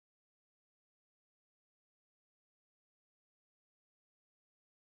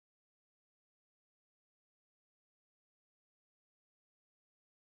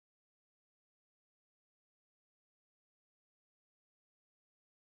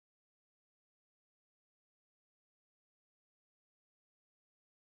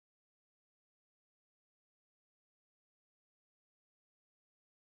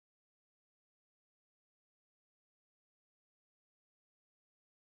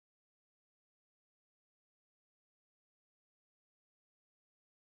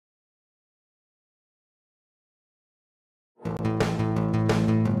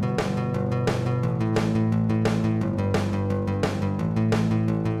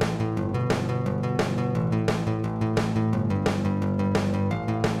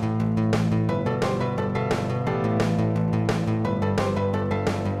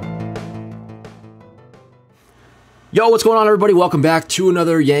Yo, what's going on, everybody? Welcome back to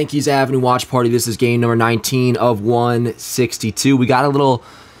another Yankees Avenue watch party. This is game number 19 of 162. We got a little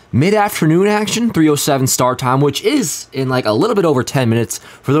mid-afternoon action, 3:07 start time, which is in like a little bit over 10 minutes.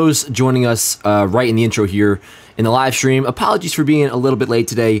 For those joining us right in the intro here in the live stream, apologies for being a little bit late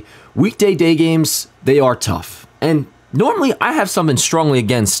today. Weekday day games, they are tough. And normally I have something strongly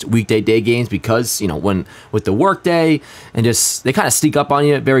against weekday day games because, you know, when with the work day and just they kind of sneak up on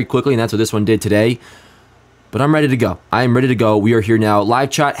you very quickly, and that's what this one did today. But I'm ready to go. I am ready to go. We are here now. Live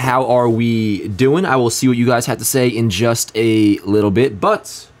chat, how are we doing? I will see what you guys have to say in just a little bit.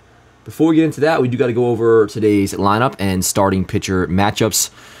 But before we get into that, we do got to go over today's lineup and starting pitcher matchups.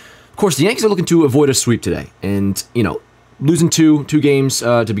 Of course, the Yankees are looking to avoid a sweep today. And, you know, losing two games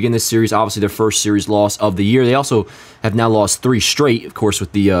to begin this series, obviously their first series loss of the year. They also have now lost 3 straight, of course,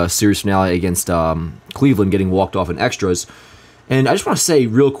 with the series finale against Cleveland getting walked off in extras. And I just want to say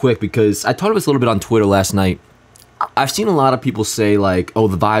real quick, because I talked about this a little bit on Twitter last night. I've seen a lot of people say, like, oh,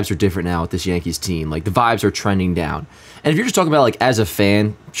 the vibes are different now with this Yankees team. Like, the vibes are trending down. And if you're just talking about, like, as a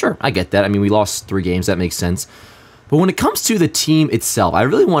fan, sure, I get that. I mean, we lost 3 games. That makes sense. But when it comes to the team itself, I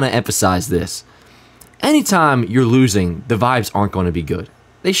really want to emphasize this. Anytime you're losing, the vibes aren't going to be good.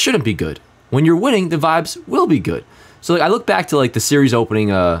 They shouldn't be good. When you're winning, the vibes will be good. So, like, I look back to, like, the series opening,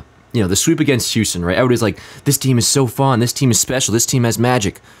 you know, the sweep against Houston, right? Everybody's like, this team is so fun. This team is special. This team has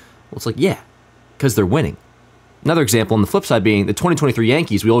magic. Well, it's like, yeah, because they're winning. Another example on the flip side being the 2023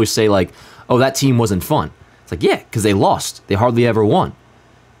 Yankees, we always say, like, oh, that team wasn't fun. It's like, yeah, because they lost. They hardly ever won.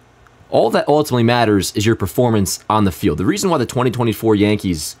 All that ultimately matters is your performance on the field. The reason why the 2024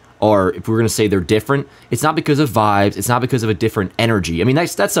 Yankees are, if we're going to say they're different, it's not because of vibes. It's not because of a different energy. I mean, that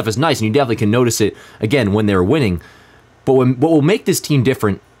stuff is nice, and you definitely can notice it, again, when they're winning. But what will make this team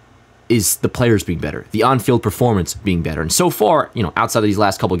different is the players being better, the on-field performance being better. And so far, you know, outside of these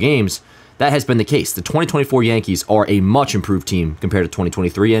last couple games, that has been the case. The 2024 Yankees are a much improved team compared to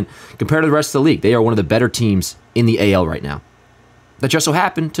 2023, and compared to the rest of the league, they are one of the better teams in the AL right now. That just so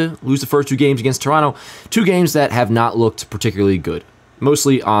happened to lose the first 2 games against Toronto, 2 games that have not looked particularly good.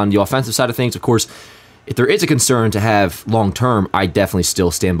 Mostly on the offensive side of things. Of course, if there is a concern to have long-term, I definitely still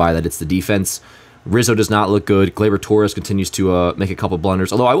stand by that it's the defense. Rizzo does not look good. Gleyber Torres continues to make a couple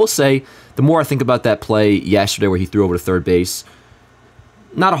blunders. Although I will say, the more I think about that play yesterday where he threw over to third base,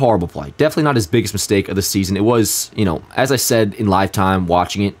 not a horrible play. Definitely not his biggest mistake of the season. It was, you know, as I said in live time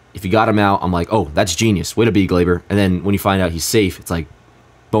watching it, if you got him out, I'm like, oh, that's genius. Way to be, Gleyber. And then when you find out he's safe, it's like,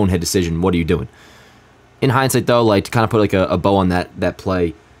 bonehead decision. What are you doing? In hindsight, though, like, to kind of put like a bow on that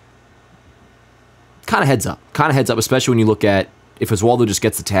play, kind of heads up. Kind of heads up, especially when you look at if Oswaldo just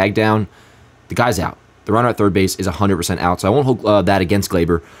gets the tag down, the guy's out. The runner at third base is 100% out, so I won't hold that against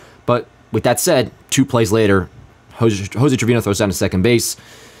Gleyber. But with that said, 2 plays later, Jose Trevino throws down to second base.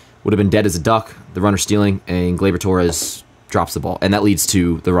 Would have been dead as a duck, the runner stealing, and Gleyber Torres drops the ball. And that leads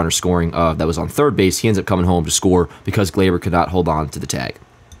to the runner scoring that was on third base. He ends up coming home to score because Gleyber could not hold on to the tag.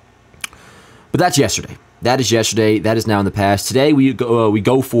 But that's yesterday. That is yesterday. That is now in the past. Today we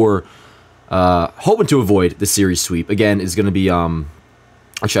go for hoping to avoid the series sweep. Again, is going to be actually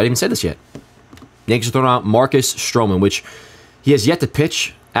I didn't even say this yet. Yankees are throwing out Marcus Stroman, which he has yet to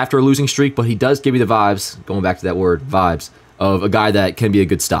pitch after a losing streak, but he does give you the vibes, going back to that word, vibes, of a guy that can be a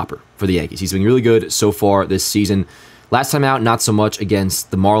good stopper for the Yankees. He's been really good so far this season. Last time out, not so much against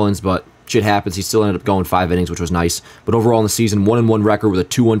the Marlins, but shit happens. He still ended up going 5 innings, which was nice. But overall in the season, 1-1 record with a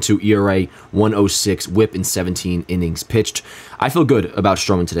 2.12 ERA, 1.06 WHIP in 17 innings pitched. I feel good about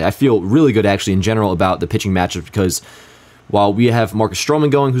Stroman today. I feel really good, actually, in general about the pitching matchup because while we have Marcus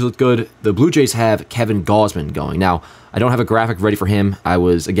Stroman going, who's looked good, the Blue Jays have Kevin Gausman going. Now, I don't have a graphic ready for him. I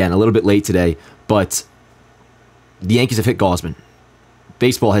was, again, a little bit late today, but the Yankees have hit Gausman.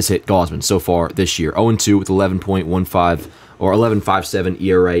 Baseball has hit Gausman so far this year. 0-2 with 11.15 or 11.57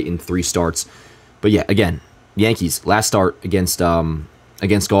 ERA in 3 starts. But yeah, again, Yankees, last start against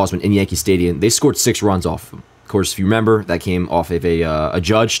Gausman in Yankee Stadium, they scored 6 runs off him. Of course, if you remember, that came off of a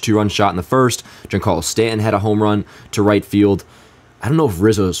Judge 2-run shot in the first. Giancarlo Stanton had a home run to right field. I don't know if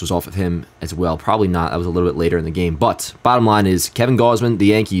Rizzo's was off of him as well. Probably not. That was a little bit later in the game. But bottom line is, Kevin Gausman, the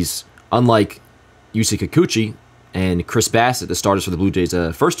Yankees, unlike Yusei Kikuchi and Chris Bassett, the starters for the Blue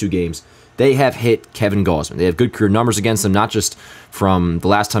Jays' first 2 games, they have hit Kevin Gausman. They have good career numbers against him, not just from the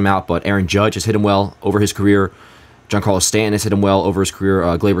last time out, but Aaron Judge has hit him well over his career. Giancarlo Stanton has hit him well over his career.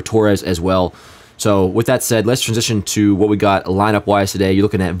 Gleyber Torres as well. So with that said, let's transition to what we got lineup-wise today. You're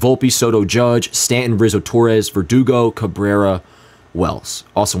looking at Volpe, Soto, Judge, Stanton, Rizzo, Torres, Verdugo, Cabrera, Wells.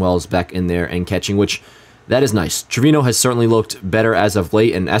 Austin Wells back in there and catching, which that is nice. Trevino has certainly looked better as of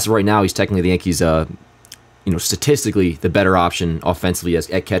late, and as of right now, he's technically the Yankees' statistically the better option offensively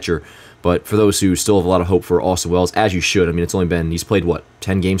at catcher. But for those who still have a lot of hope for Austin Wells, as you should, I mean, he's played,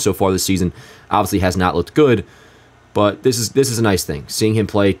 10 games so far this season. Obviously has not looked good, but this is a nice thing. Seeing him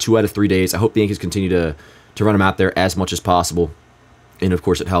play 2 out of 3 days, I hope the Yankees continue to run him out there as much as possible. And, of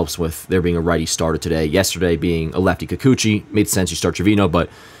course, it helps with there being a righty starter today. Yesterday being a lefty Kikuchi. Made sense you start Trevino, but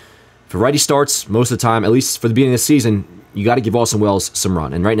for righty starts, most of the time, at least for the beginning of the season, you got to give Austin Wells some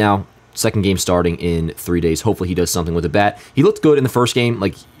run. And right now, second game starting in 3 days. Hopefully he does something with the bat. He looked good in the first game.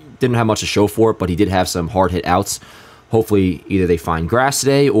 Didn't have much to show for it, but he did have some hard hit outs. Hopefully either they find grass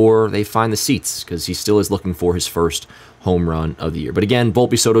today or they find the seats, because he still is looking for his first home run of the year. But again,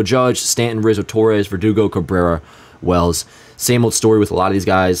 Volpe, Soto, Judge, Stanton, Rizzo, Torres, Verdugo, Cabrera, Wells. Same old story with a lot of these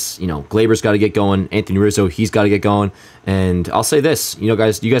guys. Glaber's got to get going. Anthony Rizzo, he's got to get going. And I'll say this, you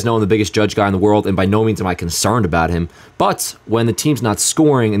guys know I'm the biggest Judge guy in the world, and by no means am I concerned about him. But when the team's not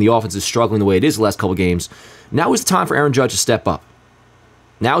scoring and the offense is struggling the way it is the last couple games, now is the time for Aaron Judge to step up.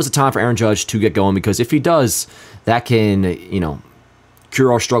 Now is the time for Aaron Judge to get going, because if he does, that can,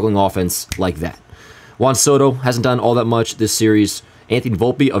 cure our struggling offense like that. Juan Soto hasn't done all that much this series. Anthony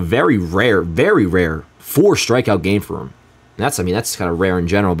Volpe, a very rare 4-strikeout game for him. And that's kind of rare in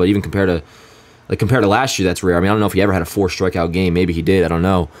general, but even compared to last year, that's rare. I mean, I don't know if he ever had a 4-strikeout game. Maybe he did. I don't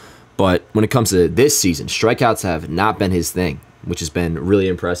know. But when it comes to this season, strikeouts have not been his thing, which has been really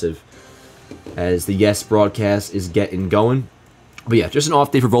impressive as the Yes broadcast is getting going. But yeah, just an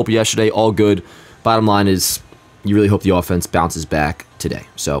off day for Volpe yesterday. All good. Bottom line is you really hope the offense bounces back today.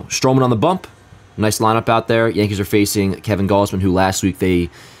 So Stroman on the bump. Nice lineup out there. Yankees are facing Kevin Gausman, who last week they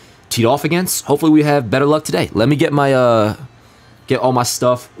teed off against. Hopefully we have better luck today. Let me get all my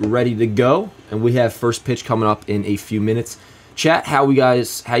stuff ready to go, and we have first pitch coming up in a few minutes. Chat, how you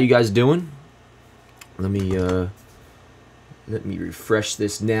guys doing? Let me refresh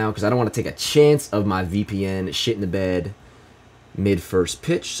this now, because I don't want to take a chance of my VPN shit in the bed mid first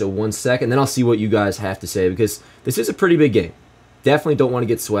pitch. So 1 second, then I'll see what you guys have to say, because this is a pretty big game. Definitely don't want to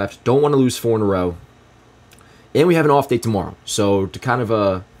get swept. Don't want to lose 4 in a row. And we have an off day tomorrow. So to kind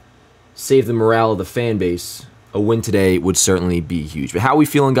of save the morale of the fan base, a win today would certainly be huge. But how are we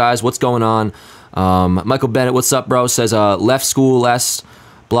feeling, guys? What's going on? Michael Bennett, what's up, bro? Says left school last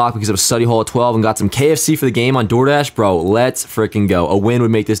block because of a study hall at 12 and got some KFC for the game on DoorDash. Bro, let's freaking go. A win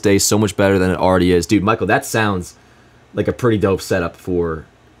would make this day so much better than it already is. Dude, Michael, that sounds like a pretty dope setup for...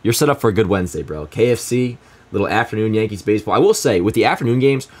 You're set up for a good Wednesday, bro. KFC, little afternoon Yankees baseball. I will say, with the afternoon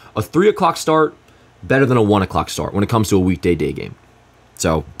games, a 3 o'clock start, better than a 1 o'clock start when it comes to a weekday day game.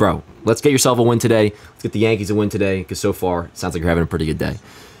 So, bro, let's get yourself a win today. Let's get the Yankees a win today, because so far, it sounds like you're having a pretty good day.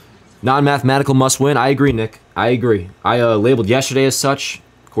 Non-mathematical must win. I agree, Nick. I agree. I labeled yesterday as such.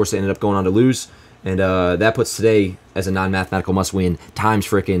 Of course, they ended up going on to lose. And that puts today as a non-mathematical must win times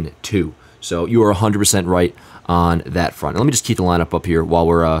frickin' 2. So you are 100% right on that front. And let me just keep the lineup up here while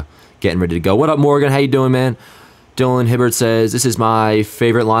we're getting ready to go. What up, Morgan? How you doing, man? Dylan Hibbert says, this is my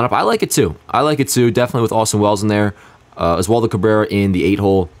favorite lineup. I like it, too. Definitely with Austin Wells in there. As well, the Cabrera in the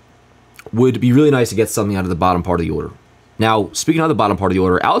 8-hole. Would be really nice to get something out of the bottom part of the order. Now, speaking of the bottom part of the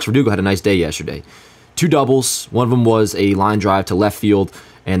order, Alex Verdugo had a nice day yesterday. 2 doubles. One of them was a line drive to left field.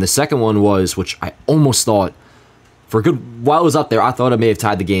 And the second one was, which I almost thought, for a good while it was up there, I thought I may have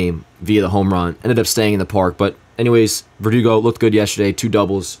tied the game via the home run. Ended up staying in the park. But anyways, Verdugo looked good yesterday. 2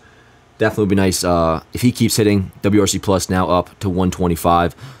 doubles. Definitely would be nice if he keeps hitting. WRC Plus now up to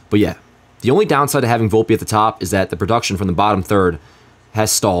 125. But yeah, the only downside to having Volpe at the top is that the production from the bottom third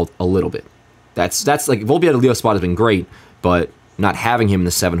has stalled a little bit. That's like, Volpe at a Leo spot has been great, but not having him in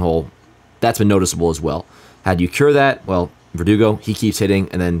the 7-hole, that's been noticeable as well. How do you cure that? Well, Verdugo, he keeps hitting,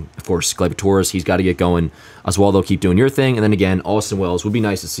 and then, of course, Gleyber Torres, he's got to get going as well. They'll keep doing your thing, and then again, Austin Wells, would be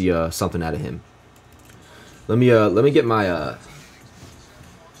nice to see something out of him. Let me get my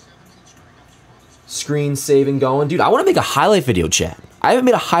screen saving going. Dude, I want to make a highlight video, chat. I haven't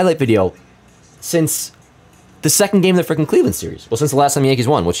made a highlight video since the second game of the freaking Cleveland series. Well, since the last time the Yankees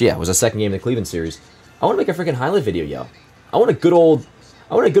won, which, yeah, was the second game of the Cleveland series. I want to make a freaking highlight video, yo. I want a good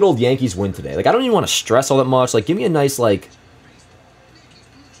old Yankees win today. Like, I don't even want to stress all that much. Like, give me a nice, like,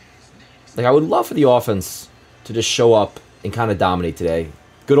 I would love for the offense to just show up and kind of dominate today.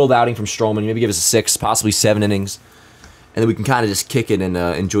 Good old outing from Stroman. Maybe give us a 6, possibly 7 innings. And then we can kind of just kick it and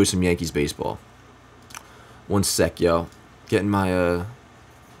enjoy some Yankees baseball. 1 sec, yo. Getting my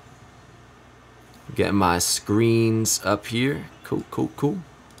screens up here. Cool.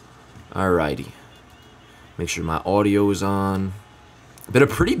 Alrighty. Make sure my audio is on. Been a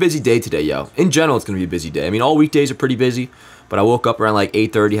pretty busy day today, yo. In general, it's going to be a busy day. I mean, all weekdays are pretty busy, but I woke up around like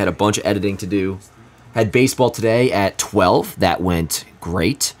 8:30, had a bunch of editing to do. Had baseball today at 12. That went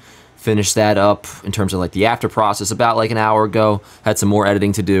great. Finished that up in terms of like the after process about like an hour ago. Had some more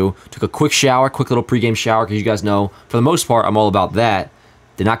editing to do. Took a quick shower, quick little pregame shower, because you guys know, for the most part, I'm all about that.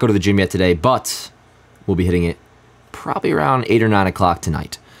 Did not go to the gym yet today, but we'll be hitting it probably around 8 or 9 o'clock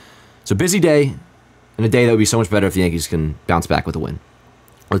tonight. So busy day, and a day that would be so much better if the Yankees can bounce back with a win.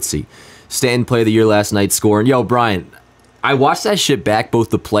 Let's see. Stanton, play of the year last night, scoring. Yo, Brian, I watched that shit back,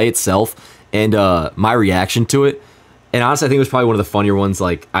 both the play itself and my reaction to it. And honestly, I think it was probably one of the funnier ones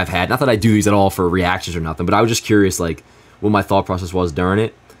like I've had. Not that I do these at all for reactions or nothing, but I was just curious like what my thought process was during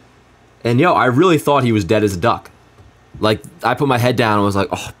it. And yo, I really thought he was dead as a duck. Like, I put my head down and was like,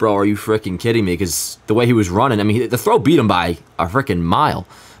 oh, bro, are you freaking kidding me? Because the way he was running, I mean, the throw beat him by a freaking mile.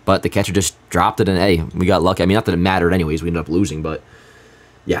 But the catcher just dropped it, and hey, we got lucky. I mean, not that it mattered anyways. We ended up losing, but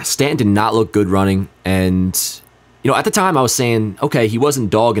yeah, Stanton did not look good running. And, you know, at the time I was saying, okay, he wasn't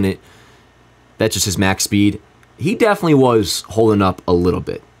dogging it. That's just his max speed. He definitely was holding up a little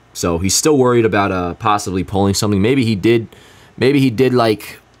bit. So he's still worried about possibly pulling something. Maybe he did,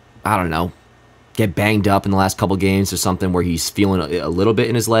 like, I don't know, get banged up in the last couple games or something where he's feeling a little bit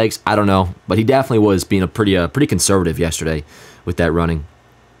in his legs. I don't know. But he definitely was being a pretty conservative yesterday with that running.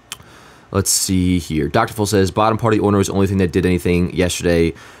 Let's see here. Dr. Full says, bottom part of the order was the only thing that did anything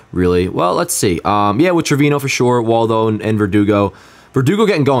yesterday, really. Well, let's see. Yeah, with Trevino for sure, Waldo and Verdugo. Verdugo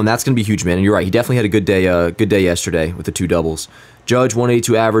getting going, that's going to be huge, man. And you're right, he definitely had a good day yesterday with the 2 doubles. Judge,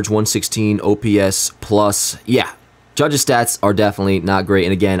 182 average, 116 OPS plus. Yeah, Judge's stats are definitely not great.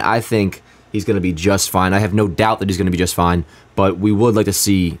 And again, I think he's going to be just fine. I have no doubt that he's going to be just fine. But we would like to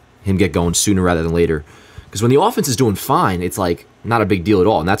see him get going sooner rather than later. Because when the offense is doing fine, it's like not a big deal at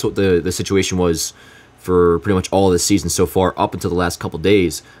all. And that's what the situation was for pretty much all of this season so far, up until the last couple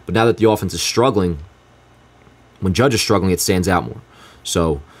days. But now that the offense is struggling, when Judge is struggling, it stands out more.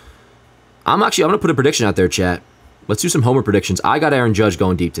 So, I'm going to put a prediction out there, chat. Let's do some homer predictions. I got Aaron Judge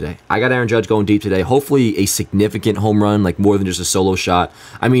going deep today. Hopefully a significant home run, like more than just a solo shot.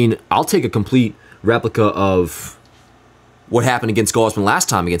 I mean, I'll take a complete replica of what happened against Gausman last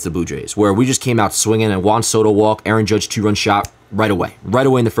time against the Blue Jays, where we just came out swinging and Juan Soto walk, Aaron Judge 2-run shot right away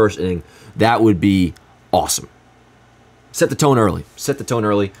in the first inning. That would be awesome. Set the tone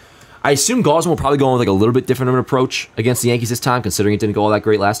early. I assume Gausman will probably go on with like a little bit different of an approach against the Yankees this time, considering it didn't go all that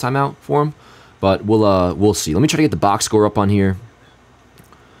great last time out for him. But we'll see. Let me try to get the box score up on here.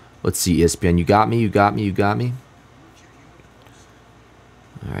 Let's see, ESPN. You got me.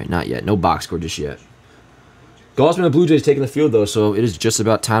 All right, not yet. No box score just yet. Gausman and the Blue Jays taking the field, though, so it is just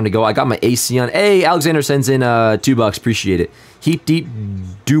about time to go. I got my AC on. Hey, Alexander sends in $2. Appreciate it. Heap deep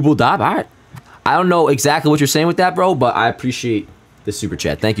double dob. All right. I don't know exactly what you're saying with that, bro, but I appreciate the super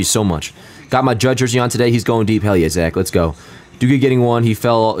chat. Thank you so much. Got my Judge jersey on today. He's going deep. Hell yeah, Zach. Let's go. Duga getting one. He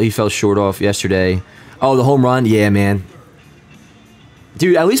fell short off yesterday. Oh, the home run. Yeah, man.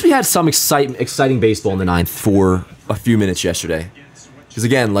 Dude, at least we had some exciting baseball in the 9th for a few minutes yesterday. Because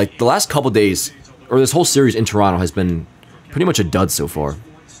again, like the last couple days, or this whole series in Toronto has been pretty much a dud so far.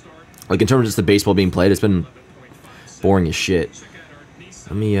 Like in terms of just the baseball being played, it's been boring as shit.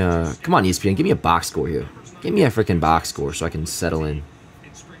 Let me, come on ESPN, give me a box score here. Give me a freaking box score so I can settle in.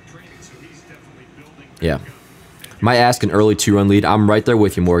 Yeah. Might ask an early 2-run lead. I'm right there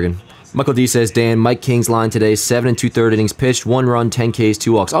with you, Morgan. Michael D says, Dan, Mike King's line today, 7 2/3 innings pitched, 1 run, 10 Ks,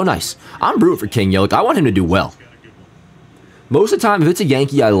 2 walks. Oh, nice. I'm rooting for King, yo. Like, I want him to do well. Most of the time, if it's a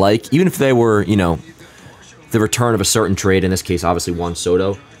Yankee I like, even if they were, you know, the return of a certain trade, in this case, obviously Juan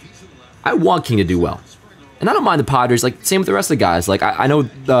Soto, I want King to do well. And I don't mind the Padres, like, same with the rest of the guys. Like, I know,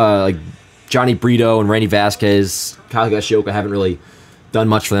 like, Johnny Brito and Randy Vasquez, Kyle Higashioka haven't really done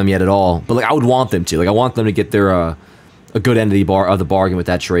much for them yet at all. But, like, I would want them to. Like, I want them to get their, a good end of the bargain with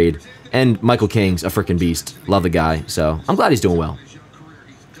that trade. And Michael King's a freaking beast. Love the guy. So, I'm glad he's doing well.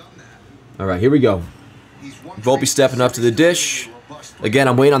 All right, here we go. Volpe stepping up to the dish. Again,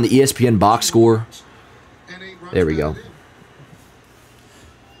 I'm waiting on the ESPN box score. There we go.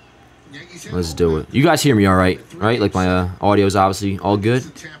 Let's do it. You guys hear me all right? Right? Like my audio's obviously all good?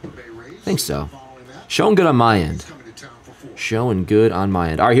 I think so. Showing good on my end. Showing good on my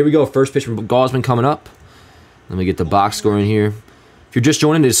end. All right, here we go. First pitch from Gausman coming up. Let me get the box score in here. If you're just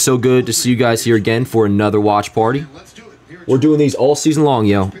joining, it's so good to see you guys here again for another watch party. We're doing these all season long,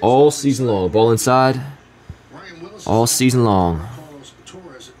 yo. All season long. Ball inside. All season long.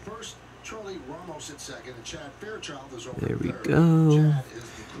 There we go.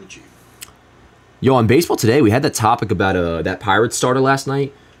 Yo, on baseball today, we had that topic about that Pirates starter last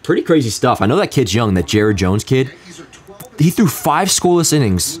night. Pretty crazy stuff. I know that kid's young, that Jared Jones kid. He threw 5 scoreless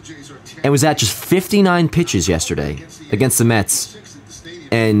innings and was at just 59 pitches yesterday against the Mets.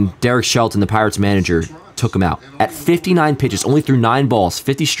 And Derek Shelton, the Pirates manager, took him out. At 59 pitches, only threw 9 balls,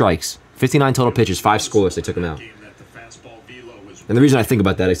 50 strikes, 59 total pitches, 5 scoreless, they took him out. And the reason I think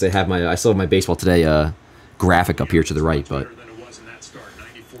about that is I still have my baseball today graphic up here to the right, but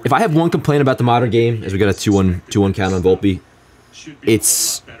if I have one complaint about the modern game, as we got a 2-1 count on Volpe,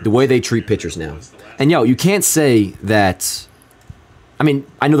 it's the way they treat pitchers now. And yo, you can't say that. I mean,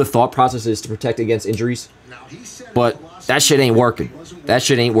 I know the thought process is to protect against injuries, but that shit ain't working. That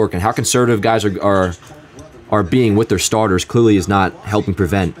shit ain't working. How conservative guys are being with their starters clearly is not helping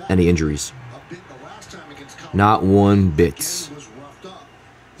prevent any injuries. Not one bit.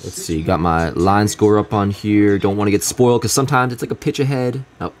 Let's see, got my line score up on here. Don't want to get spoiled because sometimes it's like a pitch ahead.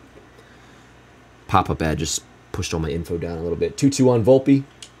 Oh. Pop-up ad just pushed all my info down a little bit. 2-2 on Volpe.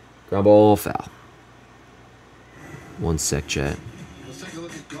 Ground ball, foul. 1 sec, chat.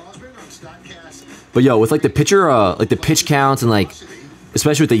 But yo, with like the pitcher, like the pitch counts and like,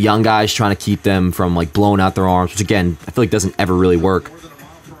 especially with the young guys trying to keep them from like blowing out their arms, which again, I feel like doesn't ever really work.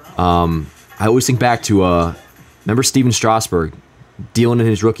 I always think back to, remember Steven Strasburg dealing in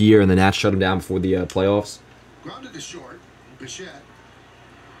his rookie year and the Nats shut him down before the playoffs?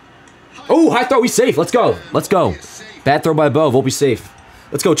 Oh, high throw, he's safe. Let's go. Let's go. Bad throw by Bo. Volpe safe.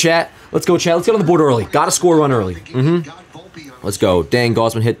 Let's go, chat. Let's go, chat. Let's get on the board early. Got to score run early. Let's go. Dang,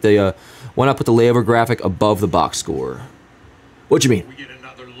 Gaussman hit the, why not put the layover graphic above the box score? What you mean?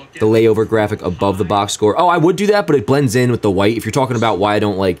 The layover graphic above the box score? Oh, I would do that, but it blends in with the white. If you're talking about why I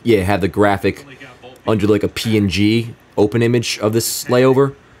don't, like, yeah, have the graphic under, like, a PNG open image of this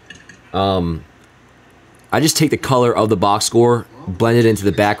layover, I just take the color of the box score, blend it into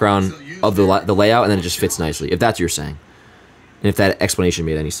the background of the layout, and then it just fits nicely, if that's what you're saying. And if that explanation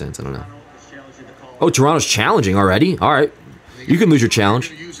made any sense, I don't know. Oh, Toronto's challenging already? All right. You can lose your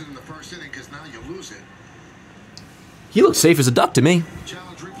challenge. He looks safe as a duck to me.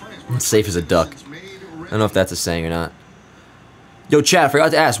 Safe as a duck. I don't know if that's a saying or not. Yo, Chad, I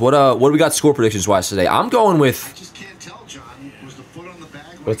forgot to ask, what do we got score predictions-wise today? I'm going with...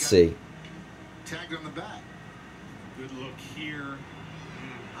 Let's see.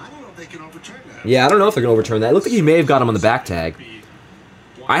 Yeah, I don't know if they're going to overturn that. It looks like he may have got him on the back tag.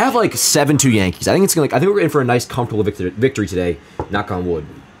 I have like 7-2 Yankees. I think it's I think we're in for a nice, comfortable victory today. Knock on wood.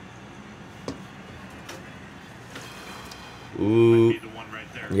 Ooh.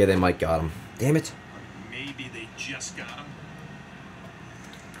 Yeah, they might got him. Damn it. Maybe they just got him.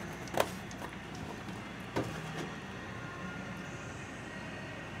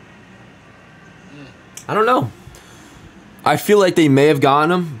 I don't know. I feel like they may have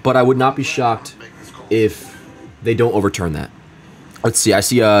gotten him, but I would not be shocked if they don't overturn that. Let's see. I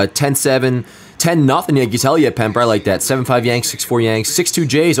see 10-7, 10-0 Yankees. Hell yeah, Pemper. I like that. 7-5 Yanks, 6-4 Yanks, 6-2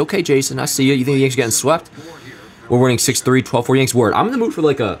 Jays. Okay, Jason. I see you. You think the Yanks are getting swept? We're winning 6-3, 12-4 Yanks. Word. I'm in the mood for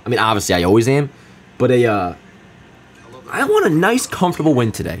like a... I mean, obviously, I always am. But I want a nice, comfortable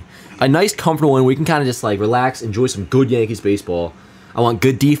win today. A nice, comfortable win. We can kind of just like relax, enjoy some good Yankees baseball. I want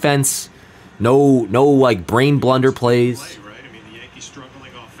good defense. No, like brain blunder plays.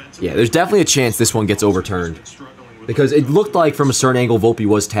 Yeah, there's definitely a chance this one gets overturned. Because it looked like from a certain angle Volpe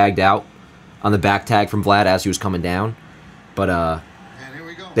was tagged out on the back tag from Vlad as he was coming down. But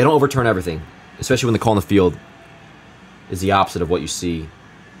they don't overturn everything. Especially when the call in the field is the opposite of what you see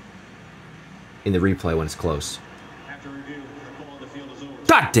in the replay when it's close.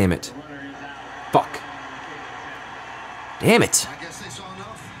 God damn it. Fuck. Damn it.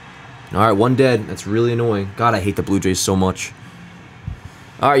 Alright, 1 dead. That's really annoying. God, I hate the Blue Jays so much.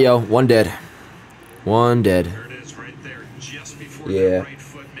 Alright, yo. 1 dead. 1 dead. Yeah.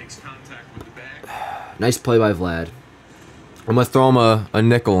 Nice play by Vlad. I'm going to throw him a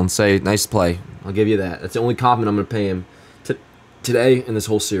nickel and say, nice play. I'll give you that. That's the only compliment I'm going to pay him today in this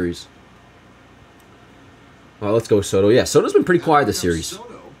whole series. Well, let's go Soto. Yeah, Soto's been pretty quiet this series. I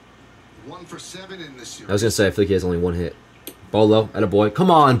was going to say, I feel like he has only 1 hit. Ball low, attaboy. Come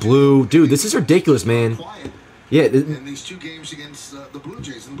on, Blue. Dude, this is ridiculous, man. Yeah. The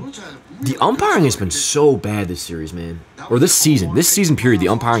umpiring has been so bad this series, man. Or this season. This season period, the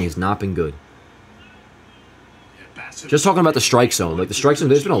umpiring has not been good. Just talking about the strike zone. Like, the strike zone,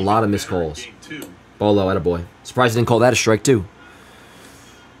 there's been a lot of missed calls. Ball low, attaboy. Surprised they didn't call that a strike, too.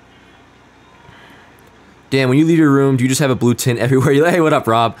 Damn, when you leave your room, do you just have a blue tint everywhere? Hey, what up,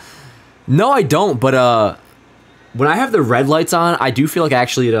 Rob? No, I don't, but, when I have the red lights on, I do feel like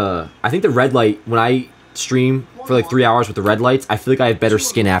actually, I think the red light, when I stream for like 3 hours with the red lights, I feel like I have better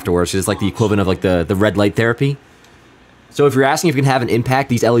skin afterwards. It's like the equivalent of like the red light therapy. So if you're asking if it can have an impact,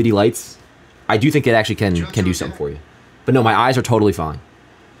 these LED lights, I do think it actually can do something for you. But no, my eyes are totally fine.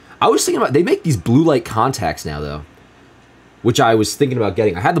 I was thinking about, they make these blue light contacts now though, which I was thinking about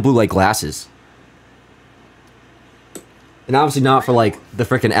getting. I had the blue light glasses, And obviously not for, like, the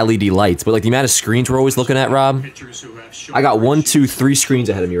freaking LED lights, but, like, the amount of screens we're always looking at, Rob. I got 1, 2, 3 screens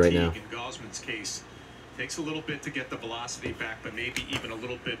ahead of me right now. Takes a little bit to get the velocity back, but maybe even a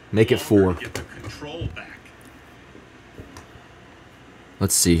little bit Make it 4. to get the control back.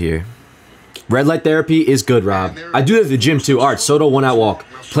 Let's see here. Red light therapy is good, Rob. I do that at the gym, too. All right, Soto 1-out walk.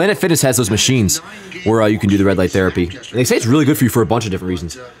 Planet Fitness has those machines where you can do the red light therapy. And they say it's really good for you for a bunch of different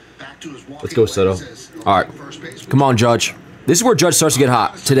reasons. Let's go, Soto. All right. Come on, Judge. This is where Judge starts to get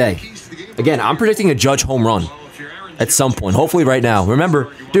hot today. Again, I'm predicting a Judge home run at some point. Hopefully right now.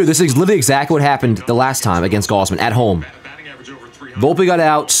 Remember, dude, this is literally exactly what happened the last time against Gausman at home. Volpe got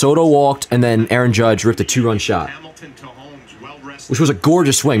out, Soto walked, and then Aaron Judge ripped a 2-run shot, which was a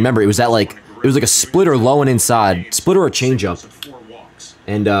gorgeous swing. Remember, it was like a splitter low and inside, splitter or changeup,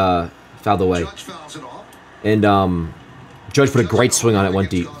 and fouled away. And Judge put a great swing on it, went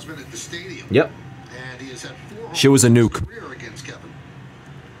deep. Yep. Shit was a nuke.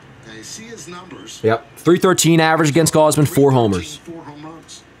 Yep. 313 average against Gausman, 4 homers.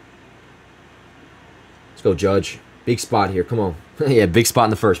 Let's go, Judge. Big spot here. Come on. Yeah, big spot in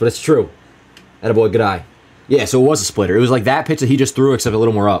the first, but it's true. Attaboy, good eye. Yeah, so it was a splitter. It was like that pitch that he just threw, except a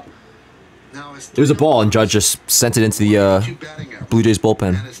little more up. It was a ball, and Judge just sent it into the Blue Jays bullpen.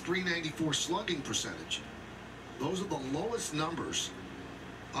 And his .394 slugging percentage. Those are the lowest numbers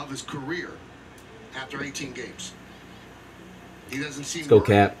of his career after 18 games. He doesn't seem. Let's go,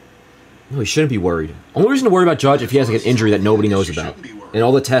 Cap. No, he shouldn't be worried. Only reason to worry about Judge if he has like an injury that nobody knows about, and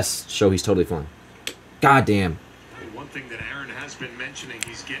all the tests show he's totally fine. God damn. One thing that Aaron has been mentioning,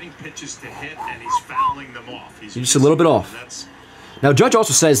 he's getting pitches to hit and he's fouling them off. He's just a little bit off. Now, Judge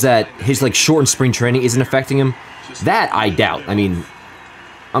also says that his like shortened spring training isn't affecting him. That I doubt. I mean,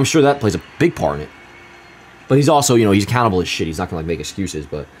 I'm sure that plays a big part in it. But he's also, you know, he's accountable as shit. He's not gonna like make excuses,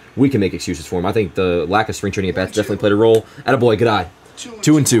 but we can make excuses for him. I think the lack of spring training at bats definitely played a role. Attaboy, good eye.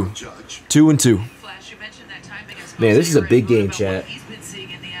 2-2. 2-2. Man, this is a big game, chat.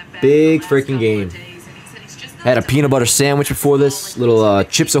 Big freaking game. Had a peanut butter sandwich before this. Little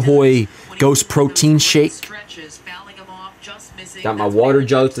Chips Ahoy Ghost Protein Shake. Got my water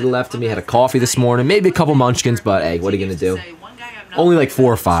jug to the left of me. Had a coffee this morning. Maybe a couple munchkins, but hey, what are you going to do? Only like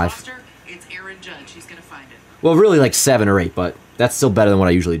 4 or 5. Well, really like 7 or 8, but that's still better than what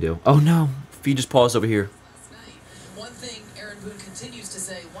I usually do. Oh no, feed just paused over here.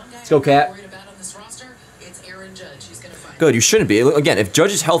 Let's go, Cat. Good, you shouldn't be. Again, if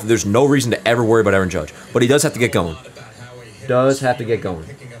Judge is healthy, there's no reason to ever worry about Aaron Judge. But he does have to get going. Does have to get going.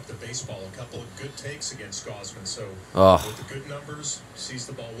 Oh.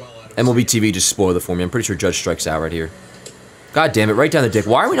 MLB TV just spoiled it for me. I'm pretty sure Judge strikes out right here. God damn it, right down the dick.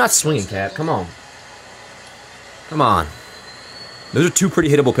 Why are we not swinging, Cat? Come on. Come on. Those are 2 pretty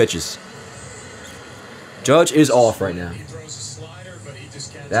hittable pitches. Judge is off right now.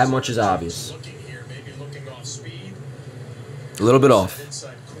 That much is obvious. A little bit off.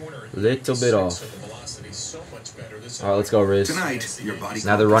 Little bit off. Alright, let's go, Riz.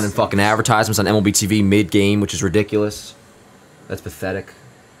 Now they're running fucking advertisements on MLB TV mid-game, which is ridiculous. That's pathetic.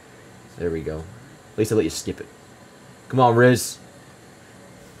 There we go. At least I let you skip it. Come on, Riz.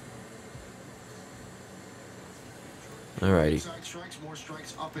 Alrighty. More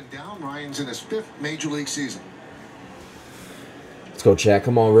strikes up and down. Ryan's in his 5th major league season. Let's go, chat.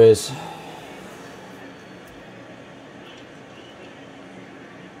 Come on, Riz.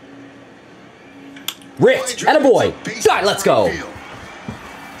 Ripped! Attaboy! God, let's go!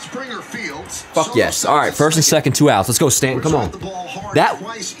 Fuck yes. Alright, first and second, 2 outs. Let's go, Stanton. Come on. That...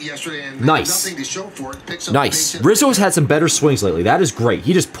 Nice. Nice. Rizzo's had some better swings lately. That is great.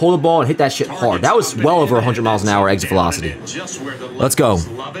 He just pulled the ball and hit that shit hard. That was well over 100 miles an hour exit velocity. Let's go.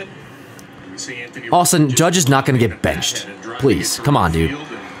 All of a sudden, Judge is not going to get benched. Please. Come on, dude.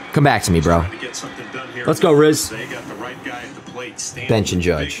 Come back to me, bro. Let's go, Riz. Bench and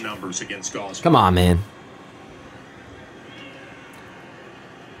Judge. Come on, man.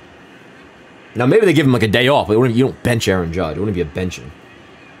 Now, maybe they give him like a day off, but you don't bench Aaron Judge. It wouldn't be a benching.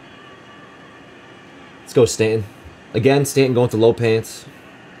 Let's go, Stanton. Again, Stanton going to low pants.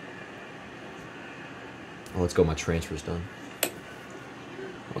 Oh, let's go. My transfer's done.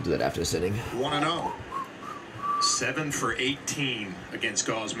 I'll do that after this inning. 1-0. 7 for 18 against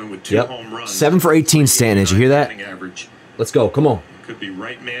Gausman with 2 home runs. 7 for 18, Stanton. Did you hear that? Let's go. Come on. Could be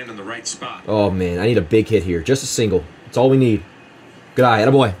right man in the right spot. Oh, man. I need a big hit here. Just a single. That's all we need. Good eye.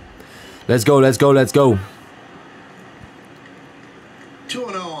 Attaboy. Let's go. Let's go. Let's go.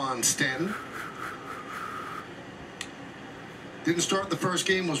 2-0 on Stanton. Didn't start the first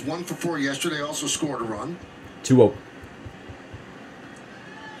game. Was 1 for 4 yesterday. Also scored a run. 2-0.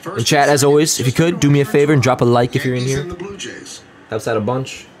 And chat, as always, if you could, do me a favor and drop a like if you're in here. Helps out a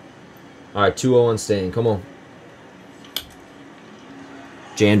bunch. All right, 2-0 on Stain. Come on.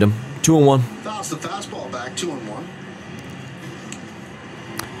 Jammed him. 2-1. Fouls the fastball back, 2-1.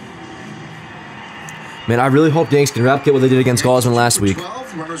 Man, I really hope the Yankees can replicate what they did against Gausman last week.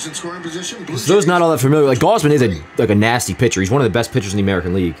 So those not all that familiar. Like, Gausman is a nasty pitcher. He's one of the best pitchers in the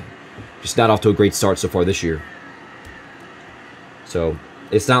American League. Just not off to a great start so far this year. So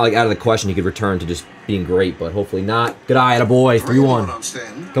it's not like out of the question he could return to just being great, but hopefully not. Good eye, attaboy.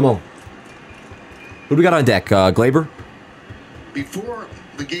 3-1. Come on. Who do we got on deck? Glaber? Before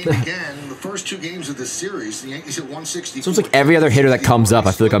the game began, the first 2 games of this series, the Yankees hit 164. So it's like every other hitter that comes up,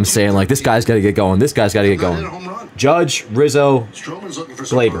 I feel like I'm saying, like, this guy's got to get going. This guy's got to get going. Judge, Rizzo,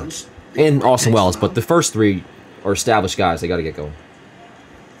 Glaber, and Austin Wells. But the first 3 are established guys. They got to get going.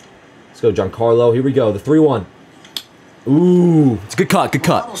 Let's go, Giancarlo. Here we go. The 3-1. Ooh, it's a good cut. Good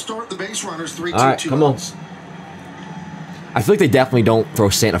cut. All right, come on. I feel like they definitely don't throw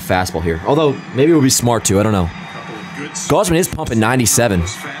Santa a fastball here. Although, maybe it would be smart to. I don't know. Gausman is pumping 97.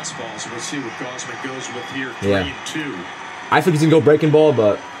 Yeah. I think he's going to go breaking ball,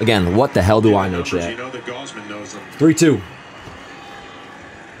 but again, what the hell do I know, Chad? 3-2.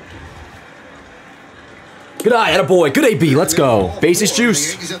 Good eye, attaboy. Good AB. Let's go. Bases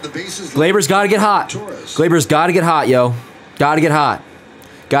juice. Glaber's got to get hot. Glaber's got to get hot, yo. Got to get hot.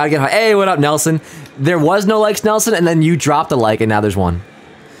 Got to get hot. Hey, what up, Nelson? There was no likes, Nelson, and then you dropped a like, and now there's one.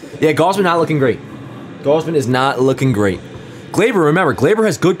 Yeah, Gausman not looking great. Gausman is not looking great. Glaber, remember, Glaber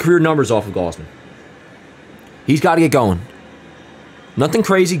has good career numbers off of Gausman. He's got to get going. Nothing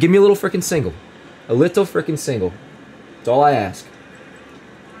crazy. Give me a little freaking single. A little freaking single. That's all I ask.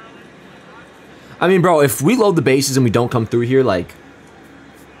 I mean, bro, if we load the bases and we don't come through here, like,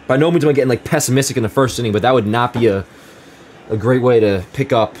 by no means am I getting, like, pessimistic in the first inning, but that would not be a great way to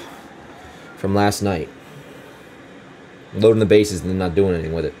pick up from last night. Loading the bases and then not doing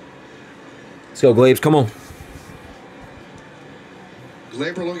anything with it. Let's go, Glabes. Come on.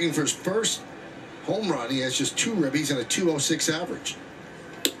 Glaber looking for his first home run. He has just 2 ribbies and a 206 average.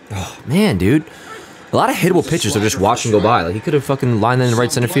 Oh, man, dude. A lot of hittable pitches are just watching go by. Like, he could have fucking lined that in the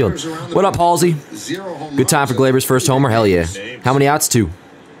right center field. What up, Halsey? Good time for Glaber's first homer? Hell yeah. How many outs? 2.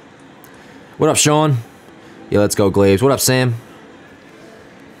 What up, Sean? Yeah, let's go, Glabes. What up, Sam?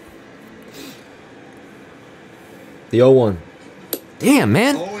 The 0-1. Damn,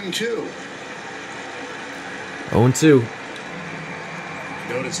 man. 0-2. 0-2.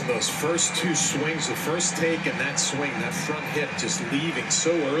 Notice in those first 2 swings, the first take and that swing, that front hit just leaving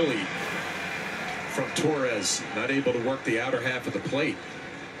so early from Torres, not able to work the outer half of the plate.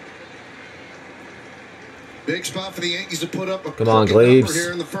 Big spot for the Yankees to put up a come on, Glabes.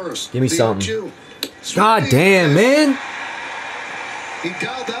 Here in the first. Give me something. God damn, man. He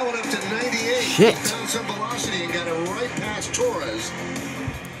dialed that one up to 98. Shit. He found some velocity and got it right past Torres.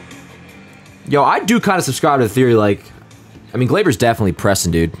 Yo, I do kind of subscribe to the theory, like, I mean, Glaber's definitely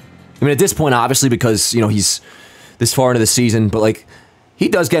pressing, dude. I mean, at this point, obviously, because, you know, he's this far into the season, but, like, he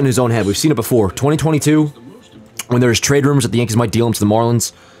does get in his own head. We've seen it before. 2022, when there's trade rumors that the Yankees might deal him to the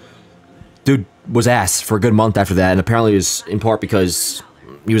Marlins, dude was ass for a good month after that, and apparently it was in part because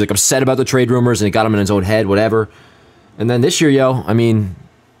he was, like, upset about the trade rumors, and it got him in his own head, whatever. And then this year, yo, I mean,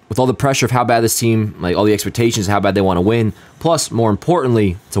 with all the pressure of how bad this team, like, all the expectations of how bad they want to win, plus, more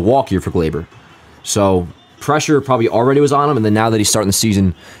importantly, it's a walk year for Glaber. So, pressure probably already was on him, and then now that he's starting the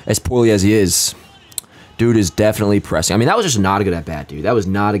season as poorly as he is, dude is definitely pressing. I mean, that was just not a good at-bat, dude. That was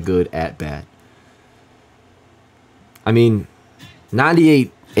not a good at-bat. I mean,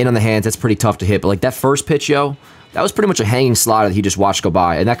 98 in on the hands, that's pretty tough to hit, but, like, that first pitch, yo, that was pretty much a hanging slider that he just watched go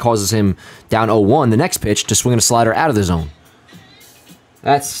by, and that causes him down 0-1 the next pitch to swing a slider out of the zone.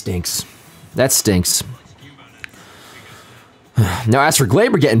 That stinks. That stinks. Now, as for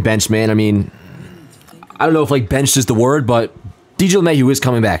Glaber getting benched, man, I mean, I don't know if, like, benched is the word, but DJ LeMahieu is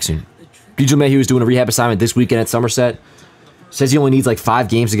coming back soon. DJ LeMahieu is doing a rehab assignment this weekend at Somerset. Says he only needs, like, 5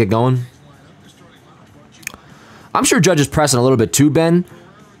 games to get going. I'm sure Judge is pressing a little bit too, Ben,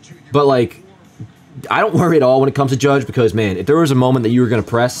 but, like, I don't worry at all when it comes to Judge because, man, if there was a moment that you were going to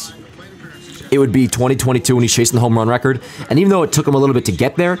press, it would be 2022 when he's chasing the home run record. And even though it took him a little bit to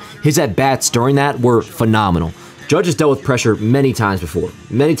get there, his at-bats during that were phenomenal. Judge has dealt with pressure many times before,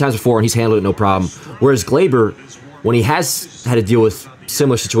 and he's handled it no problem. Whereas Glaber, when he has had to deal with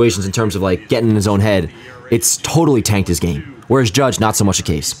similar situations in terms of, like, getting in his own head, it's totally tanked his game. Whereas Judge, not so much the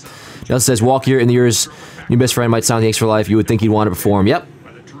case. Nelson says, walk here in the years, new best friend might sign the Yankees for life. You would think he'd want to perform. Yep.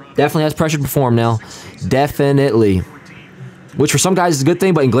 Definitely has pressure to perform now. Definitely. Which for some guys is a good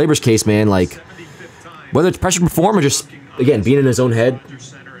thing, but in Glaber's case, man, like, whether it's pressure to perform or just, again, being in his own head,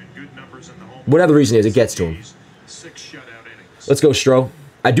 whatever the reason is, it gets to him. Let's go, Stro.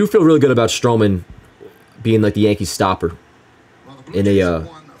 I do feel really good about Stroman being like the Yankees stopper in a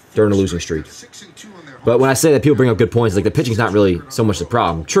during a losing streak. But when I say that people bring up good points, like the pitching's not really so much the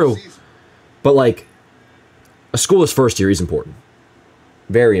problem. True, but like a scoreless first here is important,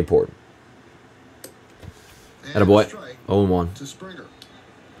 very important. Attaboy, 0-1.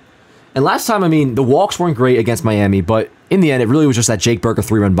 And last time, I mean, the walks weren't great against Miami, but in the end, it really was just that Jake Burger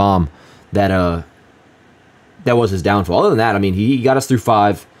 3-run bomb that that was his downfall. Other than that, I mean, he got us through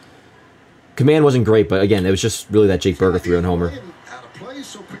 5. Command wasn't great, but again, it was just really that Jake Burger 3-run homer.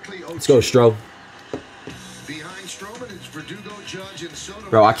 Let's go, Stro.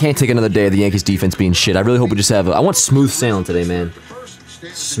 Bro, I can't take another day of the Yankees defense being shit. I really hope we just have I want smooth sailing today, man.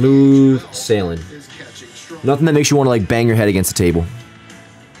 Smooth sailing. Nothing that makes you want to, like, bang your head against the table.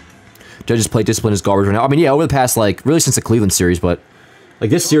 Judge's plate discipline is garbage right now. I mean, yeah, over the past, like, really since the Cleveland series, but,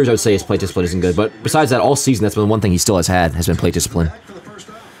 like, this series, I would say his plate discipline isn't good. But besides that, all season, that's been one thing he still has been plate discipline.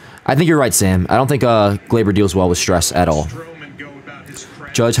 I think you're right, Sam. I don't think Gleyber deals well with stress at all.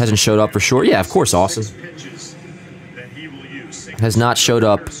 Judge hasn't showed up for sure. Yeah, of course, Austin. Has not showed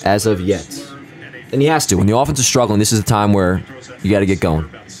up as of yet. And he has to. When the offense is struggling, this is the time where you got to get going.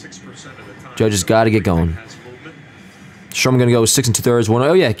 Judge has got to get going. Stroman going to go 6 2/3, 1.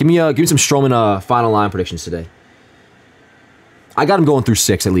 Oh, yeah, give me some Stroman final line predictions today. I got him going through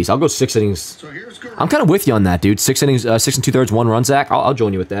 6 at least. I'll go 6 innings. I'm kind of with you on that, dude. 6 innings, 6 2/3, 1 run, Zach. I'll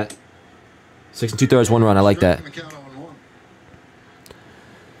join you with that. 6 2/3, 1 run. I like that.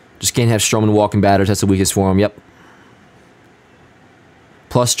 Just can't have Stroman walking batters. That's the weakest for him. Yep.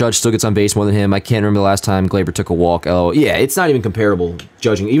 Plus, Judge still gets on base more than him. I can't remember the last time Gleyber took a walk. Oh, yeah, it's not even comparable.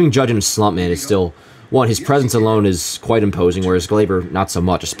 Even judging him slump, man, is still... One, his presence alone is quite imposing, whereas Gleyber, not so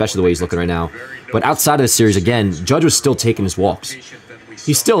much, especially the way he's looking right now. But outside of this series, again, Judge was still taking his walks.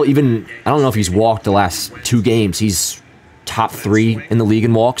 He's still even... I don't know if he's walked the last 2 games. He's top 3 in the league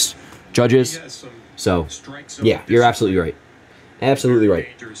in walks, Judge is. So, yeah, you're absolutely right. Absolutely right.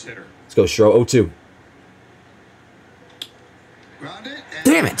 Let's go, Stro. 0-2.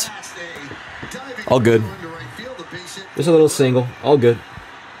 Damn it! All good. Just a little single. All good.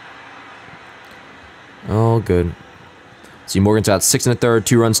 All good. See, Morgan's out 6 1/3,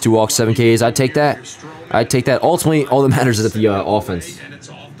 2 runs, 2 walks, 7 Ks. I'd take that. I'd take that. Ultimately, all that matters is that the offense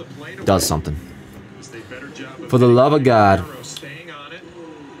does something. For the love of God.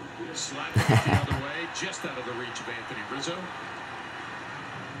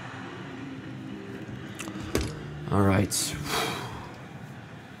 All right.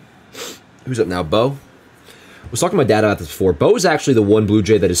 Who's up now? Bo? I was talking to my dad about this before. Bo is actually the one Blue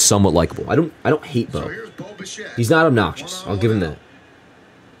Jay that is somewhat likable. I don't hate Bo. He's not obnoxious. I'll give him that.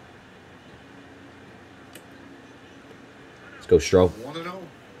 Let's go, Stro.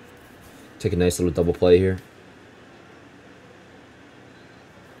 Take a nice little double play here.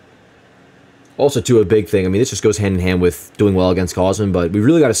 Also, too, a big thing. I mean, this just goes hand in hand with doing well against Cosman, but we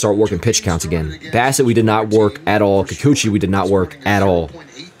really got to start working pitch counts again. Bassett, we did not work at all. Kikuchi, we did not work at all.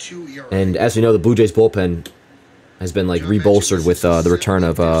 And as we know, the Blue Jays bullpen has been like rebolstered with the return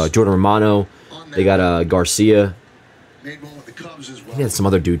of Jordan Romano. They got Garcia. He had some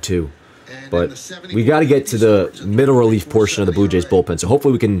other dude too. But we got to get to the middle relief portion of the Blue Jays bullpen. So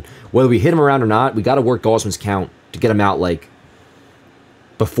hopefully we can, whether we hit him around or not, we got to work Gosman's count to get him out like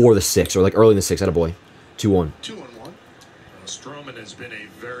before the 6th or like early in the 6th. Attaboy. 2-1. 2-1. Stroman has been a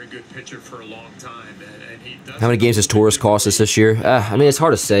very good pitcher for a long time, and he does. How many games has Torres cost us this year? I mean, it's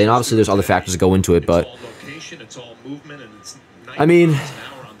hard to say, and obviously there's other factors that go into it, but I mean,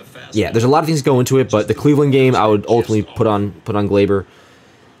 yeah, there's a lot of things that go into it, but the Cleveland game I would ultimately put on Gleyber.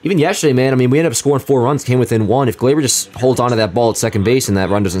 Even yesterday, man, I mean, we ended up scoring 4 runs, came within 1. If Gleyber just holds on to that ball at second base and that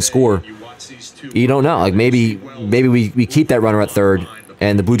run doesn't score, you don't know. Like maybe we keep that runner at third,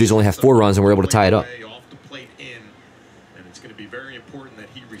 and the Blue Jays only have 4 runs, and we're able to tie it up.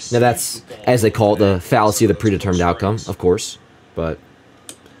 Now that's, as they call it, the fallacy of the predetermined outcome, of course. But,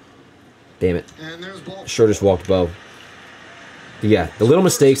 damn it. Sure just walked Bo. But yeah, the little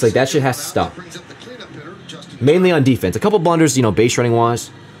mistakes, like that shit has to stop. Mainly on defense. A couple blunders, you know, base running wise.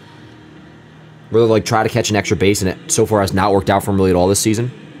 Really like try to catch an extra base, and it so far has not worked out for him really at all this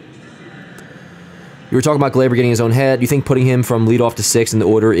season. You were talking about Gleyber getting his own head. Do you think putting him from leadoff to 6 in the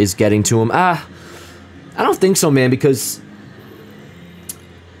order is getting to him? I don't think so, man, because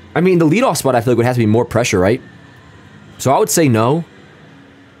I mean, the leadoff spot, I feel like would have to be more pressure, right? So I would say no.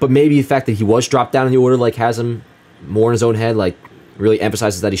 But maybe the fact that he was dropped down in the order, like, has him more in his own head, like, really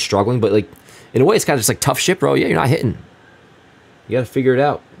emphasizes that he's struggling. But, like, in a way, it's kind of just like, tough shit, bro. Yeah, you're not hitting. You got to figure it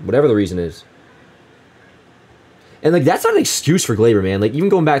out, whatever the reason is. And like that's not an excuse for Gleyber, man. Like even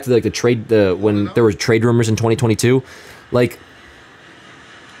going back to like when there were trade rumors in 2022, like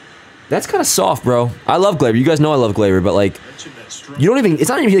that's kind of soft, bro. I love Gleyber. You guys know I love Gleyber, but like you don't even. It's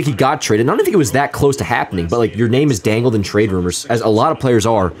not even like he got traded. I don't think it was that close to happening. But like your name is dangled in trade rumors, as a lot of players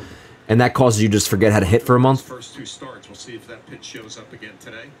are, and that causes you to just forget how to hit for a month. First 2 starts. We'll see if that pitch shows up again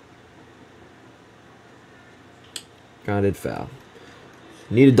today. Grounded foul.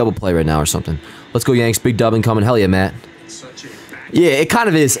 Need a double play right now or something. Let's go Yanks. Big dub incoming. Hell yeah, Matt. Yeah, it kind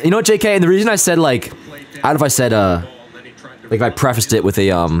of is. You know what, JK? And the reason I said, like, I don't know if I said, like, if I prefaced it with a,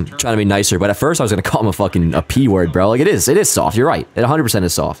 trying to be nicer, but at first I was going to call him a P word, bro. Like, it is soft. You're right. It 100%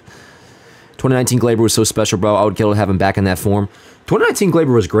 is soft. 2019 Gleyber was so special, bro. I would kill to have him back in that form. 2019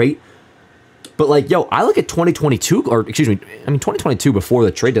 Gleyber was great. But, like, yo, I look at 2022, or, excuse me, I mean, 2022 before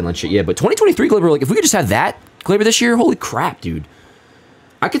the trade deadline shit, yeah, but 2023 Gleyber, like, if we could just have that Gleyber this year, holy crap, dude.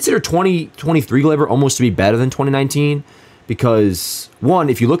 I consider 2023 Gleyber almost to be better than 2019 because, one,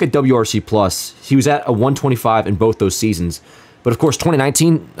 if you look at WRC+, he was at a 125 in both those seasons. But, of course,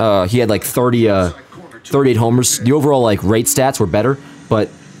 2019, he had, like, 38 homers. The overall, like, rate stats were better, but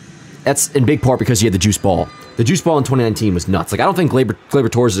that's in big part because he had the juice ball. The juice ball in 2019 was nuts. Like, I don't think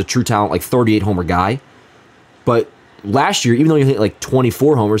Gleyber Torres is a true talent, like, 38 homer guy. But last year, even though he hit, like,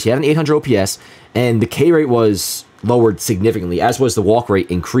 24 homers, he had an 800 OPS, and the K rate was lowered significantly, as was the walk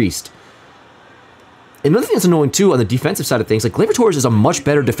rate increased. And another thing that's annoying, too, on the defensive side of things, like, Gleyber Torres is a much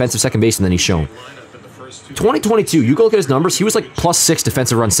better defensive second baseman than he's shown. 2022, you go look at his numbers, he was, like, +6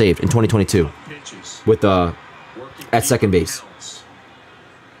 defensive runs saved in 2022 with, at second base.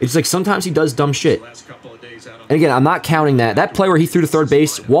 It's like, sometimes he does dumb shit. And again, I'm not counting that. That play where he threw to third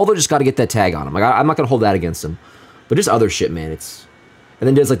base, Waldo just got to get that tag on him. Like, I'm not going to hold that against him. But just other shit, man. It's... And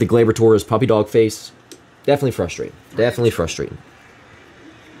then there's, like, the Gleyber Torres puppy dog face. Definitely frustrating. Definitely frustrating.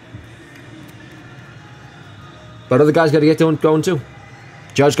 But other guys got to get going too.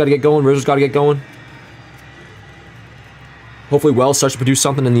 Judge got to get going. Rizzo's got to get going. Hopefully Wells starts to produce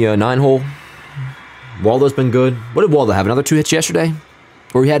something in the 9-hole. Waldo's been good. What did Waldo have? Another 2 hits yesterday?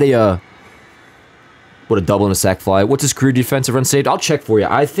 Or he had a double and a sac fly. What's his career defensive run saved? I'll check for you.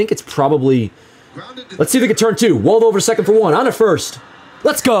 I think it's probably... Let's see if they can turn 2. Waldo over second for 1. On to first.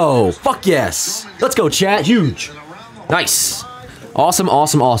 Let's go. Fuck yes. Let's go, chat. Huge. Nice. Awesome,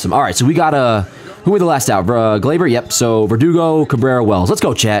 awesome, awesome. All right, so we got, who were the last out? Gleyber? Yep. So Verdugo, Cabrera, Wells. Let's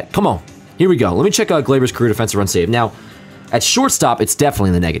go, chat. Come on. Here we go. Let me check out Gleyber's career defensive run save. Now, at shortstop, it's definitely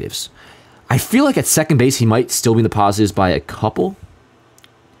in the negatives. I feel like at second base, he might still be in the positives by a couple.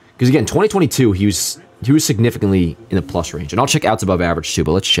 Because, again, 2022, he was significantly in the plus range. And I'll check outs above average, too,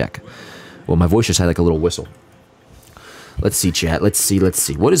 but let's check. Well, my voice just had, like, a little whistle. Let's see, chat. Let's see.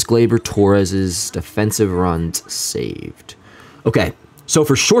 What is Gleyber Torres' defensive runs saved? Okay, so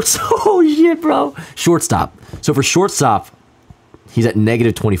for shortstop... Oh, shit, bro. Shortstop. So for shortstop, he's at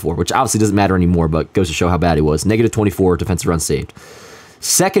 -24, which obviously doesn't matter anymore, but goes to show how bad he was. -24 defensive runs saved.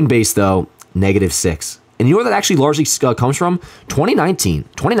 Second base, though, -6. And you know where that actually largely comes from? 2019.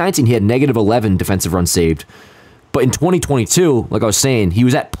 2019, he had -11 defensive runs saved. But in 2022, like I was saying, he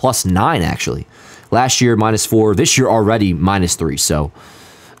was at +9, actually. Last year, -4. This year, already -3. So,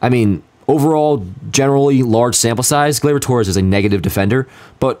 I mean, overall, generally large sample size. Gleyber Torres is a negative defender.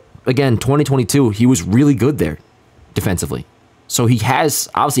 But, again, 2022, he was really good there defensively. So he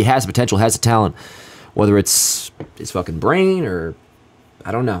obviously has potential, has the talent. Whether it's his fucking brain or...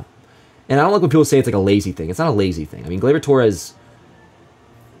 I don't know. And I don't like when people say it's like a lazy thing. It's not a lazy thing. I mean, Gleyber Torres...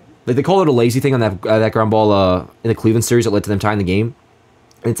 Like, they call it a lazy thing on that ground ball in the Cleveland series that led to them tying the game.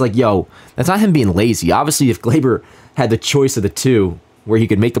 And it's like, yo, that's not him being lazy. Obviously, if Gleyber had the choice of the two, where he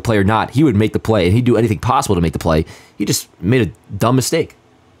could make the play or not, he would make the play, and he'd do anything possible to make the play. He just made a dumb mistake.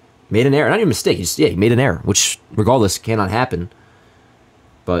 Made an error. Not even a mistake. He made an error, which, regardless, cannot happen.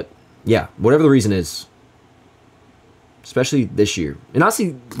 But, yeah, whatever the reason is, especially this year. And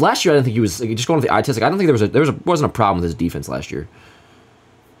honestly, last year, I didn't think he was, like, just going to the eye test, like, I don't think wasn't a problem with his defense last year.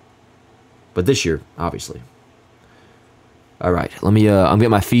 But this year, obviously. All right, let me. I'm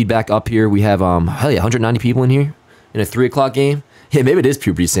getting my feedback up here. We have hell yeah, 190 people in here in a 3 o'clock game. Yeah, maybe it is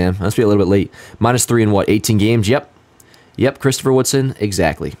puberty, Sam. I must be a little bit late. -3 in what? 18 games. Yep. Christopher Woodson.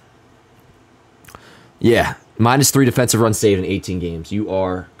 Exactly. Yeah, -3 defensive runs saved in 18 games. You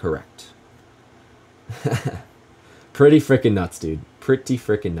are correct. Pretty freaking nuts, dude. Pretty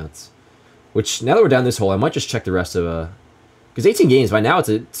freaking nuts. Which now that we're down this hole, I might just check the rest of because 18 games by now it's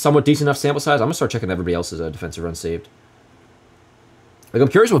a somewhat decent enough sample size. I'm gonna start checking everybody else's defensive runs saved. Like, I'm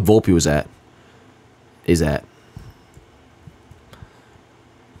curious what Volpe is at.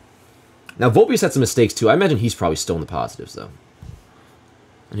 Now, Volpe's had some mistakes, too. I imagine he's probably still in the positives, though.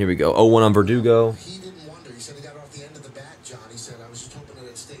 And here we go. 0-1 on Verdugo. He didn't wonder. He said he got off the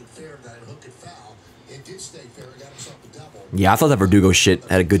stayed fair, that hook and foul. It did stay fair. Got himself a double. Yeah, I thought that Verdugo shit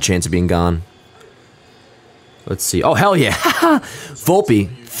had a good chance of being gone. Let's see. Oh, hell yeah. Volpe,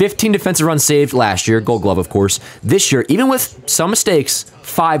 15 defensive runs saved last year. Gold Glove, of course. This year, even with some mistakes,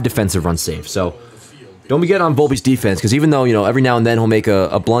 5 defensive runs saved. So, don't be getting on Volpe's defense, because even though, you know, every now and then he'll make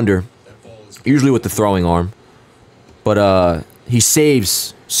a blunder, usually with the throwing arm, but he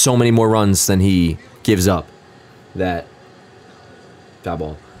saves so many more runs than he gives up that, foul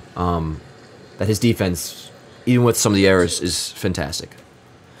ball, that his defense, even with some of the errors, is fantastic.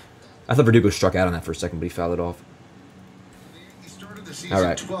 I thought Verdugo struck out on that for a second, but he fouled it off. All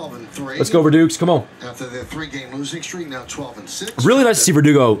right, let's go, Verdukes. Come on. After their 3-game losing streak, now 12-6. Really nice to see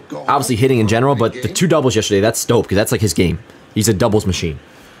Verdugo obviously hitting in general, but the 2 doubles yesterday, that's dope, because that's like his game. He's a doubles machine.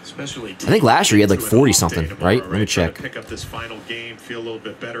 I think last year he had like 40-something, right? Let me check. Pick up this final game, feel a little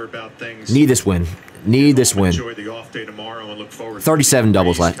bit better about things. Need this win. Need this win. Enjoy the off day tomorrow and look forward 37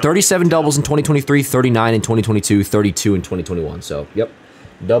 doubles last. 37 doubles in 2023, 39 in 2022, 32 in 2021. So, yep.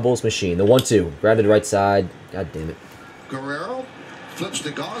 Doubles machine. The 1-2. Grab to the right side. God damn it. Guerrero flips to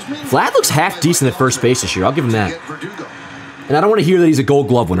Gosman. Vlad looks half decent at first base this year. I'll give him that. And I don't want to hear that he's a Gold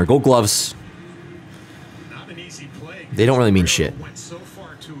Glove winner. Gold Gloves, they don't really mean shit.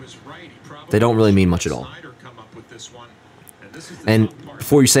 They don't really mean much at all. And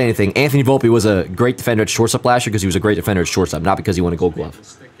before you say anything, Anthony Volpe was a great defender at shortstop last year because he was a great defender at shortstop, not because he won a Gold Glove.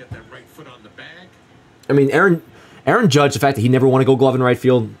 I mean, Aaron Judge, the fact that he never won a Gold Glove in right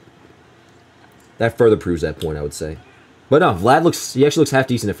field, that further proves that point, I would say. But no, Vlad he actually looks half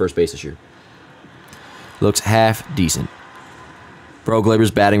decent at first base this year. Looks half decent. Bro,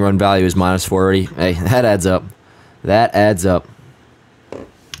 Glaber's batting run value is -4 already. Hey, that adds up. That adds up.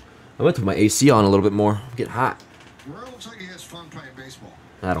 I went to put my AC on a little bit more. I'm getting hot. Looks like he has fun playing baseball.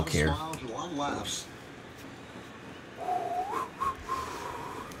 I don't care. Smiles and a lot of laughs.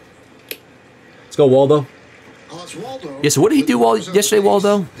 Let's go, Waldo. Oh, it's Waldo. Yeah, so what did he do yesterday,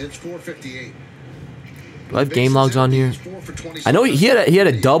 Waldo? It's 458. Do I have game logs on here? I know he had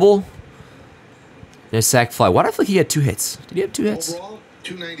a double and a sac fly. Why do I feel like he had 2 hits? Did he have 2 hits? Overall,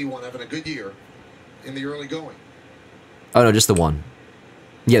 291, having a good year in the early going. Oh, no, just the one.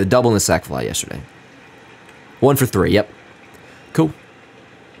 Yeah, the double and the sac fly yesterday. 1 for 3, yep. Cool.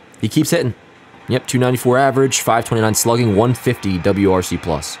 He keeps hitting. Yep, 294 average, 529 slugging, 150 WRC+.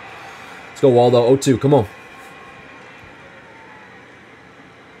 Let's go, Waldo. 0-2, come on.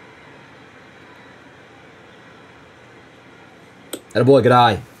 Attaboy, good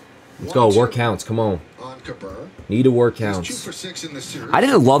eye. Let's go, work counts, come on. Need to work counts. I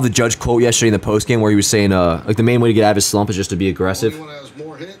didn't love the Judge quote yesterday in the postgame where he was saying, like, the main way to get out of his slump is just to be aggressive.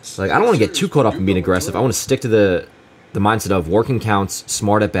 Like, I don't want to get too caught up in being aggressive. I want to stick to the mindset of working counts,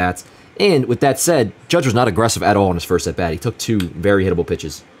 smart at-bats. And with that said, Judge was not aggressive at all in his first at-bat. He took 2 very hittable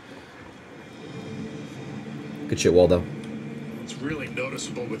pitches. Good shit, Waldo. It's really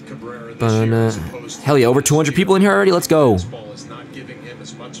noticeable with Cabrera this year as opposed to hell yeah, over 200 people in here already? Let's go. baseball is not giving him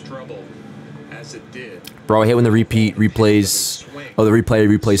as much trouble as it did. Bro, I hate when the replays... Oh, the replay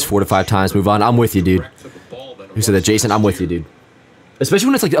replays 4 to 5 times. Move on. I'm with you, dude. Who said that, Jason? I'm with you, dude. Especially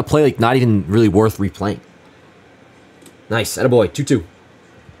when it's like a play like not even really worth replaying. Nice. Attaboy. 2-2.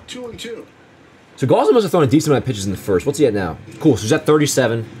 2-2. So Gosling must have thrown a decent amount of pitches in the first. What's he at now? Cool. So he's at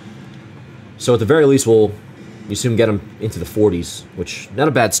 37. So at the very least, we'll assume get him into the 40s, which not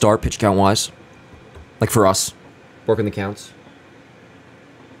a bad start pitch count wise. Like for us, working the counts.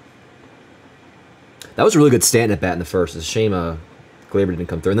 That was a really good stand at bat in the first. It's a shame Glaber didn't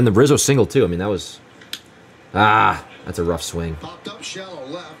come through. And then the Rizzo single too. I mean, that was that's a rough swing. Popped up shallow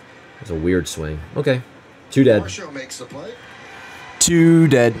left. That's a weird swing. Okay, 2 dead. Marshall makes the play. 2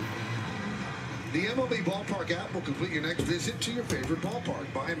 dead. The MLB Ballpark app will complete your next visit to your favorite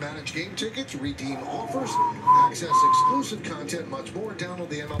ballpark. Buy and manage game tickets, redeem offers, access exclusive content, much more. Download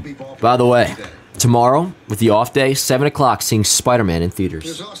the MLB Ballpark. By the way, tomorrow, with the off day, 7 o'clock, seeing Spider-Man in theaters.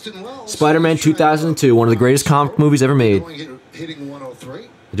 Here's Austin Wells. Spider-Man 2002, one of the greatest comic movies ever made. Hitting 103. They're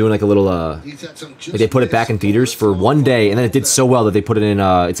doing like a little, like they put it back in theaters for 1 day, and then it did so well that they put it in,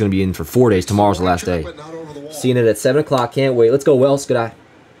 it's going to be in for 4 days. Tomorrow's the last day. Seeing it at 7 o'clock, can't wait. Let's go, Wells. Good eye.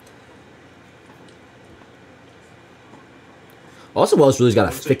 Also, Wells really's got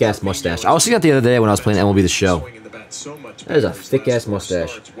a thick-ass mustache. I was seeing that the other day when I was playing MLB The Show. That is a thick-ass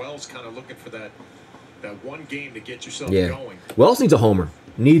mustache. Yeah. Wells needs a homer.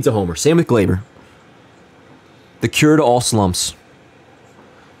 Needs a homer. Same with Glaber. The cure to all slumps.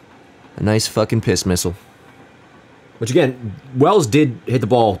 A nice fucking piss missile. Which, again, Wells did hit the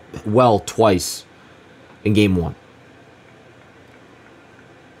ball well twice in Game 1.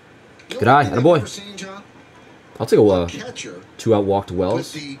 Good eye. Attaboy. I'll take a catcher 2-out walk to put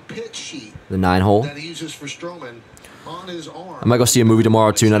Wells. the pitch sheet The 9-hole. that he uses for Stroman on his arm. I might go see a movie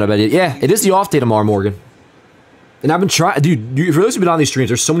tomorrow too. Not a bad idea. Yeah, it is the off day tomorrow, Morgan. And I've been trying, dude. For those who've been on these streams,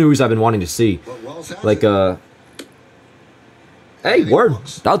 there's so many movies I've been wanting to see. Like, hey, word.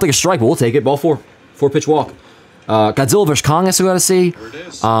 That looked like a strike, but we'll take it. Ball 4, 4-pitch walk. Godzilla vs Kong. I still got to see.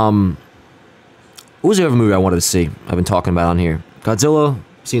 What was the other movie I wanted to see? I've been talking about on here. Godzilla.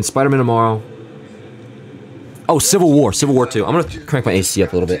 Seeing Spider-Man tomorrow. Oh, Civil War. Civil War 2. I'm gonna crank my AC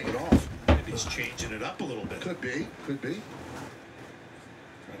up a little bit. He's changing it up a little bit. Could be. Trying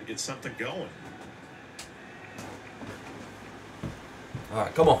to get something going. All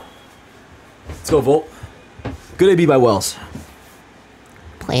right, come on. Let's go, Volt. Good AB by Wells.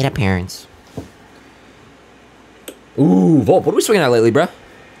 Plate appearance. Ooh, Volt, what are we swinging at lately, bruh?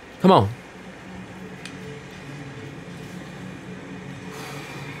 Come on.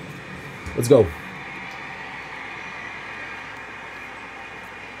 Let's go.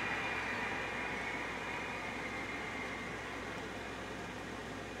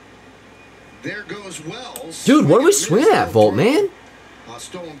 There goes Wells. Dude, what are we swinging at, Volt, man?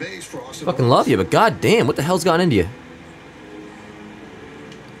 Stolen base for Austin. Fucking love you, but goddamn, what the hell's gone into you?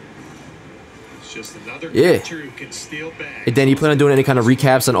 It's just another Yeah. catcher who can steal back. Hey, Dan, you plan on doing any kind of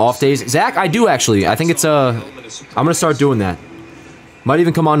recaps on off days? Zach, I do actually. I think it's I'm gonna start doing that. Might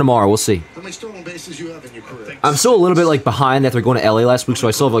even come on tomorrow. We'll see. How many stolen bases you have in your career? I'm still a little bit like behind after going to LA last week, so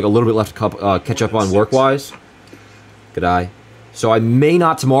I still have like a little bit left to catch up on work-wise. Good eye. So I may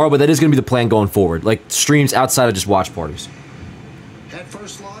not tomorrow, but that is going to be the plan going forward. Like streams outside of just watch parties. Head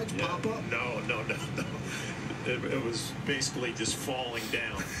first slides, pop up. No. It was basically just falling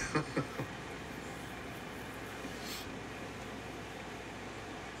down.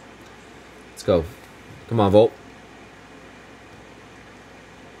 Let's go. Come on, Volt.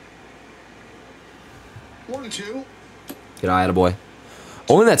 1-2. Good eye, attaboy.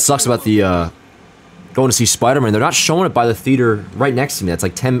 Only that sucks about the going to see Spider-Man. They're not showing it by the theater right next to me. That's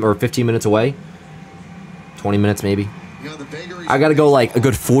like 10 or 15 minutes away. 20 minutes maybe. I got to go like a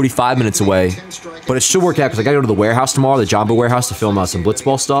good 45 minutes away. But it should work out because I got to go to the warehouse tomorrow, the Jamba warehouse, to film some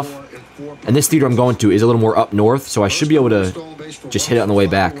Blitzball stuff. And this theater I'm going to is a little more up north, so I should be able to just hit it on the way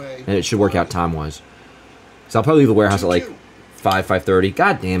back. And it should work out time-wise. So I'll probably leave the warehouse at like 5:30.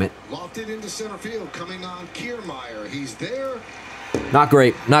 God damn it. Locked it into center field, coming on Kiermaier. He's there. Not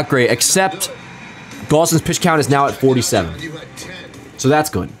great. Not great. Except Gausson's pitch count is now at 47. So that's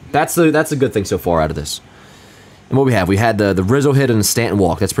good. That's a good thing so far out of this. And what we have? We had the Rizzo hit and the Stanton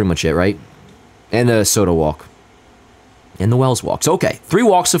walk. That's pretty much it, right? And the Soto walk. And the Wells walk. So, okay. 3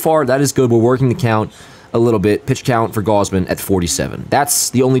 walks so far. That is good. We're working the count a little bit. Pitch count for Gausman at 47. That's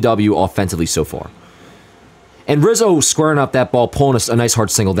the only W offensively so far. And Rizzo squaring up that ball, pulling a nice hard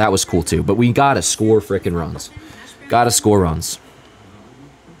single. That was cool, too. But we got to score frickin' runs. Got to score runs.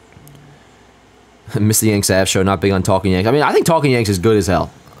 Miss the Yanks Av show. Not big on Talking Yanks. I mean, I think Talking Yanks is good as hell.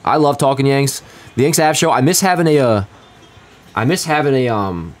 I love Talking Yanks. The Yanks Av show. I miss having a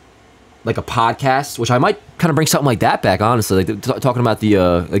like a podcast, which I might kind of bring something like that back. Honestly, like talking about the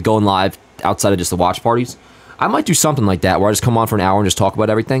like going live outside of just the watch parties. I might do something like that where I just come on for an hour and just talk about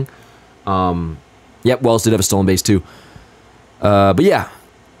everything. Yep, Wells did have a stolen base too. But yeah,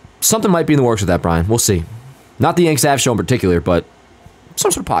 something might be in the works with that, Brian. We'll see. Not the Yanks Av show in particular, but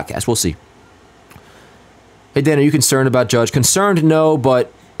some sort of podcast. We'll see. Hey, Dan, are you concerned about Judge? Concerned, no,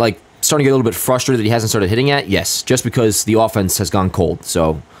 but like starting to get a little bit frustrated that he hasn't started hitting yet? Yes, just because the offense has gone cold.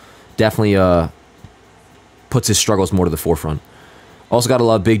 So definitely puts his struggles more to the forefront. Also got to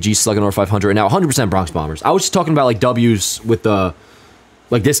love Big G slugging over 500. And now 100% Bronx Bombers. I was just talking about like W's with the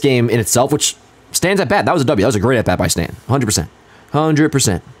like this game in itself, which Stan's at bat. That was a W. That was a great at bat by Stan. 100%.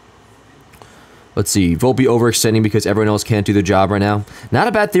 100%. Let's see. Volpe overextending because everyone else can't do their job right now. Not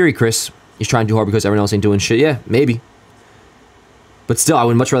a bad theory, Chris. He's trying too hard because everyone else ain't doing shit. Yeah, maybe. But still, I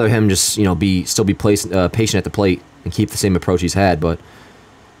would much rather him just, you know, still be patient at the plate and keep the same approach he's had. But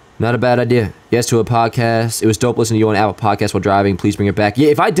not a bad idea. Yes to a podcast. It was dope listening to you on Apple Podcasts while driving. Please bring it back. Yeah,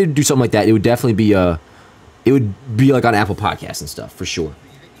 if I did do something like that, it would definitely be it would be like on Apple Podcasts and stuff for sure.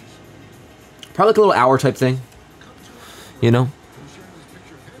 Probably like a little hour type thing. You know.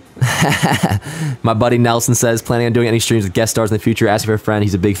 My buddy Nelson says, planning on doing any streams with guest stars in the future. Asking for a friend.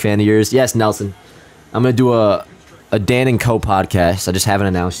 He's a big fan of yours. Yes, Nelson. I'm going to do a Dan and Co podcast. I just haven't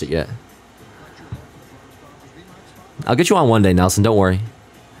announced it yet. I'll get you on one day, Nelson. Don't worry.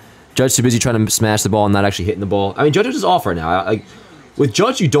 Judge's too busy trying to smash the ball and not actually hitting the ball. I mean, Judge is off right now. With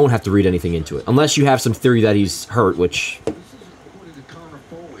Judge, you don't have to read anything into it. Unless you have some theory that he's hurt, which...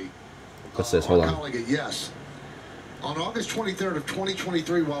 What's this? Hold on. Yes. On August 23rd of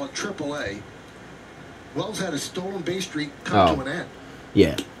 2023, while at AAA, Wells had a stolen base streak come to an end.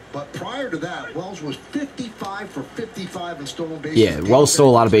 Yeah. But prior to that, Wells was 55 for 55 in stolen bases. Yeah, Wells stole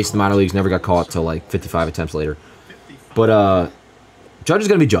a lot of bases in the minor leagues, never got caught till like 55 attempts later. But Judge is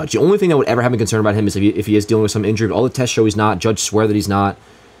going to be Judge. The only thing that would ever have me concerned about him is if he is dealing with some injury. But all the tests show he's not. Judge swear that he's not.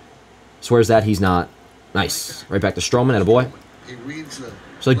 Swears that he's not. Nice. Right back to Stroman, and a boy.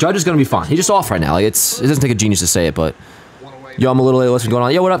 So like, Judge is going to be fine. He's just off right now. Like, it doesn't take a genius to say it, but yo, I'm a little late. What's going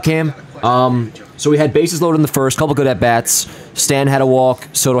on? Yo, what up, Cam? So we had bases loaded in the first, couple good at-bats. Stan had a walk,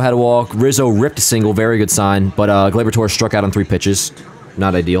 Soto had a walk, Rizzo ripped a single, very good sign, but Gleyber Torres struck out on 3 pitches.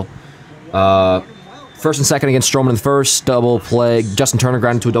 Not ideal. First and second against Stroman in the first, double play. Justin Turner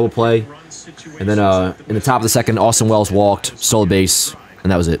grounded into a double play. And then in the top of the second, Austin Wells walked, stole a base,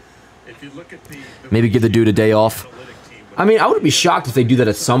 and that was it. Maybe give the dude a day off. I mean, I wouldn't be shocked if they do that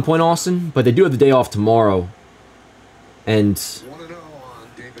at some point, Austin, but they do have the day off tomorrow. And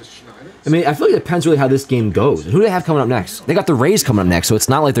I mean, I feel like it depends really how this game goes. Who do they have coming up next? They got the Rays coming up next, so it's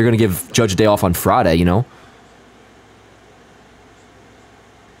not like they're going to give Judge a day off on Friday, you know?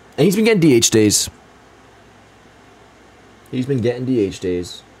 And he's been getting DH days. He's been getting DH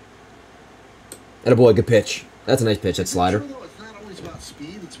days. And a boy, good pitch. That's a nice pitch, that slider. It's not always about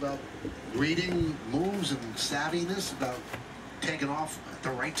speed. It's about reading moves and savviness, about taking off at the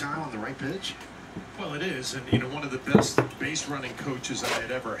right time on the right pitch. Well, it is, and you know, one of the best base running coaches I had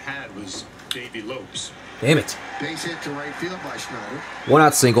ever had was Davey Lopes. Damn it. Base hit to right field by Schneider. 1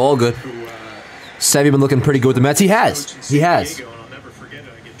 out single, all good. Sevy been looking pretty good with the Mets. He has. He has.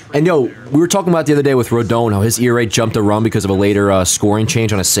 And yo, we were talking about the other day with Rodon how his ERA jumped a run because of a later scoring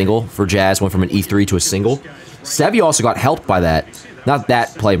change on a single for Jazz, went from an E3 to a single. Sevy also got helped by that. Not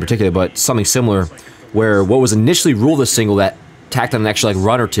that play in particular, but something similar, where what was initially ruled a single that tacked on an extra like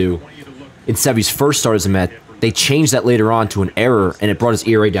run or two in Sevy's first start as a Met, they changed that later on to an error, and it brought his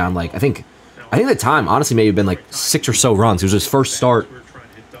ERA down like, I think at the time, honestly, maybe been like 6 or so runs. It was his first start,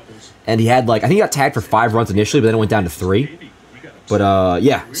 and he had like, I think he got tagged for 5 runs initially, but then it went down to 3. But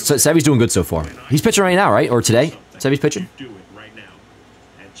yeah, Sevy's doing good so far. He's pitching right now, right? Or today? Sevy's pitching?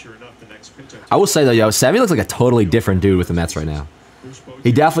 I will say though, yo, Sevy looks like a totally different dude with the Mets right now.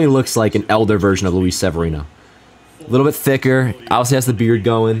 He definitely looks like an elder version of Luis Severino. A little bit thicker, obviously has the beard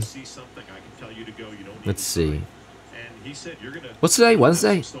going. Let's see. What's today?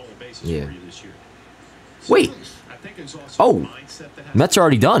 Wednesday? Yeah. Wait. Oh. Mets are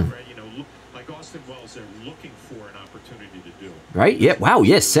already done. Right? Yeah. Wow.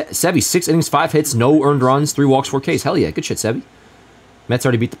 Yes. Sevy, 6 innings, 5 hits, no earned runs, 3 walks, 4 Ks. Hell yeah. Good shit, Sevy. Mets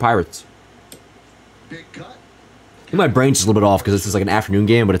already beat the Pirates. I think my brain's just a little bit off because this is like an afternoon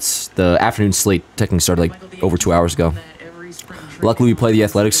game, but it's the afternoon slate technically started like over 2 hours ago. Luckily, we play the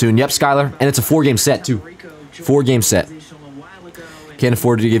Athletics soon. Yep, Skylar. And it's a 4-game set, too. 4-game set. Can't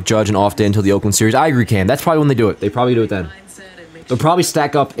afford to give Judge an off day until the Oakland series. I agree, Cam. That's probably when they do it. They probably do it then. They'll probably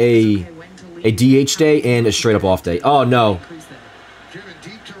stack up a DH day and a straight-up off day. Oh, no.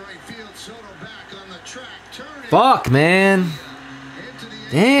 Fuck, man.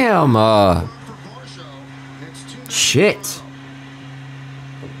 Damn. Shit.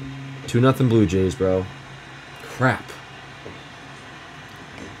 2-0 Blue Jays, bro. Crap.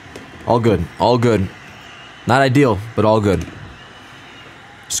 All good. All good. Not ideal, but all good.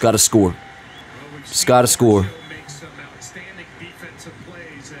 Just gotta score. Just gotta score.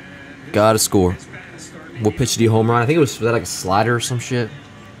 Gotta score. What pitch did he home run? I think was that like a slider or some shit?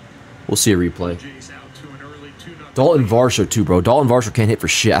 We'll see a replay. Dalton Varsho too, bro. Dalton Varsho can't hit for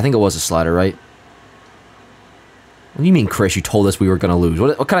shit. I think it was a slider, right? What do you mean, Chris? You told us we were gonna lose.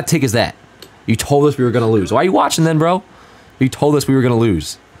 What kind of take is that? You told us we were gonna lose. Why are you watching then, bro? You told us we were gonna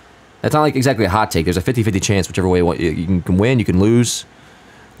lose. That's not like exactly a hot take. There's a 50-50 chance whichever way you can win, you can lose.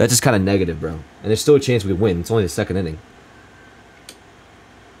 That's just kind of negative, bro. And there's still a chance we could win. It's only the 2nd inning.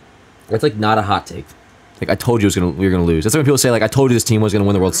 That's like not a hot take. Like I told you we were gonna lose. That's when people say like I told you this team was gonna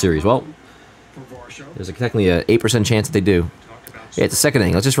win the World Series. Well, there's like technically a 8% chance that they do. Yeah, it's the 2nd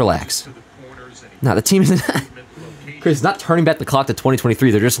inning. Let's just relax. No, the team isn't. Chris, it's not turning back the clock to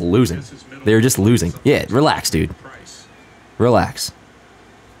 2023. They're just losing. They're just losing. Yeah, relax, dude. Relax.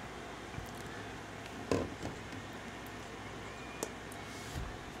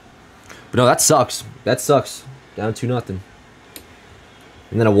 But no, that sucks. That sucks. Down 2-0. And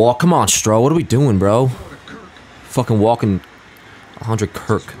then a walk. Come on, Stroh. What are we doing, bro? Fucking walking 100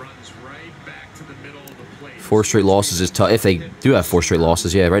 Kirk. 4 straight losses is tough. If they do have 4 straight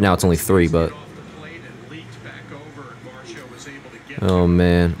losses, yeah. Right now it's only 3, but... Oh,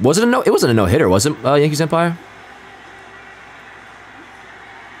 man. Was it a no? It wasn't a no-hitter, was it, Yankees Empire?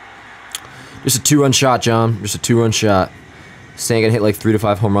 Just a 2-run shot, John. Just a 2-run shot. Stan gonna hit like 3 to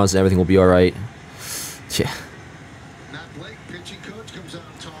 5 home runs and everything will be alright. Yeah. Matt Blake, pitching coach, comes out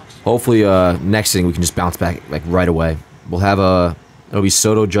and talks. Hopefully, next inning we can just bounce back like right away. We'll have it'll be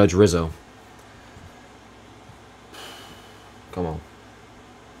Soto, Judge, Rizzo. Come on.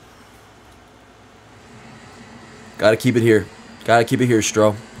 Gotta keep it here. Gotta keep it here,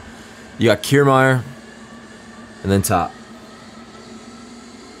 Stro. You got Kiermaier, and then top.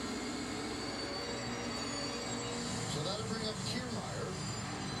 So that'll bring up Kiermaier.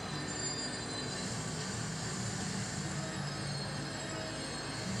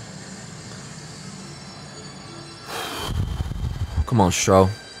 Come on, Stro.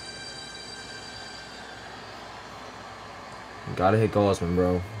 Gotta hit Gausman,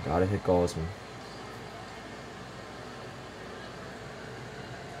 bro. Gotta hit Gausman.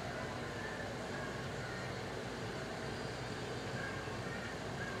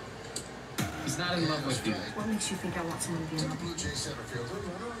 He's not in love with you. What makes you think I want someone to be in love Blue with? Jay center fielder,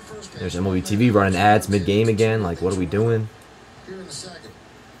 runner on first base. There's MLB TV running ads mid-game again. Like, what are we doing? Here in the second.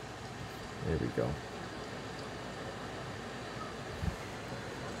 There we go.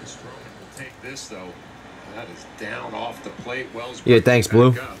 Stroman will take this, though. That is down off the plate. Wells. Yeah, thanks, back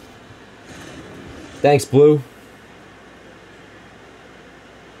Blue. up. Thanks, Blue.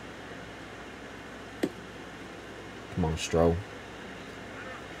 Come on, Stro.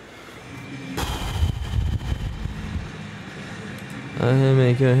 I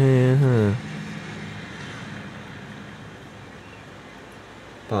make your hand, huh?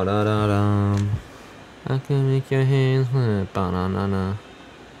 Ba-da-da-dum. I can make your hands, huh? Ba-na-na-na.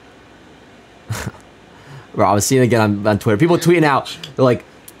 Bro, I was seeing it again on Twitter. People tweeting out, they're like,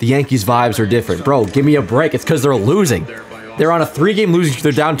 the Yankees vibes are different. Bro, give me a break. It's because they're losing. They're on a 3-game losing streak.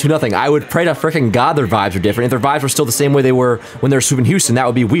 They're down 2-0. I would pray to freaking God their vibes are different. If their vibes were still the same way they were when they were sweeping Houston, that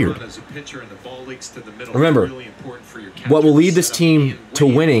would be weird. Remember, what will lead this team to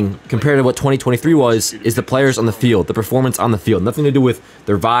winning compared to what 2023 was is the players on the field, the performance on the field. Nothing to do with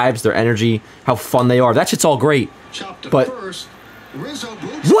their vibes, their energy, how fun they are. That shit's all great. But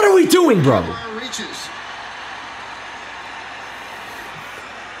what are we doing, bro?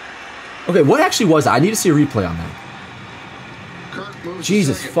 Okay, what actually was that? I need to see a replay on that.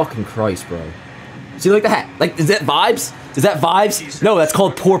 Jesus fucking Christ, bro. See, like that? Like, is that vibes? Is that vibes? No, that's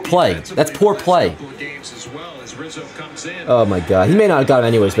called poor play. That's poor play. Oh my God, he may not have got him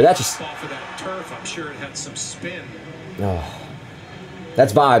anyways, but that's just. Oh.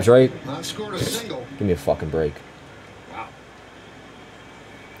 That's vibes, right? Give me a fucking break.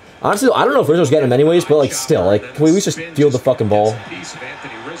 Honestly, I don't know if Rizzo's getting him anyways, but like, still, like, can we at least just field the fucking ball?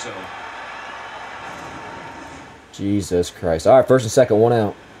 Jesus Christ. All right, first and second, one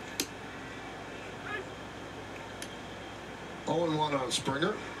out. 0-1 on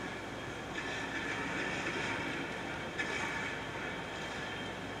Springer.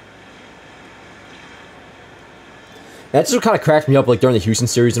 That's just kind of cracked me up, like, during the Houston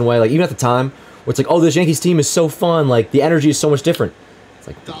series in a way. Like, even at the time, where it's like, oh, this Yankees team is so fun. Like, the energy is so much different. It's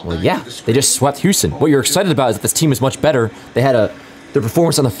like, well, yeah, they just swept Houston. What you're excited about is that this team is much better. They had their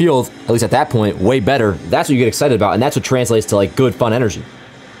performance on the field, at least at that point, way better. That's what you get excited about, and that's what translates to, like, good, fun energy.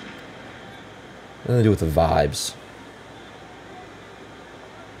 Nothing to do with the vibes.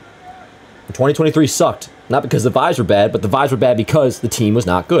 2023 sucked. Not because the vibes were bad, but the vibes were bad because the team was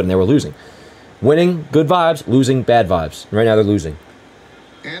not good and they were losing. Winning, good vibes. Losing, bad vibes. Right now they're losing.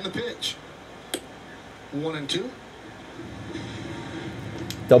 And the pitch. 1-2.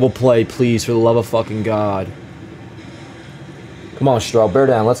 Double play, please, for the love of fucking God. Come on, Stroh. Bear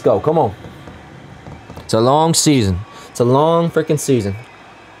down. Let's go. Come on. It's a long season. It's a long freaking season.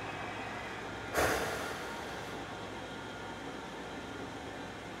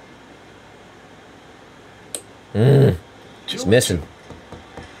 It's missing.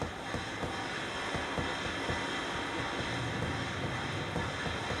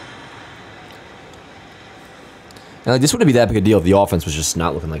 Now, like, this wouldn't be that big a deal if the offense was just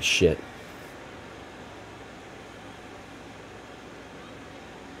not looking like shit.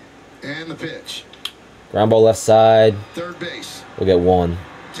 And the pitch. Ground ball left side. Third base. We'll get one.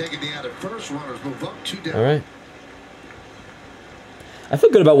 Taking the out at first, runners move up 2 down. All right. I feel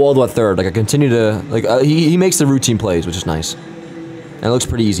good about Waldo at third. Like, I continue to... Like, he makes the routine plays, which is nice. And it looks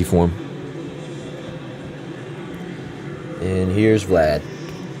pretty easy for him. And here's Vlad.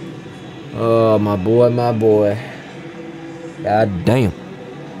 Oh, my boy, my boy. God damn.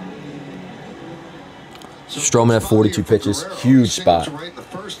 Stroman at 42 pitches. Huge spot.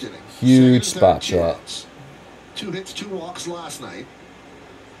 Huge spot, chat. 2 hits, 2 walks last night.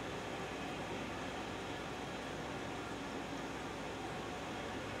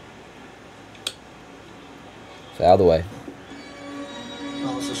 Out of the way.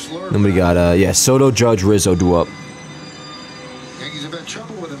 Oh, it's a slurve. Then we got, yeah, Soto, Judge, Rizzo do up. Yankees have had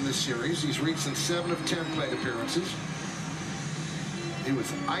trouble with him this series. He's reached in 7 of 10 plate appearances. He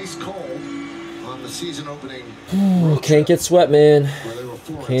was ice cold on the season opening. Can't get swept, man. Where they were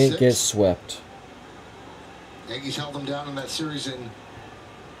 4-6. Can't get swept. Yankees held them down in that series in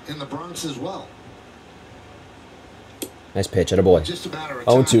the Bronx as well. Nice pitch, attaboy. Just a matter of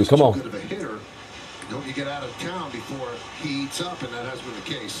 0-2, come on. Good of a hitter. Don't you get out of town before he eats up, and that has been the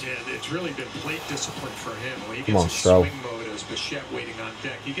case. Yeah, it's really been plate discipline for him. When he Come on, gets in Stroh. swing mode as Bichette waiting on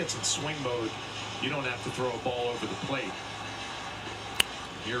deck, he gets in swing mode. You don't have to throw a ball over the plate.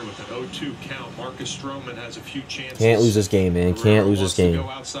 Here with an 0-2 count, Marcus Stroman has a few chances. Can't lose this game, man. Can't lose this game. Go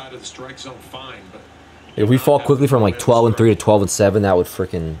outside of the strike zone, fine, but If we fall quickly from like 12-3 to 12-7, that would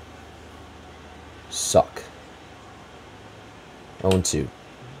freaking suck. 0-2.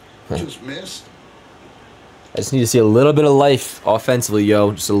 Just missed. I just need to see a little bit of life offensively,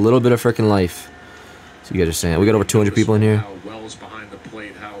 yo. Just a little bit of freaking life. So you guys are saying we got over 200 people in here.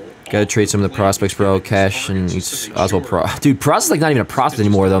 Gotta trade some of the prospects, bro. Cash and Oswald Peraza. Dude, Peraza's like not even a prospect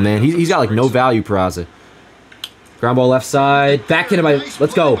anymore, though, man. He's got like no value, Peraza. Ground ball left side. Back into my.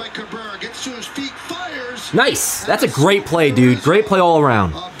 Let's go. Nice. That's a great play, dude. Great play all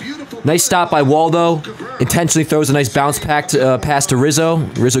around. Nice stop by Waldo. Intentionally throws a nice bounce pass to Rizzo.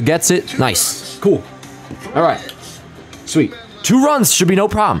 Rizzo gets it. Nice. Cool. All right. Sweet. 2 runs should be no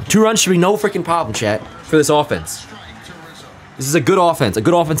problem. 2 runs should be no freaking problem, chat, for this offense. This is a good offense. A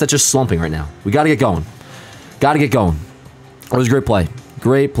good offense that's just slumping right now. We got to get going. Got to get going. That was a great play.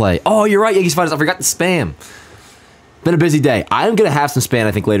 Great play. Oh, you're right, Yankees fighters. I forgot the spam. Been a busy day. I'm going to have some spam,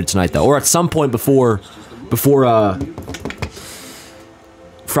 I think, later tonight, though. Or at some point before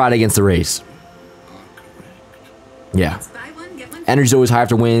Friday against the Rays. Yeah. Energy's always high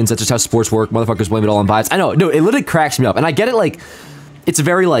after wins. That's just how sports work. Motherfuckers blame it all on vibes. I know. No, it literally cracks me up. And I get it, like, it's a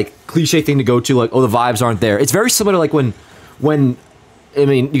very, like, cliche thing to go to. Like, oh, the vibes aren't there. It's very similar to, like, when, I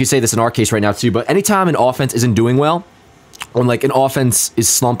mean, you can say this in our case right now, too. But anytime an offense isn't doing well, when, like, an offense is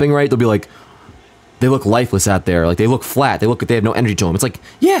slumping, right, they'll be like, they look lifeless out there. Like, they look flat. They look like they have no energy to them. It's like,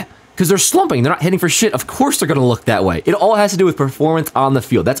 yeah, because they're slumping. They're not hitting for shit. Of course they're going to look that way. It all has to do with performance on the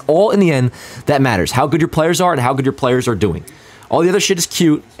field. That's all in the end that matters. How good your players are and how good your players are doing. All the other shit is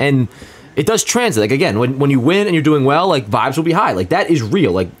cute, and it does translate. Like, again, when you win and you're doing well, like, vibes will be high. Like, that is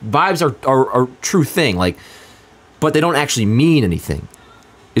real. Like, vibes are a true thing. Like, but they don't actually mean anything,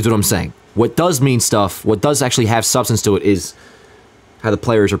 is what I'm saying. What does mean stuff, what does actually have substance to it is how the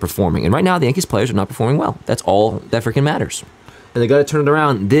players are performing. And right now, the Yankees players are not performing well. That's all that freaking matters. And they got to turn it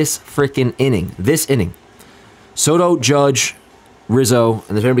around this freaking inning. This inning. Soto, Judge, Rizzo,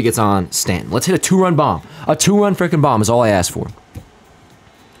 and if anybody gets on, Stanton. Let's hit a 2-run bomb. A 2-run freaking bomb is all I asked for.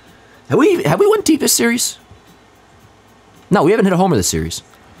 Have we went deep this series? No, we haven't hit a homer this series.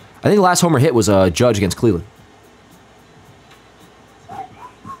 I think the last homer hit was Judge against Cleveland.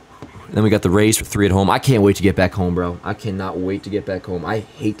 Then we got the Rays for 3 at home. I can't wait to get back home, bro. I cannot wait to get back home. I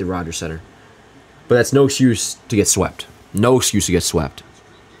hate the Rogers Center. But that's no excuse to get swept. No excuse to get swept.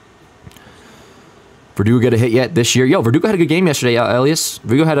 Verdugo get a hit yet this year? Yo, Verdugo had a good game yesterday, Elias.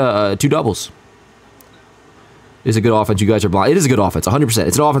 Verdugo had 2 doubles. It is a good offense. You guys are blind. It is a good offense, 100%.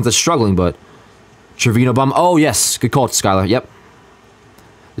 It's an offense that's struggling, but Trevino bum. Oh, yes. Good call, Skylar. Yep.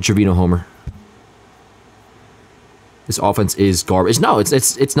 The Trevino homer. This offense is garbage. No,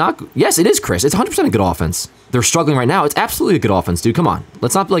 it's not. Yes, it is, Chris. It's 100% a good offense. They're struggling right now. It's absolutely a good offense, dude. Come on.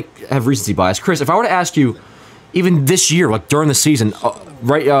 Let's not, like, have recency bias. Chris, if I were to ask you, even this year, like, during the season,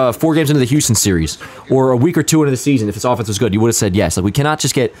 4 games into the Houston series, or a week or 2 into the season, if this offense was good, you would have said yes. Like, we cannot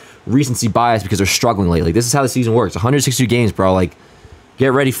just get recency bias because they're struggling lately. This is how the season works. 162 games, bro. Like,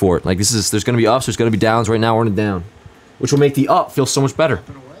 get ready for it. Like, there's going to be ups, there's going to be downs. Right now, we're in a down, which will make the up feel so much better.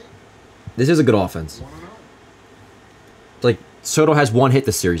 This is a good offense. Like, Soto has 1 hit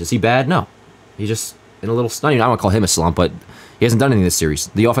this series. Is he bad? No. He's just in a little... I don't want to call him a slump, but he hasn't done anything this series.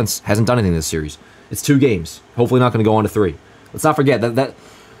 The offense hasn't done anything this series. It's 2 games. Hopefully not going to go on to 3. Let's not forget that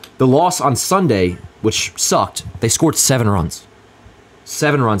the loss on Sunday, which sucked, they scored 7 runs.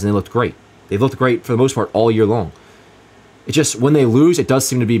 7 runs, and they looked great. They've looked great, for the most part, all year long. It's just, when they lose, it does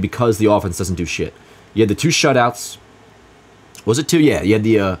seem to be because the offense doesn't do shit. You had the 2 shutouts. Was it 2? Yeah, you had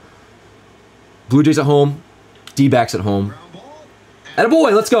the Blue Jays at home, D-backs at home.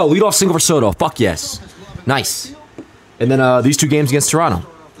 Attaboy, let's go. Lead off single for Soto. Fuck yes. Nice. And then these 2 games against Toronto.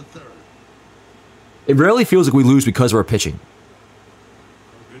 It rarely feels like we lose because of our pitching.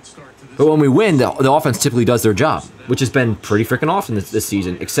 But when we win, the offense typically does their job, which has been pretty freaking often this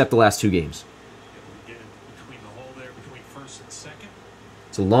season, except the last 2 games.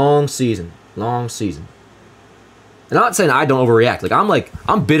 It's a long season. Long season. And I'm not saying I don't overreact.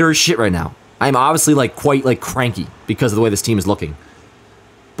 I'm bitter as shit right now. I'm obviously quite cranky because of the way this team is looking.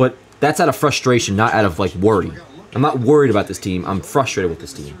 But that's out of frustration, not out of worry. I'm not worried about this team. I'm frustrated with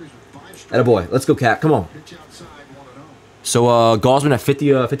this team. Attaboy. Let's go, Cat. Come on. So Gosman at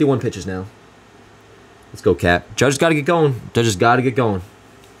 51 pitches now. Let's go, Cat. Judge has got to get going. Judge has got to get going.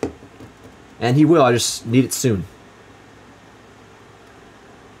 And he will. I just need it soon.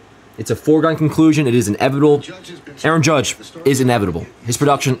 It's a foregone conclusion. It is inevitable. Aaron Judge is inevitable. His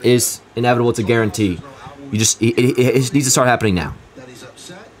production is inevitable. It's a guarantee. It needs to start happening now.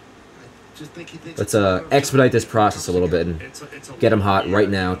 Let's expedite this process a little bit and get him hot right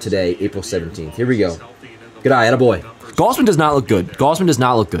now, today, April 17th. Here we go. Good eye, attaboy. Gosman does not look good. Gosman does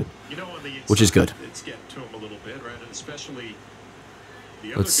not look good, which is good.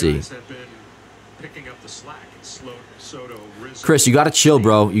 Let's see. Chris, you gotta chill,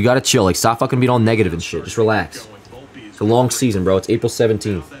 bro. You gotta chill. Stop fucking being all negative and shit. Just relax. It's a long season, bro. It's April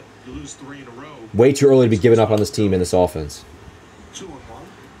 17th. Way too early to be giving up on this team and this offense.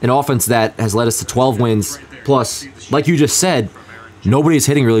 An offense that has led us to 12 wins. Plus, like you just said, nobody's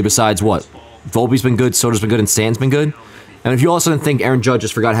hitting really besides what? Volpe's been good, Soto's been good, and Stan's been good. And if you also didn't think Aaron Judge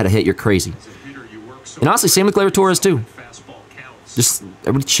just forgot how to hit, you're crazy. And honestly, same with Gleyber Torres, too. Just,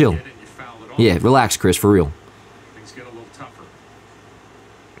 everybody chill. Yeah, relax, Chris, for real.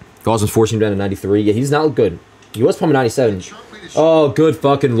 Gosman's forcing him down to 93. Yeah, he's not look good. He was pumping 97. Oh, good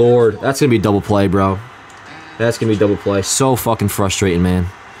fucking lord. That's going to be a double play, bro. That's going to be a double play. So fucking frustrating, man.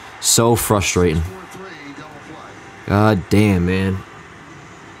 So frustrating. God damn, man.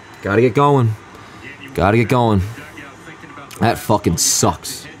 Gotta get going. Gotta get going. That fucking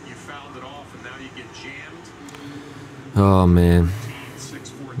sucks. Oh, man.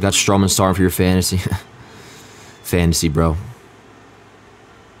 Got Stroman starting for your fantasy. Fantasy, bro.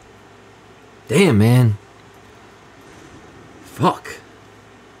 Damn, man. Fuck.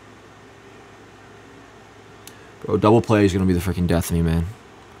 Bro, double play is going to be the freaking death of me, man.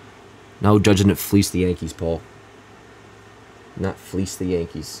 No, Judge didn't fleece the Yankees, Paul. Not fleece the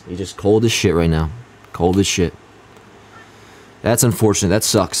Yankees. He's just cold as shit right now. Cold as shit. That's unfortunate. That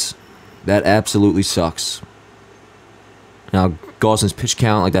sucks. That absolutely sucks. Now, Gosman's pitch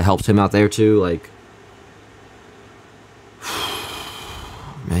count, that helps him out there, too.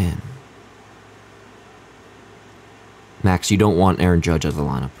 Man. Max, you don't want Aaron Judge as the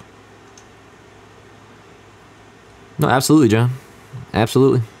lineup. No, absolutely, John.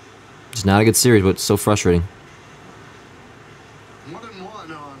 Absolutely. It's not a good series, but it's so frustrating.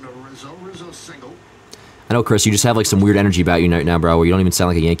 1-1 on Rizzo single. I know, Chris, you just have some weird energy about you right now, bro, where you don't even sound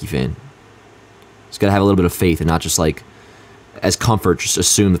like a Yankee fan. Just gotta have a little bit of faith and not just as comfort, just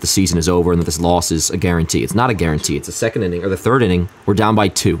assume that the season is over and that this loss is a guarantee. It's not a guarantee. It's the second inning or the third inning. We're down by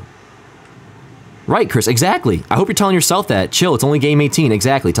 2. Right, Chris, exactly. I hope you're telling yourself that. Chill, it's only game 18.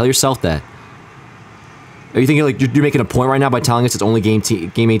 Exactly, tell yourself that. Are you thinking you're making a point right now by telling us it's only game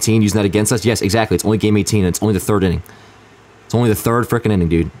 18, using that against us? Yes, exactly. It's only game 18, and it's only the third inning. It's only the third frickin' inning,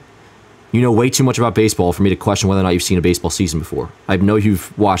 dude. You know way too much about baseball for me to question whether or not you've seen a baseball season before. I know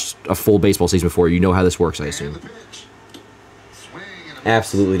you've watched a full baseball season before. You know how this works, I assume.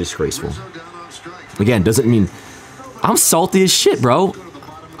 Absolutely disgraceful. Again, doesn't mean... I'm salty as shit, bro.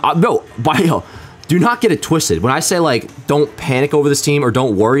 No, do not get it twisted. When I say, don't panic over this team or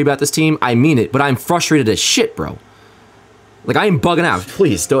don't worry about this team, I mean it, but I'm frustrated as shit, bro. I am bugging out.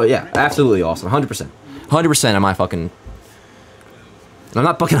 Please, do it. Yeah, absolutely awesome. 100%. 100% on my fucking... And I'm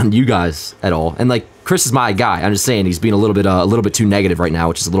not bugging on you guys at all. And, Chris is my guy. I'm just saying he's being a little bit too negative right now,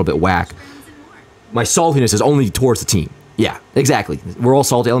 which is a little bit whack. My saltiness is only towards the team. Yeah, exactly. We're all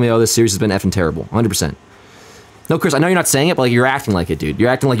salty. LMAO, this series has been effing terrible. 100%. No, Chris, I know you're not saying it, but you're acting like it, dude. You're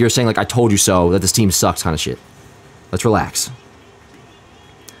acting like you're saying I told you so, that this team sucks kind of shit. Let's relax.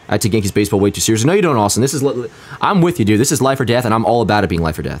 I take Yankees baseball way too seriously. No, you don't, Austin. I'm with you, dude. This is life or death, and I'm all about it being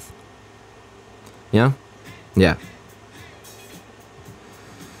life or death. Yeah? Yeah.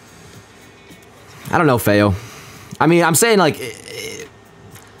 I don't know, Feo. I mean, I'm saying,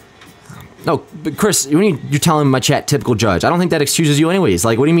 no, but Chris, when you're telling my chat typical Judge, I don't think that excuses you anyways.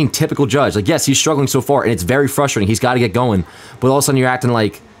 What do you mean typical Judge? Yes, he's struggling so far, and it's very frustrating. He's got to get going. But all of a sudden, you're acting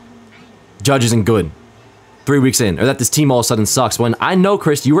like Judge isn't good 3 weeks in, or that this team all of a sudden sucks. When I know,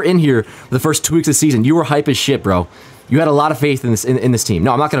 Chris, you were in here the first 2 weeks of the season. You were hype as shit, bro. You had a lot of faith in this team.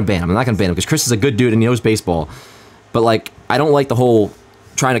 No, I'm not going to ban him. I'm not going to ban him because Chris is a good dude and he knows baseball. But, I don't like the whole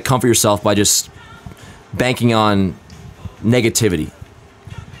trying to comfort yourself by just banking on negativity.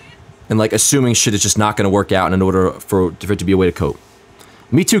 And assuming shit is just not going to work out in order for it to be a way to cope.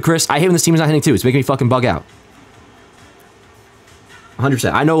 Me too, Chris. I hate when this team is not hitting too. It's making me fucking bug out.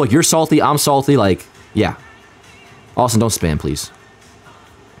 100%. I know, you're salty. I'm salty. Yeah. Austin, don't spam, please.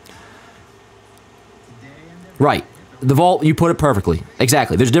 Right. The vault, you put it perfectly.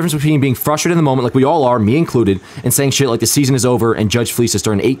 Exactly. There's a difference between being frustrated in the moment, like we all are, me included, and saying shit like the season is over and Judge fleeced us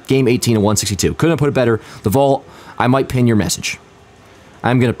during game 18 and 162. Couldn't have put it better. The vault, I might pin your message.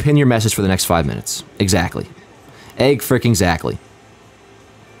 I'm going to pin your message for the next 5 minutes. Exactly. Egg freaking exactly.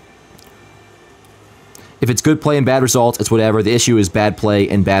 If it's good play and bad results, it's whatever. The issue is bad play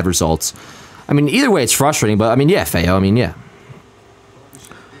and bad results. I mean, either way, it's frustrating, but I mean, yeah, Feo, I mean, yeah.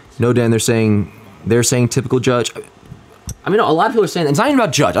 No, Dan, they're saying typical Judge. I mean, a lot of people are saying, it's not even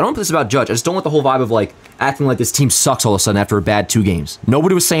about Judge. I don't want to put this about Judge. I just don't want the whole vibe of, like, acting like this team sucks all of a sudden after a bad 2 games.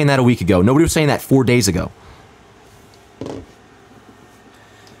 Nobody was saying that a week ago. Nobody was saying that 4 days ago.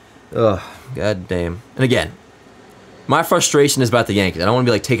 Ugh, god damn. And again, my frustration is about the Yankees. I don't want to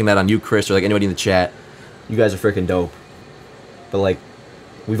be, like, taking that on you, Chris, or, like, anybody in the chat. You guys are freaking dope. But, like,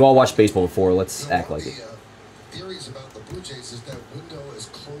 we've all watched baseball before. Let's act like it. Theories about the Blue Jays is that window is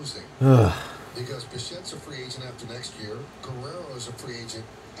closing. Because Bichette's a free agent after next year. Guerrero is a free agent.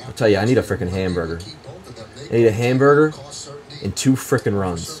 I'll tell you, I need a freaking hamburger. I need a hamburger and 2 freaking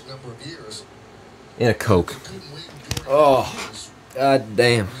runs. And a Coke. Oh, god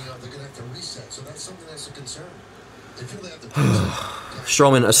damn.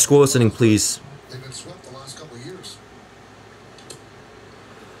 Stroman, a scoreless inning, please. They've been swept the last couple of years.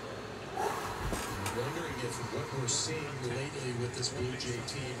 Wondering if what we're seeing lately with this Blue Jay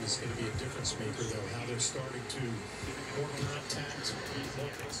team is going to be a difference maker, though, how they're starting to more contact.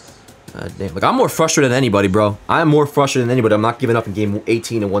 Damn. Like, I'm more frustrated than anybody, bro. I'm more frustrated than anybody. I'm not giving up in game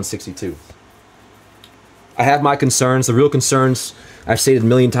 18 and 162. I have my concerns. The real concerns I've stated a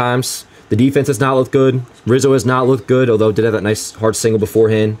million times. The defense has not looked good. Rizzo has not looked good, although did have that nice hard single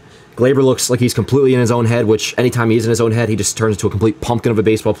beforehand. Glaber looks like he's completely in his own head, which anytime he is in his own head, he just turns into a complete pumpkin of a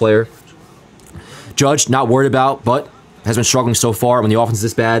baseball player. Judge, not worried about, but has been struggling so far. When the offense is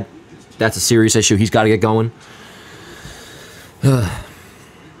this bad, that's a serious issue. He's got to get going.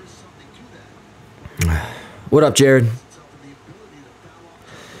 What up, Jared?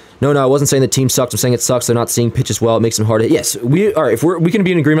 No, I wasn't saying the team sucks. I'm saying it sucks. They're not seeing pitches well. It makes them hard to hit. Yes, we are. If we can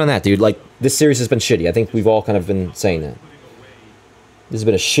be in agreement on that, dude. Like, this series has been shitty. I think we've all kind of been saying that. This has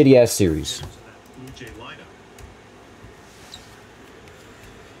been a shitty-ass series.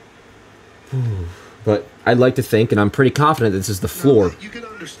 But I'd like to think, and I'm pretty confident that this is the floor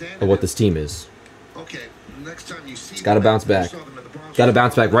of what this team is. It's got to bounce back. Got to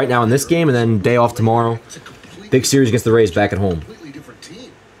bounce back right now in this game, and then day off tomorrow. Big series against the Rays back at home.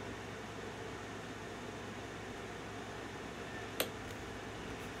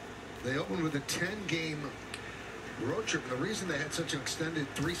 They opened with a 10-game road trip. And the reason they had such an extended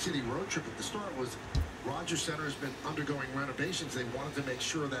 3-city road trip at the start was Rogers Center has been undergoing renovations. They wanted to make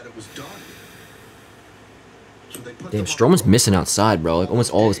sure that it was done. So they put Damn, Stroman's missing outside, bro. Like,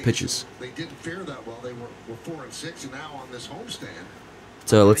 almost all his pitches. They didn't fare that well. They were 4-6, and now on this homestand.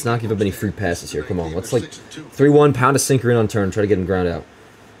 So let's not give up any free passes here. Come on. Let's, like, 3-1, pound a sinker in on turn. Try to get him ground out.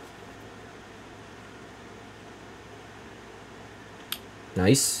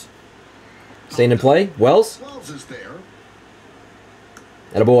 Nice. Staying in play. Wells. Wells is there.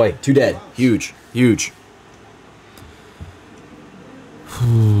 Attaboy. 2 dead. Huge. Huge.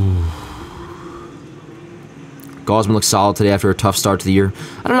 Gosman looks solid today after a tough start to the year.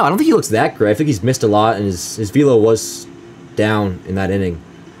 I don't know. I don't think he looks that great. I think he's missed a lot, and his velo was down in that inning.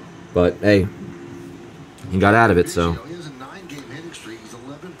 But, hey, he got out of it, so.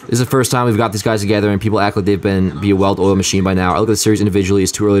 This is the first time we've got these guys together, and people act like they've be a well-oiled machine by now. I look at the series individually.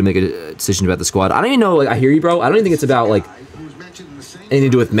 It's too early to make a decision about the squad. I don't even know. Like, I hear you, bro. I don't even think it's about, like, anything to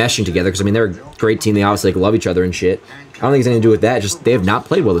do with meshing together, because, I mean, they're a great team. They obviously, like, love each other and shit. I don't think it's anything to do with that. Just, they have not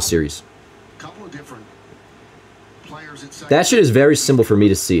played well this series. That shit is very simple for me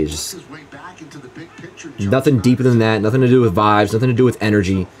to see. It's just nothing deeper than that. Nothing to do with vibes. Nothing to do with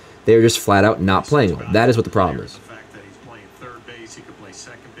energy. They're just flat out not playing well. That is what the problem is.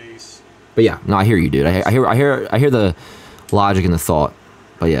 But yeah, no, I hear you, dude. I hear the logic and the thought.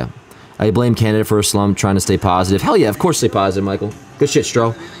 But yeah, I blame Canada for a slump, trying to stay positive. Hell yeah, of course stay positive, Michael. Good shit,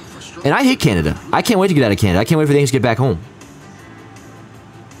 Stro. And I hate Canada. I can't wait to get out of Canada. I can't wait for things to get back home.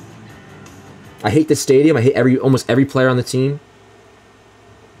 I hate the stadium. I hate almost every player on the team.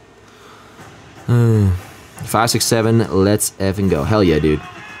 5, 6, 7. Let's effing go. Hell yeah, dude.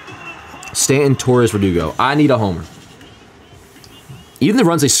 Stanton, Torres, Verdugo. I need a homer. Even the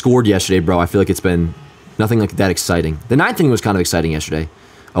runs they scored yesterday, bro, I feel like it's been nothing like that exciting. The 9th inning was kind of exciting yesterday.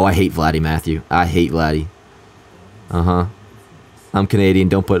 Oh, I hate Vladdy, Matthew. I hate Vladdy. Uh-huh. I'm Canadian.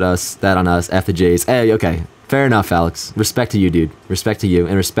 Don't put that on us. F the Jays. Hey, okay. Fair enough, Alex. Respect to you, dude. Respect to you.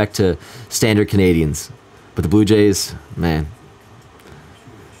 And respect to standard Canadians. But the Blue Jays, man.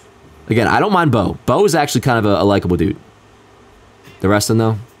 Again, I don't mind Bo. Bo is actually kind of a likable dude. The rest of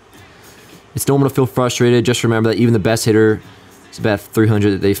them, though, it's normal to feel frustrated. Just remember that even the best hitter is about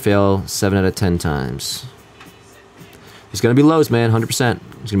 300 that they fail 7 out of 10 times. There's going to be lows, man, 100%. There's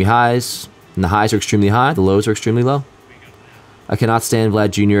going to be highs, and the highs are extremely high. The lows are extremely low. I cannot stand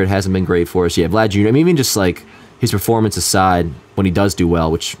Vlad Jr. It hasn't been great for us. Yeah, Vlad Jr., I mean, even just like his performance aside, when he does do well,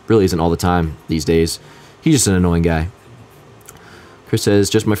 which really isn't all the time these days, he's just an annoying guy. Chris says,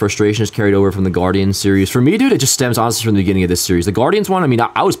 just my frustration is carried over from the Guardians series. For me, dude, it just stems honestly from the beginning of this series. The Guardians one, I mean,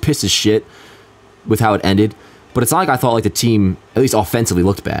 I was pissed as shit with how it ended, but it's not like I thought like the team, at least offensively,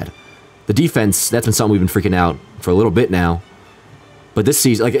 looked bad. The defense, that's been something we've been freaking out for a little bit now. But this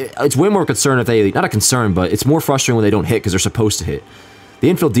season, like, it's way more concern if they, not a concern, but it's more frustrating when they don't hit because they're supposed to hit. The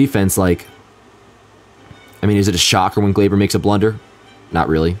infield defense, like, I mean, is it a shocker when Glaber makes a blunder? Not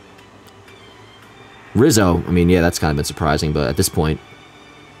really. Rizzo, I mean, yeah, that's kind of been surprising, but at this point,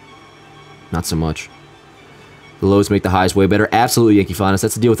 not so much. The lows make the highs way better. Absolutely, Yankee Finest.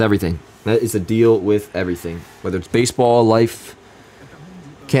 That's the deal with everything. That is the deal with everything. Whether it's baseball, life,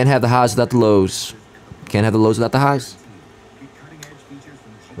 can't have the highs without the lows. Can't have the lows without the highs.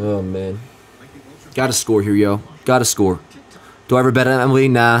 Oh, man. Gotta score here, yo. Gotta score. Do I ever bet on Emily?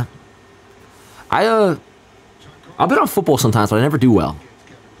 Nah. I'll bet on football sometimes, but I never do well.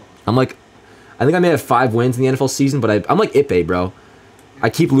 I'm like, I think I may have 5 wins in the NFL season, but I'm like Ipe, bro.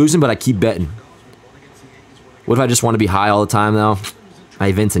 I keep losing, but I keep betting. What if I just want to be high all the time, though?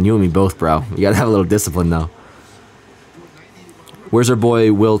 Hey, Vincent, you and me both, bro. You gotta have a little discipline, though. Where's our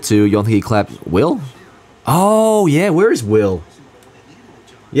boy Will, too? You don't think he clapped? Will? Oh, yeah, where is Will?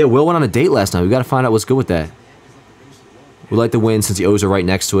 Yeah, Will went on a date last night. We gotta find out what's good with that. We'd like to win since the O's are right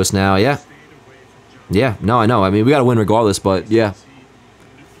next to us now. Yeah. Yeah, no, I know. I mean, we gotta win regardless, but yeah.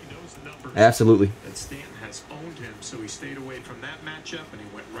 Absolutely.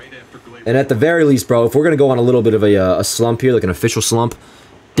 And at the very least, bro, if we're going to go on a little bit of a slump here, like an official slump,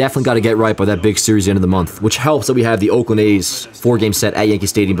 definitely got to get right by that big series at the end of the month, which helps that we have the Oakland A's 4-game set at Yankee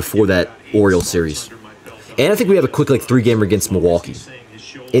Stadium before that Orioles series. And I think we have a quick, like, 3-gamer against Milwaukee.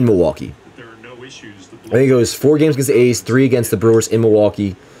 In Milwaukee. I think it goes 4 games against the A's, 3 against the Brewers in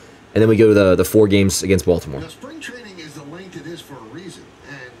Milwaukee, and then we go to the 4 games against Baltimore. Now, spring training is the length it is for a reason.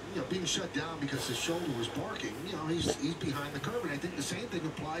 And, being shut down because his shoulder was barking, he's behind the curve. And I think the same thing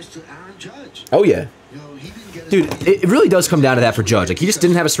applies to Aaron Judge. Oh, yeah. He didn't get dude, it really does come down to that for Judge. Like, he just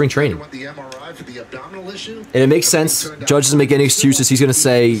didn't have a spring training. And it makes sense. Judge doesn't make any excuses. He's going to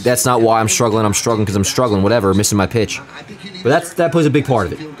say, that's not why I'm struggling because I'm struggling, whatever, missing my pitch. But that plays a big part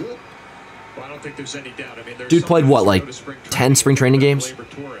of it. Dude played, what, like 10 spring training games?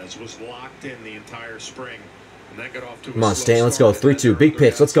 Come on, Stan, let's go. 3-2, big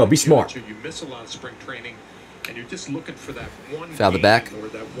pitch. Let's go. Be smart. Foul the back. Or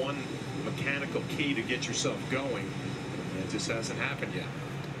that one mechanical key to get yourself going. It just hasn't happened yet.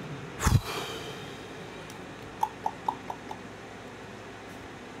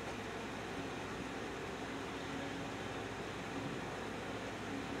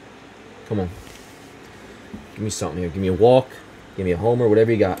 Come on. Give me something here. Give me a walk. Give me a homer,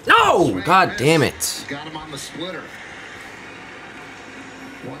 whatever you got. No! God damn it. Got him on the splitter.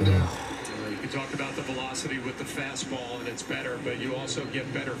 You can talk about the velocity with the fastball, and it's better, but you also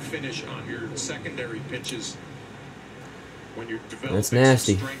get better finish on your secondary pitches when you're developing That's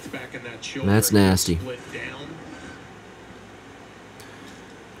nasty. strength back in that shoulder. That's nasty.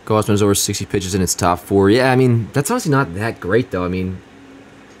 Gausman is over 60 pitches in its top 4. Yeah, I mean, that's honestly not that great, though. I mean,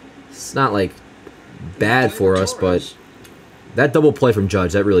 it's not, like, bad for us, but that double play from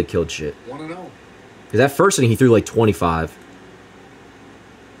Judge, that really killed shit. 1-0. Because that first inning, he threw, like, 25.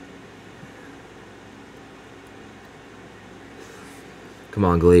 Come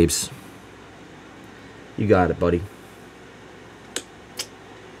on, Glebes. You got it, buddy.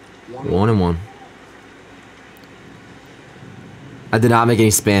 1-1. I did not make any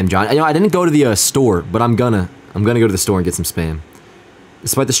spam, John. I didn't go to the store, but I'm gonna go to the store and get some spam.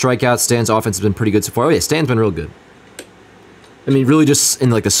 Despite the strikeouts, Stan's offense has been pretty good so far. Oh yeah, Stan's been real good. I mean, really just in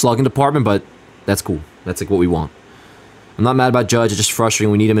like the slugging department, but that's cool. That's like what we want. I'm not mad about Judge. It's just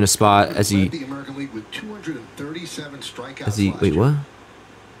frustrating. We need him in a spot as he. Wait, what?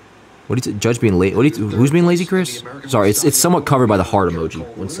 What are you Judge being late? Who's being lazy, Chris? Sorry, it's somewhat covered by the heart emoji.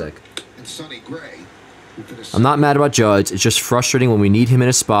 1 sec. I'm not mad about Judge. It's just frustrating when we need him in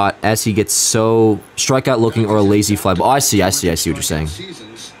a spot as he gets so strikeout looking or a lazy fly ball. Oh, I see what you're saying.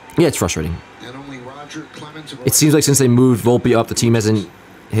 Yeah, it's frustrating. It seems like since they moved Volpe up, the team hasn't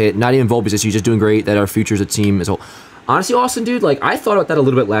hit. Not even Volpe's issue, just doing great. That our future as a team as a whole. Honestly, Austin, dude, like I thought about that a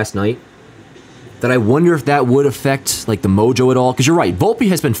little bit last night. that I wonder if that would affect like the mojo at all. Because you're right, Volpe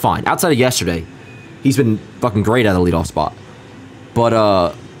has been fine. Outside of yesterday, he's been fucking great at the leadoff spot. But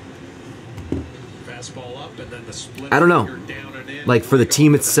I don't know. Like for the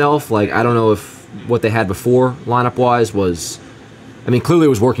team itself, like I don't know if what they had before lineup wise was. I mean, clearly it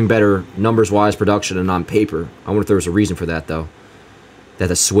was working better numbers wise, production, and on paper. I wonder if there was a reason for that though. That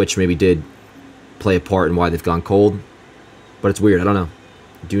the switch maybe did play a part in why they've gone cold. But it's weird. I don't know.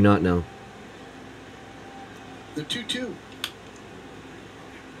 Do not know. The 2-2.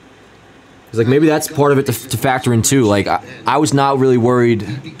 It's like maybe that's part of it to factor in too. Like I was not really worried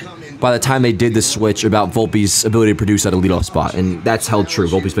by the time they did the switch about Volpe's ability to produce at a leadoff spot, and that's held true.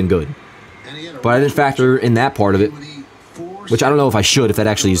 Volpe's been good, but I didn't factor in that part of it, which I don't know if I should. If that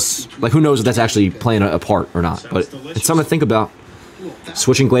actually is like, who knows if that's actually playing a part or not? But it's something to think about.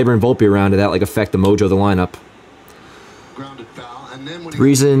 Switching Gleyber and Volpe around, did that like affect the mojo of the lineup? The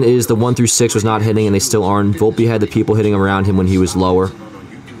reason is the 1 through 6 was not hitting, and they still aren't. Volpe had the people hitting around him when he was lower.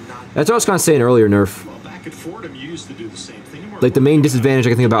 That's what I was kind of saying earlier, Nerf. Like the main disadvantage I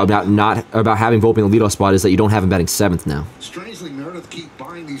can think about having Volpe in the leadoff spot is that you don't have him batting 7th now,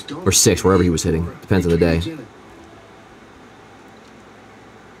 or 6th, wherever he was hitting. Depends on the day.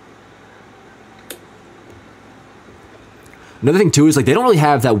 Another thing too is like they don't really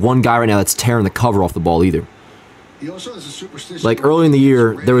have that one guy right now that's tearing the cover off the ball either. Like early in the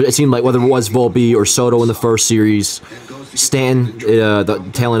year, it seemed like whether it was Volpe or Soto in the first series, Stan, the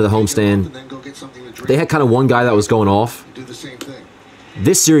tail end of the homestand, they had kind of one guy that was going off.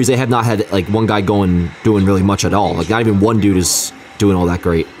 This series, they have not had like one guy doing really much at all. Like not even one dude is doing all that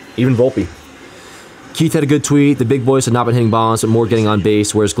great. Even Volpe. Keith had a good tweet. The big boys had not been hitting bombs, but more getting on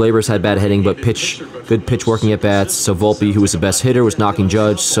base, whereas Gleyber's had bad hitting, but good pitch working at bats. So Volpe, who was the best hitter, was knocking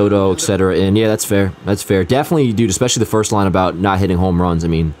Judge, Soto, etc. And yeah, that's fair. That's fair. Definitely, dude, especially the first line about not hitting home runs. I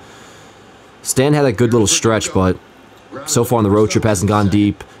mean, Stan had a good little stretch, but so far on the road trip hasn't gone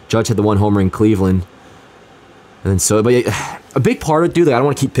deep. Judge had the one homer in Cleveland. And then so, but yeah, a big part of it, dude, like, I don't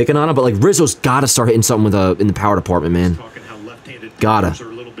want to keep picking on him, but like Rizzo's got to start hitting something in the power department, man. Gotta.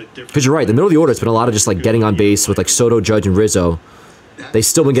 Because you're right, the middle of the order, it's been a lot of just like getting on base with like Soto, Judge, and Rizzo. They've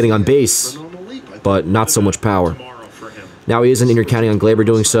still been getting on base, but not so much power. Now he isn't, and you're counting on Gleyber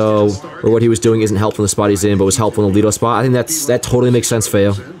doing so, or what he was doing isn't helpful in the spot he's in, but was helpful in the leadoff spot. I think that totally makes sense,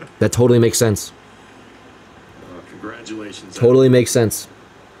 Feo. That totally makes sense. Congratulations. Totally makes sense.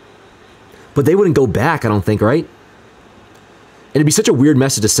 But they wouldn't go back, I don't think, right? And it'd be such a weird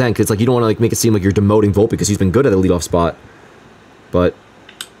message to send, because like you don't want to like make it seem like you're demoting Volpe because he's been good at the leadoff spot. But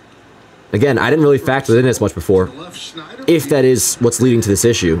again, I didn't really factor it in as much before. If that is what's leading to this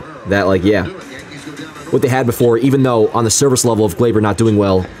issue, that like, yeah, what they had before, even though on the service level of Gleyber not doing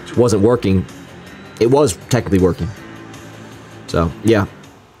well wasn't working, it was technically working. So yeah,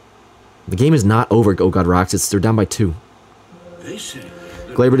 the game is not over. Oh God, Rocks! They're down by 2.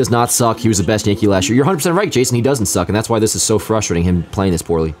 Gleyber does not suck. He was the best Yankee last year. You're 100% right, Jason. He doesn't suck, and that's why this is so frustrating. Him playing this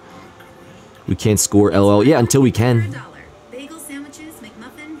poorly. We can't score. LOL. Yeah, until we can.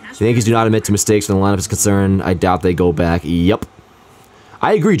 The Yankees do not admit to mistakes when the lineup is concerned. I doubt they go back. Yep.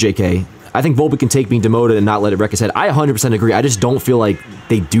 I agree, JK. I think Volpe can take being demoted and not let it wreck his head. I 100% agree. I just don't feel like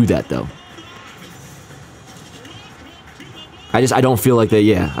they do that, though. I don't feel like they,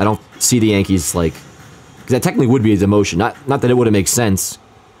 yeah. I don't see the Yankees, like... Because that technically would be a demotion. Not that it wouldn't make sense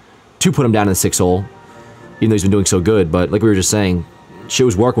to put him down in the 6th hole, even though he's been doing so good. But like we were just saying, shit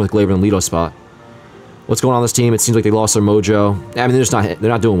was working with Gleyber in the leadoff spot. What's going on in this team? It seems like they lost their mojo. I mean, they're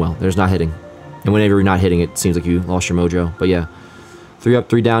not doing well. They're just not hitting. And whenever you're not hitting, it seems like you lost your mojo. But yeah, 3 up,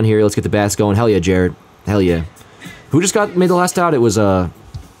 3 down here. Let's get the bats going. Hell yeah, Jared. Hell yeah. Who just made the last out? It was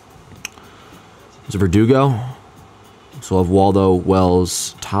Verdugo. So we'll have Waldo,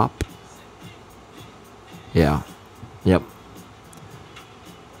 Wells, top. Yeah. Yep.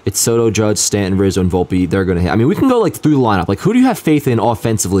 It's Soto, Judge, Stanton, Rizzo, and Volpe. They're going to hit. I mean, we can go like through the lineup. Like, who do you have faith in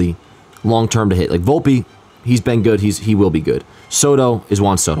offensively long-term to hit? Like, Volpe, he's been good. He will be good. Soto is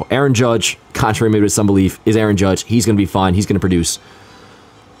Juan Soto. Aaron Judge, contrary maybe to some belief, is Aaron Judge. He's going to be fine. He's going to produce.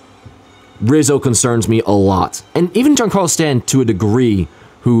 Rizzo concerns me a lot. And even Giancarlo Stanton, to a degree,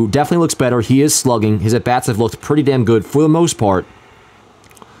 who definitely looks better. He is slugging. His at-bats have looked pretty damn good for the most part.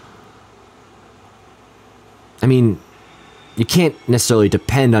 I mean, you can't necessarily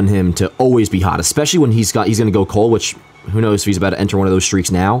depend on him to always be hot, especially when he's going to go cold, which who knows if he's about to enter one of those streaks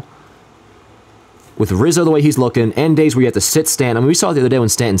now. With Rizzo the way he's looking, and days where you have to sit Stanton. I mean, we saw it the other day when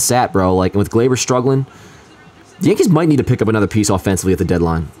Stanton sat, bro. Like, and with Gleyber struggling, the Yankees might need to pick up another piece offensively at the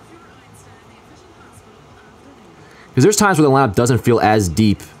deadline. Because there's times where the lineup doesn't feel as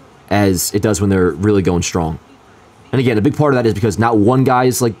deep as it does when they're really going strong. And again, a big part of that is because not one guy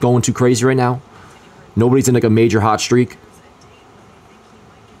is like going too crazy right now. Nobody's in like a major hot streak.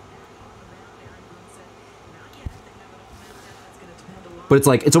 But it's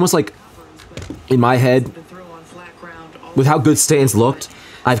like, it's almost like in my head, with how good Stan's looked,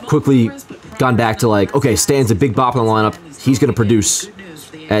 I've quickly gone back to like, okay, Stan's a big bop in the lineup. He's going to produce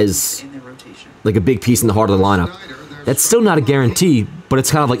as like a big piece in the heart of the lineup. That's still not a guarantee, but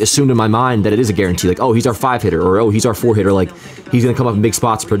it's kind of like assumed in my mind that it is a guarantee. Like, oh, he's our 5 hitter, or oh, he's our 4 hitter. Like, he's going to come up in big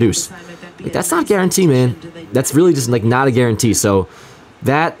spots to produce. Like, that's not a guarantee, man. That's really just like not a guarantee. So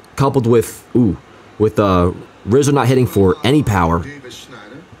that coupled with, Rizzo not hitting for any power,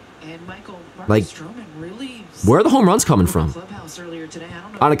 like, where are the home runs coming from?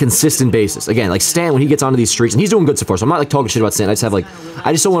 On a consistent basis. Again, like Stan, when he gets onto these streaks, and he's doing good so far, so I'm not like talking shit about Stan. I just have like,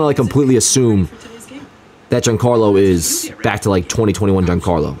 I just don't want to like completely assume that Giancarlo is back to like 2021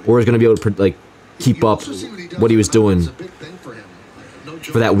 Giancarlo, or is going to be able to like keep up what he was doing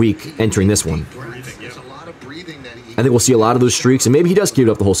for that week entering this one. I think we'll see a lot of those streaks, and maybe he does keep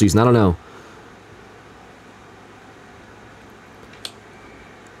it up the whole season. I don't know.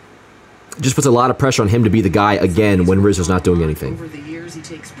 It just puts a lot of pressure on him to be the guy again when Rizzo's not doing anything.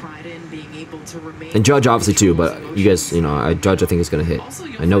 And Judge obviously too, but you guys, you know, Judge I think is going to hit.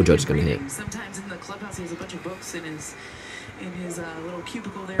 I know Judge is going to hit.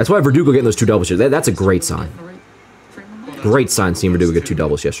 That's why Verdugo getting those 2 doubles here. That's a great sign. Great sign seeing Verdugo get 2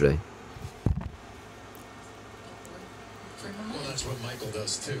 doubles yesterday. Well, that's what Michael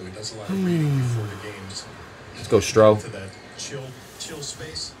does too. He does a lot of reading before the games. Let's go, Stro. To that chill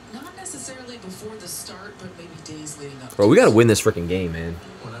space. Not necessarily before the start, but maybe days leading up. Bro, we got to win this freaking game, man.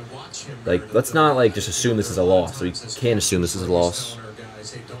 When I watch him, Like, let's not like just assume this is a loss. So we can't assume this is a loss.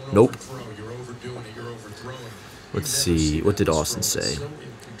 Nope. Let's see. What did Austin say?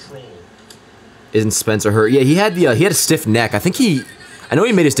 Isn't Spencer hurt? Yeah, he had a stiff neck. I think I know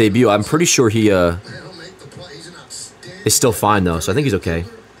he made his debut. I'm pretty sure he is still fine though. So I think he's okay.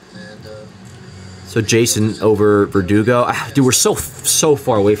 So Jason over Verdugo. Dude, we're so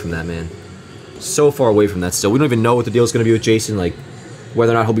far away from that, man. So far away from that still. We don't even know what the deal is going to be with Jason, like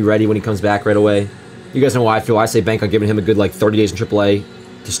whether or not he'll be ready when he comes back right away. You guys know how I feel. I say bank on giving him a good like 30 days in AAA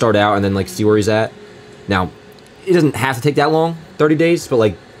to start out and then like see where he's at. Now, it doesn't have to take that long, 30 days, but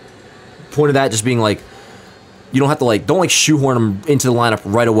like point of that just being like, you don't have to like, don't like shoehorn him into the lineup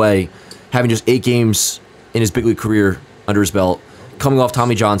right away, having just 8 games in his big league career under his belt, coming off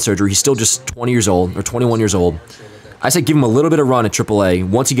Tommy John surgery. He's still just 20 years old or 21 years old. I say give him a little bit of run at AAA.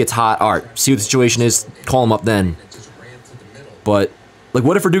 Once he gets hot, all right, see what the situation is, call him up then. But like,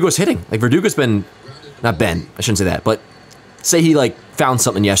 what if Verdugo's hitting? Like Verdugo's been, not been, I shouldn't say that, but say he like found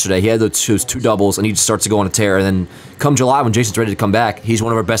something yesterday. He had those 2 doubles and he just starts to go on a tear. And then come July when Jason's ready to come back, he's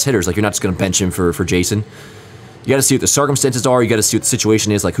one of our best hitters. Like you're not just going to bench him for Jason. You got to see what the circumstances are. You got to see what the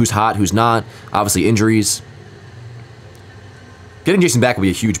situation is. Like who's hot, who's not. Obviously injuries. Getting Jason back would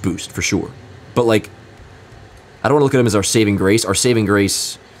be a huge boost for sure. But like, I don't want to look at him as our saving grace. Our saving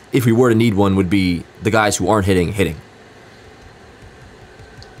grace, if we were to need one, would be the guys who aren't hitting.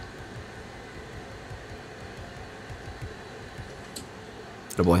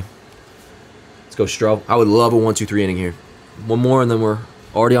 Oh boy. Let's go, Stro. I would love a 1-2-3 inning here. One more and then we're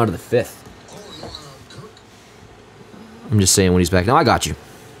already on to the 5th. I'm just saying when he's back. No, I got you.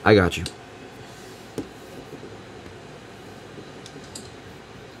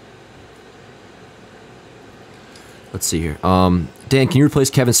 Let's see here. Dan, can you replace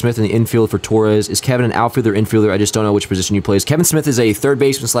Kevin Smith in the infield for Torres? Is Kevin an outfielder or infielder? I just don't know which position he plays. Kevin Smith is a third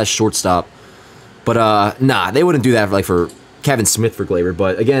baseman / shortstop. But nah, they wouldn't do that for Kevin Smith for Gleyber.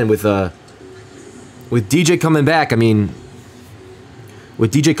 But again, with DJ coming back, I mean,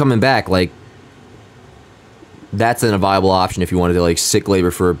 like, that's then a viable option if you wanted to like sit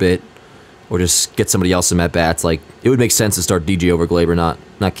Gleyber for a bit, or just get somebody else some at bats. Like it would make sense to start DJ over Gleyber,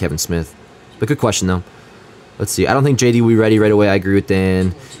 not Kevin Smith. But good question though. Let's see. I don't think JD will be ready right away. I agree with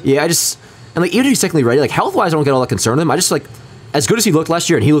Dan. Yeah, and like even if he's technically ready, like health wise, I don't get all that concerned with him. I just like as good as he looked last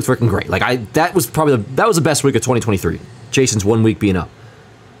year, and he looked freaking great. Like that was the best week of 2023. Jason's 1 week being up,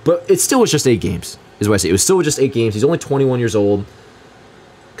 but it still was just 8 games. Is what I say. It was still just 8 games. He's only 21 years old,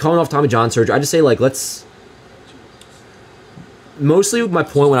 coming off Tommy John surgery. I just say like let's. Mostly my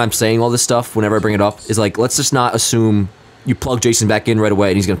point when I'm saying all this stuff, whenever I bring it up, is like let's just not assume you plug Jason back in right away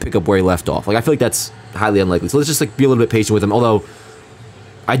and he's gonna pick up where he left off. Like I feel like that's highly unlikely. So let's just like be a little bit patient with him. Although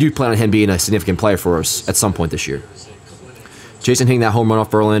I do plan on him being a significant player for us at some point this year. Jason hitting that home run off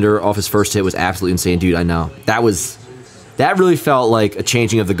Verlander off his first hit was absolutely insane, dude. I know that really felt like a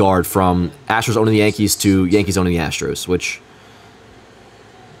changing of the guard from Astros owning the Yankees to Yankees owning the Astros. Which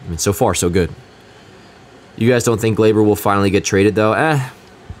I mean, so far so good. You guys don't think Gleyber will finally get traded though?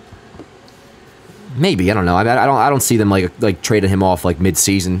 Maybe, I don't know. I don't see them like trading him off like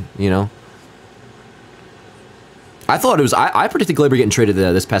mid-season, you know. I thought it was I predicted Gleyber getting traded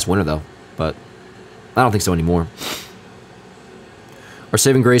this past winter though, but I don't think so anymore. Our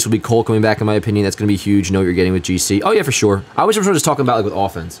saving grace will be Cole coming back, in my opinion. That's going to be huge. You know what you're getting with GC. Oh yeah, for sure. I was just talking about like with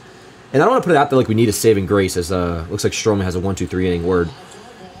offense, and I don't want to put it out there like we need a saving grace, as looks like Stroman has a 1-2-3 inning word.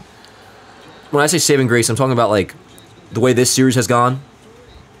 When I say saving grace, I'm talking about like the way this series has gone,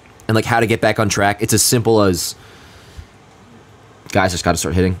 and like how to get back on track. It's as simple as guys just got to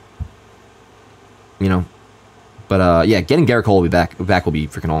start hitting, you know. But yeah, getting Garrett Cole will be back will be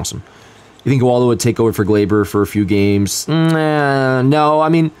freaking awesome. You think Waldo would take over for Gleyber for a few games? No, I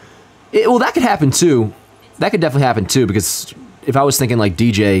mean, well, that could happen too. That could definitely happen too, because if I was thinking like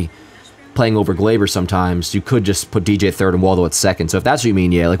DJ playing over Gleyber sometimes, you could just put DJ at third and Waldo at second. So if that's what you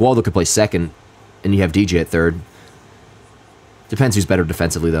mean, yeah, like Waldo could play second and you have DJ at third. Depends who's better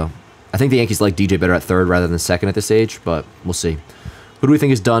defensively, though. I think the Yankees like DJ better at third rather than second at this age, but we'll see. Who do we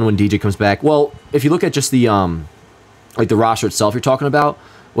think is done when DJ comes back? Well, if you look at just the like the roster itself you're talking about.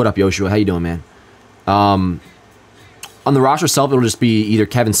 What up, Yoshua? How you doing, man? On the roster itself, it'll just be either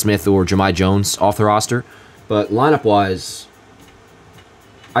Kevin Smith or Jahmai Jones off the roster. But lineup-wise,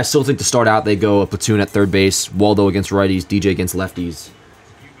 I still think to start out, they go a platoon at third base, Waldo against righties, DJ against lefties.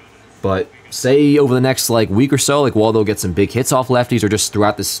 But say over the next like week or so, like Waldo gets some big hits off lefties, or just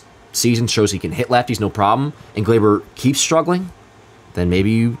throughout this season shows he can hit lefties no problem, and Gleyber keeps struggling, then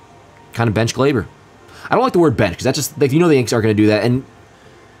maybe you kind of bench Gleyber. I don't like the word bench, because that's just, like, you know the Yankees aren't going to do that. And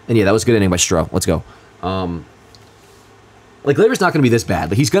yeah, that was a good inning by Stroh. Let's go. Like, Gleyber's not going to be this bad.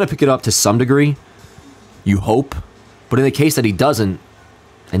 Like, he's going to pick it up to some degree, you hope. But in the case that he doesn't,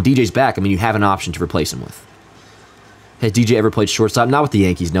 and DJ's back, I mean, you have an option to replace him with. Has DJ ever played shortstop? Not with the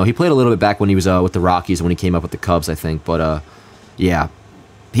Yankees, no. He played a little bit back when he was with the Rockies, when he came up with the Cubs, I think. But, yeah,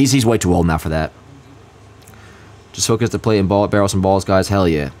 he's way too old now for that. Just focus to play and barrel some balls, guys. Hell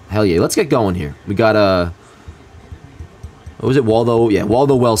yeah. Hell yeah. Let's get going here. We got, what was it? Waldo? Yeah,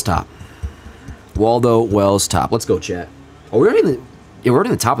 Waldo Wells top. Waldo Wells top. Let's go, chat. Oh, we're already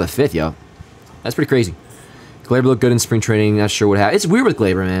in the top of the fifth, yo. That's pretty crazy. Gleyber looked good in spring training. Not sure what happened. It's weird with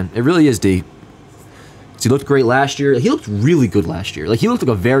Gleyber, man. It really is, D. He looked great last year. He looked really good last year. Like, he looked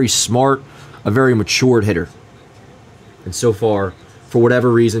like a very smart, a very matured hitter. And so far, for whatever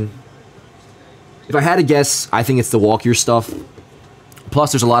reason, if I had to guess, I think it's the walk year stuff.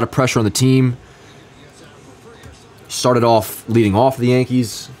 Plus, there's a lot of pressure on the team. Started off leading off the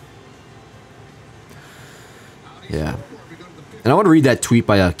Yankees. Yeah. And I want to read that tweet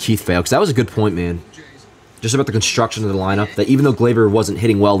by Keith Fail, because that was a good point, man. Just about the construction of the lineup, that even though Gleyber wasn't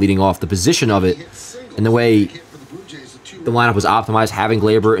hitting well leading off, the position of it and the way the lineup was optimized, having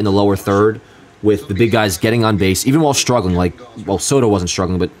Gleyber in the lower third with the big guys getting on base, even while struggling, like, well, Soto wasn't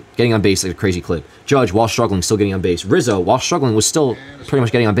struggling, but getting on base like a crazy clip. Judge, while struggling, still getting on base. Rizzo, while struggling, was still pretty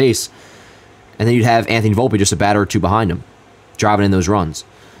much getting on base. And then you'd have Anthony Volpe just a batter or two behind him, driving in those runs.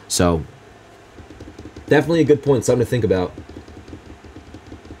 So, definitely a good point, something to think about.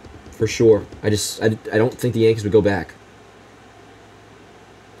 For sure. I don't think the Yankees would go back.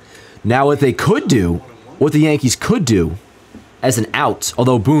 Now, what they could do, what the Yankees could do as an out,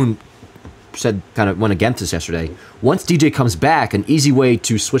 although Boone said kind of went against this yesterday, once DJ comes back, an easy way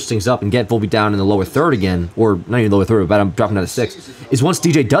to switch things up and get Volpe down in the lower third again, or not even lower third, but I'm dropping down to 6, is once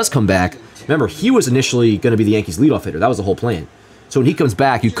DJ does come back, remember, he was initially going to be the Yankees' leadoff hitter. That was the whole plan. So when he comes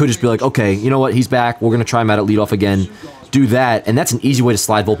back, you could just be like, okay, you know what, he's back, we're going to try him out at leadoff again, do that, and that's an easy way to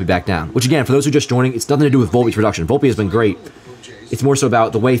slide Volpe back down. Which, again, for those who are just joining, it's nothing to do with Volpe's production. Volpe has been great. It's more so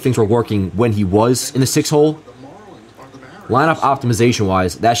about the way things were working when he was in the 6-hole. Lineup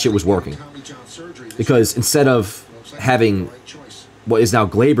optimization-wise, that shit was working. Because instead of having what is now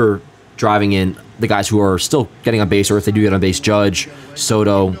Gleyber driving in the guys who are still getting on base, or if they do get on base, Judge,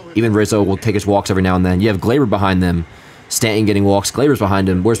 Soto, even Rizzo will take his walks every now and then. You have Gleyber behind them, Stanton getting walks, Gleyber's behind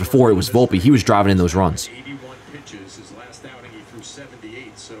him, whereas before it was Volpe. He was driving in those runs.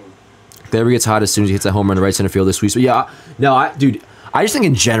 Gleyber gets hot as soon as he hits that home run to right center field this week. So yeah, no, dude, I just think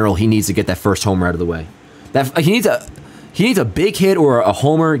in general he needs to get that first homer out of the way. He needs a big hit or a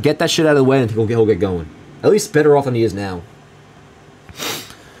homer, get that shit out of the way, and he'll get going. At least better off than he is now.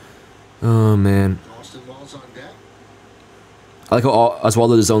 Oh man, I like how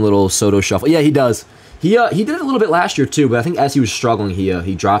Oswaldo does his own little Soto shuffle. Yeah, he does. He did it a little bit last year too, but I think as he was struggling,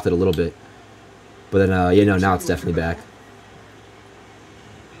 he dropped it a little bit. But then yeah, no, now it's definitely back.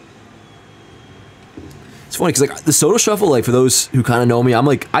 It's funny because like the Soto shuffle, like for those who kind of know me,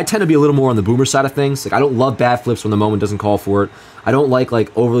 I tend to be a little more on the boomer side of things. Like I don't love bad flips when the moment doesn't call for it. I don't like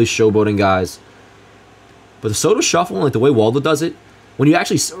overly showboating guys. But the Soto shuffle, like the way Waldo does it, when you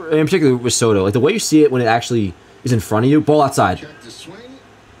actually, in particular with Soto, like the way you see it when it actually is in front of you, ball outside. Check the swing.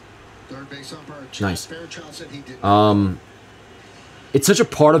 Third base umpire, Nice. Fairchild said he did It's such a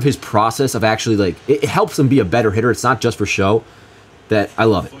part of his process of actually, like, it helps him be a better hitter. It's not just for show. That I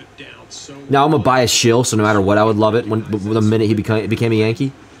love it. Now, I'm a biased shill, so no matter what, I would love it when the minute he became a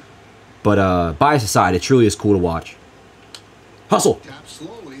Yankee. But bias aside, it truly is cool to watch. Hustle. tap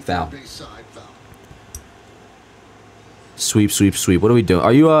slowly. Foul. Third base side foul. Sweep, sweep, sweep. What are we doing?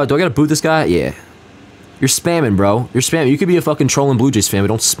 Are you, do I gotta boot this guy? Yeah. You're spamming, bro. You're spamming. You could be a fucking trolling Blue Jays fan, but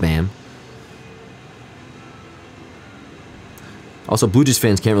don't spam. Also, Blue Jays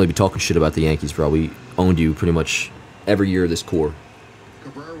fans can't really be talking shit about the Yankees, bro. We owned you pretty much every year of this core.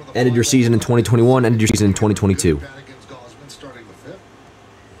 Cabrera with a Ended your fly season in ball. 2021, ended your season in 2022. Bat against Gausman, starting the fifth.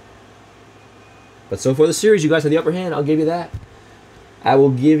 But so far the series, you guys have the upper hand. I'll give you that. I will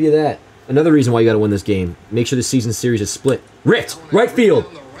give you that. Another reason why you got to win this game. Make sure the season series is split. Ripped. Right field.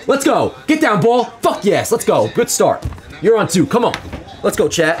 Let's go. Get down, ball. Fuck yes. Let's go. Good start. You're on 2. Come on. Let's go,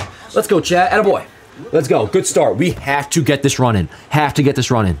 chat. Let's go, chat. Attaboy. Let's go. Good start. We have to get this running. Have to get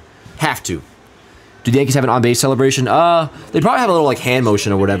this running. Have to. Do the Yankees have an on-base celebration? They probably have a little like hand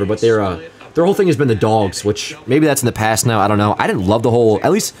motion or whatever, but their whole thing has been the dogs, which maybe that's in the past now. I don't know. I didn't love the whole.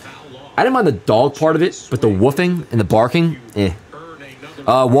 At least I didn't mind the dog part of it, but the woofing and the barking, eh.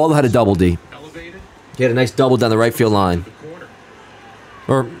 Waldo had a double D. He had a nice double down the right field line,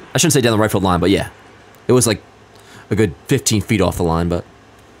 or I shouldn't say down the right field line, but yeah, it was like a good 15 feet off the line, but.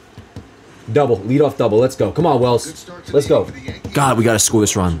 Double, lead off double. Let's go. Come on, Wells. Let's go. God, we got to score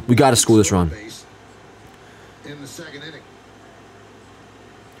this run. We got to score this run. In the second inning.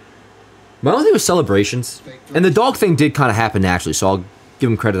 My only thing was celebrations. And the dog thing did kind of happen naturally, so I'll give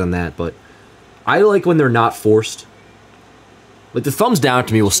him credit on that. But I like when they're not forced. Like, the thumbs down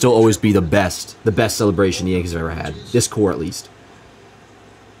to me will still always be the best celebration the Yankees have ever had. This core, at least.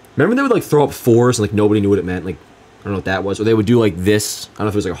 Remember they would, like, throw up 4s and, like, nobody knew what it meant? Like, I don't know what that was. Or they would do like this. I don't know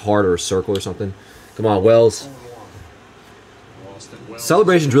if it was like a heart or a circle or something. Come on, Wells.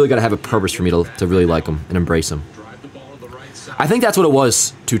 Celebrations really got to have a purpose for me to really like them and embrace them. I think that's what it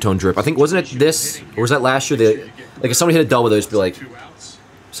was, two-tone drip. I think, wasn't it this? Or was that last year? Like if somebody hit a double, they'd just be like,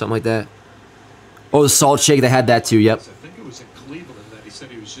 something like that. Oh, the salt shake, they had that too, yep.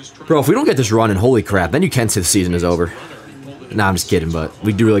 Bro, if we don't get this running, holy crap, then you can say the season is over. Nah, I'm just kidding, but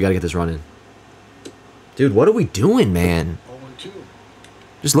we do really got to get this running. Dude, what are we doing, man?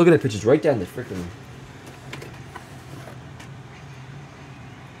 Just looking at pitches right down the freaking...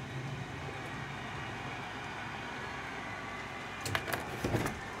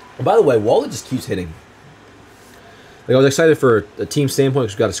 And by the way, Waller just keeps hitting. Like, I was excited for a team standpoint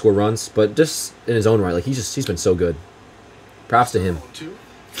because we've got to score runs, but just in his own right, like he's been so good. Props to him.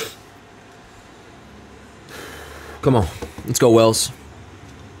 Come on, let's go, Wells.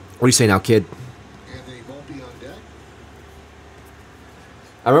 What do you say now, kid?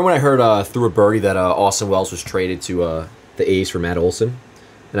 I remember when I heard through a birdie that Austin Wells was traded to the A's for Matt Olson,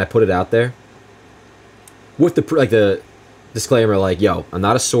 and I put it out there with the disclaimer like, "Yo, I'm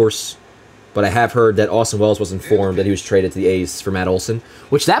not a source, but I have heard that Austin Wells was informed that he was traded to the A's for Matt Olson,"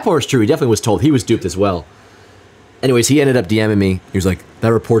 which that part is true. He definitely was told. He was duped as well. Anyways, he ended up DMing me. He was like,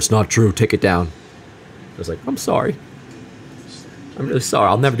 "That report's not true. Take it down." I was like, "I'm sorry. I'm really sorry.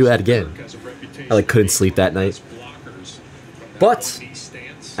 I'll never do that again." I like couldn't sleep that night, but.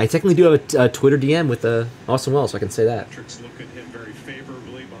 I technically do have a Twitter DM with Austin Wells, so I can say that. He's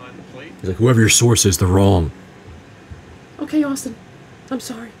like, whoever your source is, they're wrong. Okay, Austin. I'm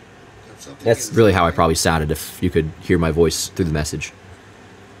sorry. That's really how I probably sounded if you could hear my voice through the message.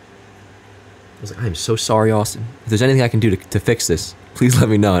 I was like, I am so sorry, Austin. If there's anything I can do to fix this, please let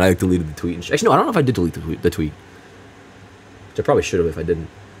me know. And I deleted the tweet. Actually, no, I don't know if I did delete the tweet. Which I probably should have if I didn't.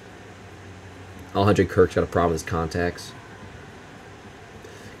 Alejandro Kirk's got a problem with his contacts.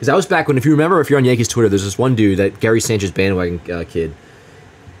 Because that was back when, if you remember, if you're on Yankees Twitter, there's this one dude, that Gary Sanchez bandwagon kid,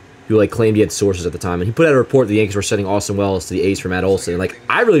 who like claimed he had sources at the time, and he put out a report that the Yankees were sending Austin Wells to the A's for Matt Olson. And like,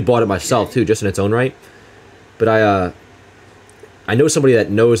 I really bought it myself too, just in its own right. But I know somebody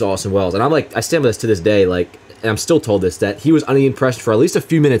that knows Austin Wells, and I'm like, I stand with this to this day. Like, and I'm still told this, that he was under the impression for at least a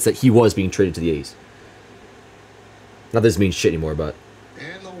few minutes that he was being traded to the A's. Not that this means shit anymore, but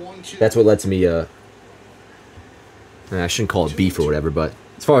that's what led to me. I shouldn't call it beef or whatever, but.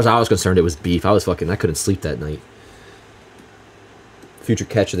 As far as I was concerned, it was beef. I couldn't sleep that night. Future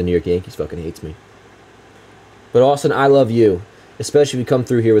catcher of the New York Yankees fucking hates me. But Austin, I love you. Especially if you come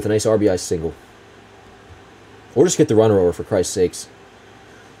through here with a nice RBI single. Or just get the runner over, for Christ's sakes.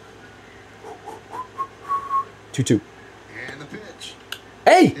 2-2. And the pitch.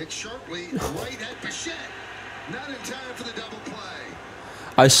 Hey! Hit sharply right at Bichette. Not in time for the double play.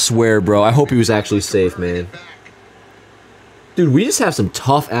 I swear, bro. I hope he was actually safe, man. Dude, we just have some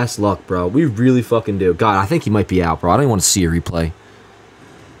tough-ass luck, bro. We really fucking do. God, I think he might be out, bro. I don't even want to see a replay.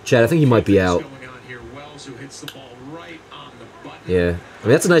 Chad, I think he might be out. Yeah. I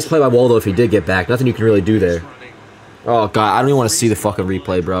mean, that's a nice play by Waldo if he did get back. Nothing you can really do there. Oh, God. I don't even want to see the fucking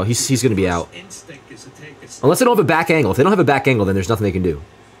replay, bro. He's going to be out. Unless they don't have a back angle. If they don't have a back angle, then there's nothing they can do.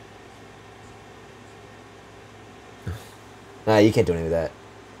 Nah, you can't do any of that.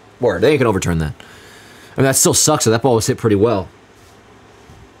 Word. They ain't going to overturn that. I mean, that still sucks, so that ball was hit pretty well.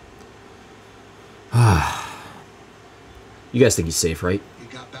 You guys think he's safe, right?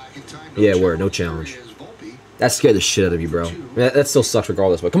 Yeah, word. No challenge. That scared the shit out of you, bro. That still sucks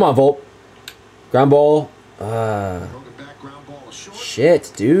regardless, but come on, Volt. Ground ball.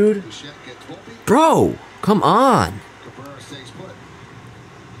 Shit, dude. Bro, come on.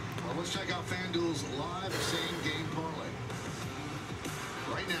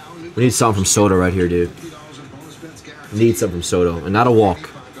 We need something from Soto right here, dude. Need something from Soto, and not a walk.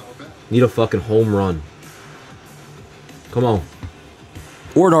 Need a fucking home run. Come on.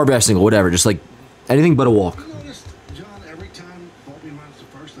 Or an RBI single, whatever. Just like anything but a walk. John, every time Volpe runs to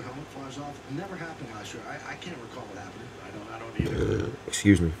first, the helmet flies off. It never happened last year. I can't recall what happened. I don't either.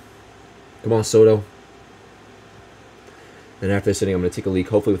 Excuse me. Come on, Soto. And after this inning, I'm going to take a leak,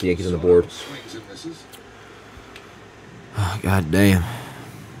 hopefully with the Yankees on the board. Oh, God damn.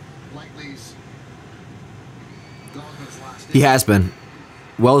 He has been.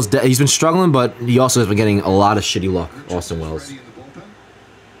 Wells, he's been struggling, but he also has been getting a lot of shitty luck. Austin Wells.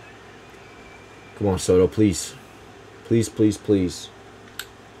 Come on, Soto, please. Please, please, please.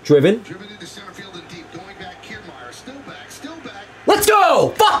 Driven. Let's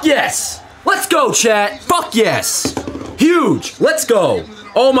go! Fuck yes! Let's go, chat! Fuck yes! Huge! Let's go!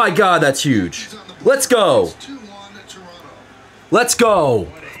 Oh my God, that's huge. Let's go! Let's go!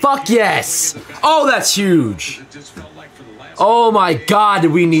 Fuck yes! Oh, that's huge! Oh my God,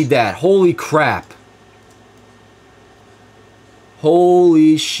 did we need that? Holy crap.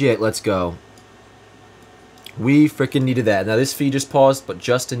 Holy shit, let's go. We freaking needed that. Now this feed just paused, but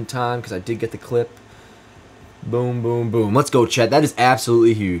just in time, because I did get the clip. Boom, boom, boom. Let's go, chat. That is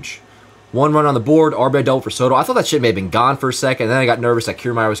absolutely huge. 1 run on the board, RBI double for Soto. I thought that shit may have been gone for a second, and then I got nervous that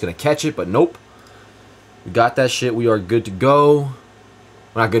Kiermaier was going to catch it, but nope. We got that shit. We are good to go.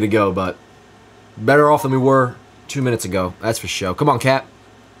 We're not good to go, but better off than we were 2 minutes ago. That's for sure. Come on, Cap.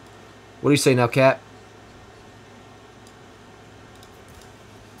 What do you say now, Cap?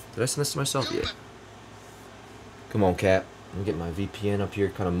 Did I send this to myself? Yeah. Come on, Cap. Let me get my VPN up here,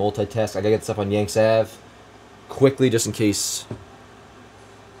 kind of multitask. I gotta get stuff on Yanks Ave quickly, just in case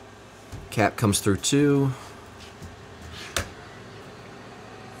Cap comes through too.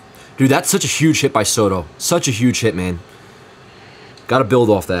 Dude, that's such a huge hit by Soto. Such a huge hit, man. Gotta build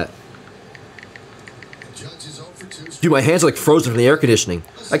off that. Dude, my hands are like frozen from the air conditioning.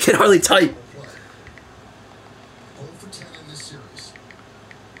 I can hardly type.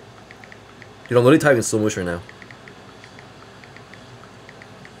 Dude, I'm literally typing in slow motion right now.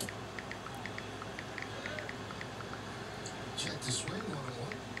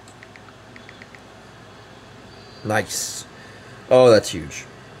 Nice. Oh, that's huge.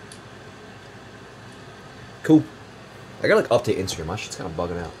 Cool. I gotta like update Instagram. My shit's kind of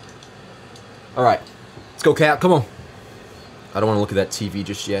bugging out. All right, let's go, Cap. Come on. I don't want to look at that TV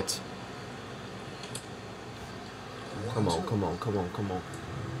just yet. Come on, come on, come on, come on.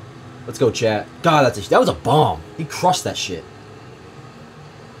 Let's go, chat. God, that was a bomb. He crushed that shit.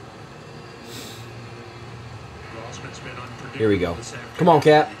 Here we go. Come on,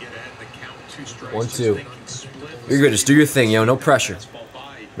 Cap. 1-2. You're good. Just do your thing, yo. No pressure.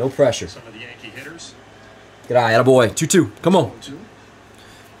 No pressure. Good eye, attaboy. 2-2. Come on.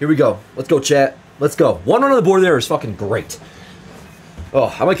 Here we go. Let's go, chat. Let's go. 1 run on the board there is fucking great.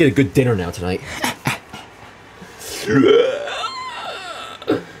 Oh, I might get a good dinner now tonight.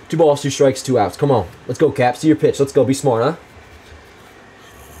 2 balls, 2 strikes, 2 outs. Come on. Let's go, Cap. See your pitch. Let's go. Be smart, huh?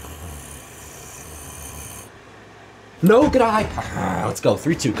 No, good eye. Let's go.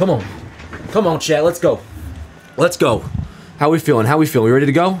 3-2. Come on. Come on, chat. Let's go. Let's go. How we feeling? How we feeling? We ready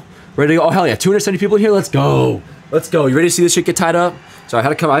to go? Ready to go? Oh, hell yeah. 270 people in here? Let's go. Let's go. You ready to see this shit get tied up? So I had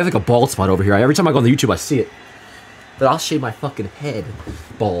to come. I have like a bald spot over here. Every time I go on the YouTube, I see it. But I'll shave my fucking head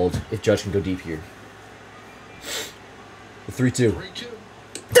bald if Judge can go deep here. The 3-2.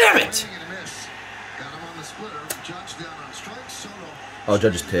 Damn it! Oh,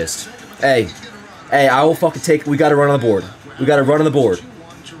 Judge is pissed. Hey. Hey, I will fucking take. We gotta run on the board. We gotta run on the board.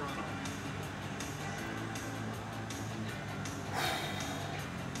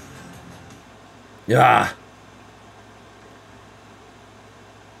 Yeah.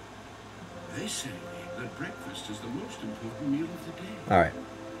 They say that breakfast is the most important meal of the day. All right.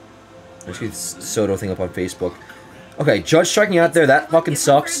 Let's get this Soto thing up on Facebook. Okay, Judge striking out there. That fucking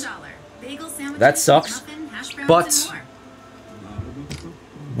sucks. That sucks. But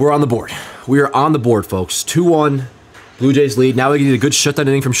we're on the board. We are on the board, folks. 2-1. Blue Jays lead. Now we get a good shutdown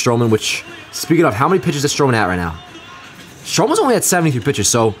inning from Stroman, which, speaking of, how many pitches is Stroman at right now? Stroman's only at 73 pitches,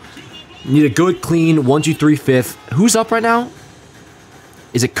 so need a good, clean 1, 2, 3, 5th. Who's up right now?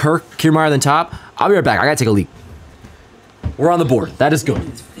 Is it Kirk, Kiermaier, then top? I'll be right back. I gotta take a leak. We're on the board. That is good.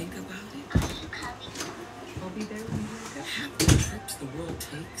 Think about it. Half the trips the world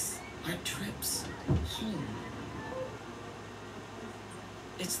takes are trips home.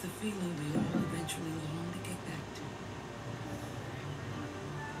 It's the feeling we all eventually long to get back to.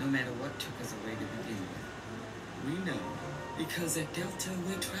 No matter what took us away to begin with, we know because at Delta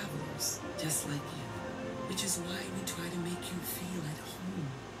we're travelers, just like you. Which is why we try to make you feel at home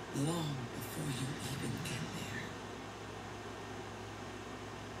long before you even get there.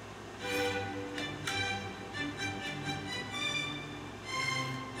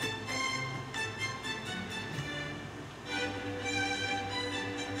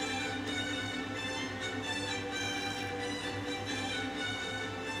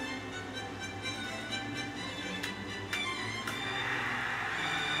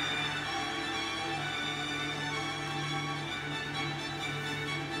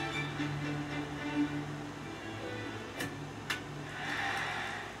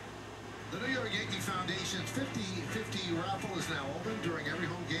 The New York Yankee Foundation's 50-50 raffle is now open during every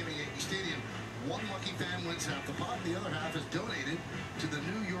home game at Yankee Stadium. One lucky fan wins half the pot, and the other half is donated to the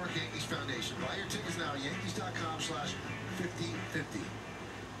New York Yankees Foundation. Buy your tickets now at Yankees.com/5050.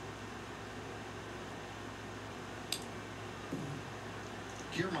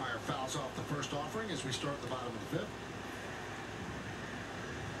 Kiermaier fouls off the first offering as we start at the bottom of the fifth.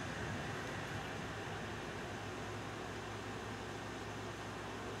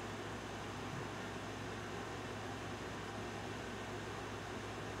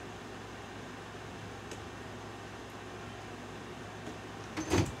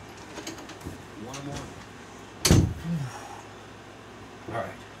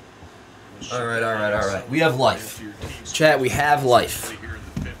 All right. We have life. Chat, we have life.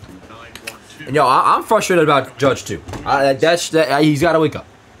 And yo, I'm frustrated about Judge too. He's got to wake up.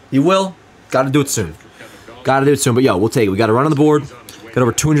 He will. Got to do it soon. Got to do it soon. But yo, we'll take it. We got to run on the board. Got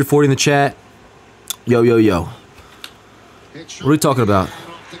over 240 in the chat. Yo. What are we talking about?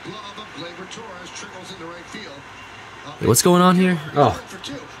 Wait, what's going on here? Oh.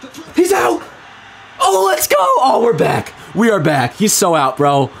 He's out! Oh, let's go! Oh, we're back. We are back. He's so out,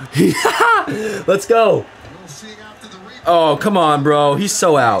 bro. Let's go. Oh, come on, bro. He's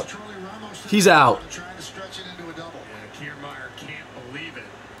so out. He's out.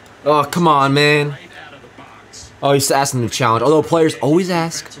 Oh, come on, man. Oh, he's asking the challenge. Although players always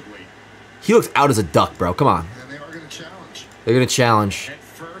ask. He looks out as a duck, bro. Come on. They're going to challenge.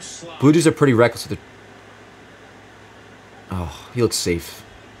 Blue Jays are pretty reckless with their... Oh, he looks safe.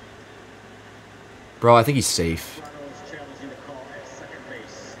 Bro, I think he's safe.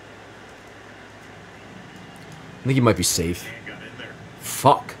 I think he might be safe.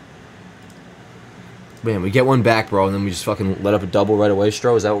 Fuck. Man, we get one back, bro, and then we just fucking let up a double right away,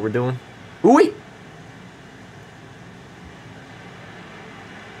 Stro. Is that what we're doing? Ooh, wait!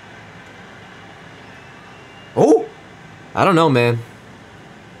 Oh! I don't know, man.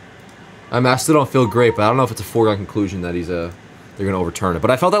 I still don't feel great, but I don't know if it's a foregone conclusion that they're going to overturn it. But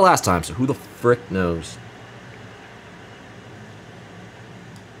I felt that last time, so who the frick knows?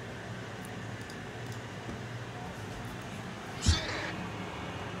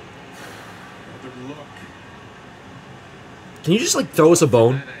 Can you just, like, throw us a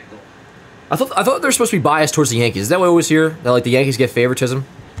bone? I thought they're supposed to be biased towards the Yankees. Is that what I always hear? That, like, the Yankees get favoritism?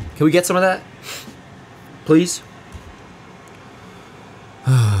 Can we get some of that? Please?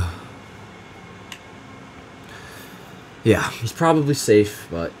 Yeah, he's probably safe,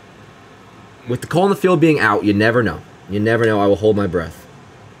 but with the call in the field being out, you never know. You never know. I will hold my breath.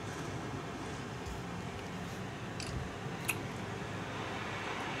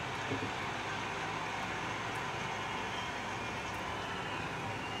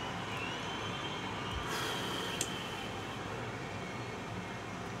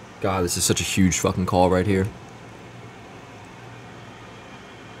 God, this is such a huge fucking call right here.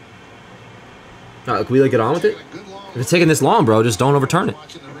 Can we, like, get on with it? If it's taking this long, bro, just don't overturn it.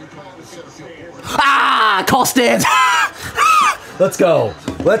 Ah! Call stands! Let's go.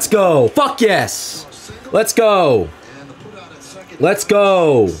 Let's go. Fuck yes. Let's go. Let's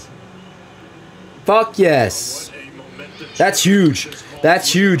go. Fuck yes. That's huge.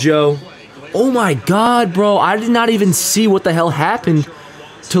 That's huge, yo. Oh my god, bro. I did not even see what the hell happened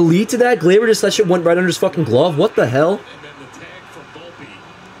to lead to that. Gleyber just, that shit went right under his fucking glove. What the hell?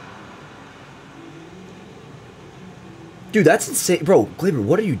 Dude, that's insane. Bro, Gleyber,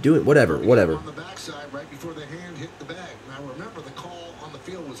 what are you doing? Whatever. On the backside right before the hand hit the bag. Now remember, the call on the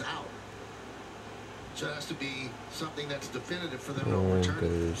field was out. So it has to be something that's definitive for them to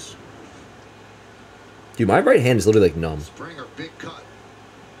overturn. Dude, my right hand is literally like numb. Springer, big cut.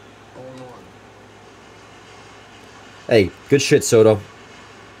 0-1. Hey, good shit, Soto.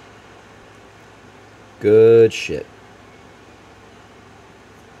 Good shit.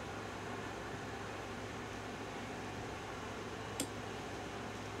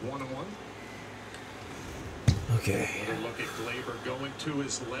 Okay. Another look at Gleyber going to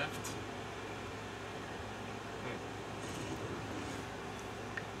his left.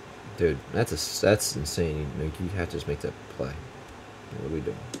 Dude, that's insane. You have to just make that play. What are we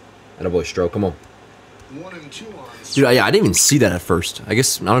doing? Attaboy, stroke. Come on. 1-2 on. Dude, yeah, I didn't even see that at first. I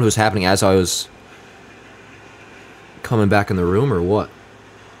guess I don't know if it was happening as I was coming back in the room or what.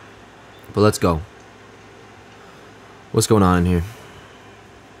 But let's go. What's going on in here?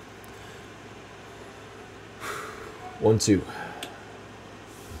 1-2.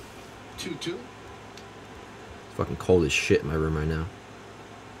 2-2. It's fucking cold as shit in my room right now.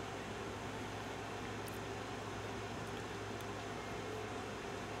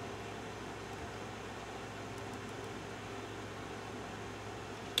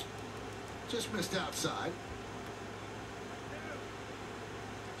 Just missed outside.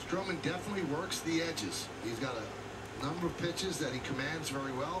 Stroman definitely works the edges. He's got a number of pitches that he commands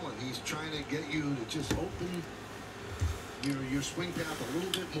very well, and he's trying to get you to just open your swing path a little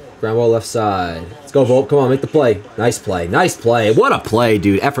bit more. Ground ball left side. Let's go, Volpe. Come on, make the play. Nice play. Nice play. What a play,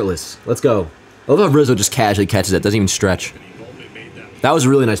 dude. Effortless. Let's go. I love how Rizzo just casually catches it. Doesn't even stretch. That was a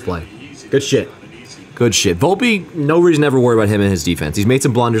really nice play. Good shit. Good shit. Volpe, no reason to ever worry about him and his defense. He's made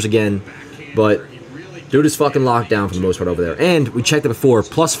some blunders again, but dude is fucking locked down for the most part over there. And we checked it before.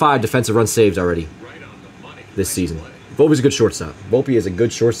 +5 defensive run saves already this season. Volpe's a good shortstop. Volpe is a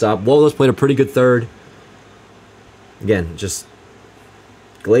good shortstop. Wolo's played a pretty good third. Again, just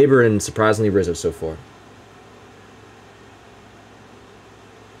Gleyber and surprisingly Rizzo so far.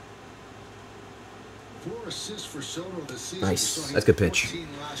 Assists for Soto this season. Nice. That's a good pitch.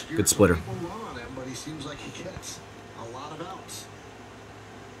 Good splitter. But he seems like he gets a lot of outs.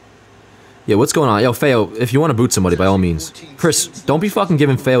 Yeah, what's going on? Yo, Feo, if you want to boot somebody, by all means. Chris, don't be fucking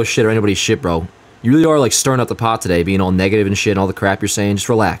giving Feo shit or anybody shit, bro. You really are, like, stirring up the pot today, being all negative and shit and all the crap you're saying. Just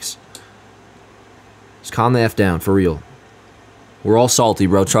relax. Just calm the F down, for real. We're all salty,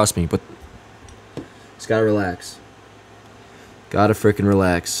 bro, trust me, but just gotta relax. Gotta freaking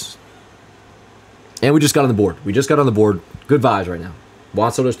relax. And we just got on the board. We just got on the board. Good vibes right now.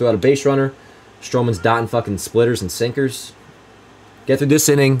 Juan Soto's threw out a base runner. Stroman's dotting fucking splitters and sinkers. Get through this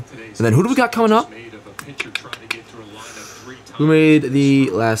inning. And then who do we got coming up? Who made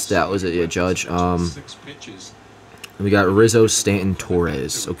the last out? Was it Judge? We got Rizzo, Stanton,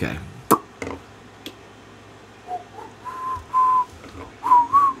 Torres. Okay.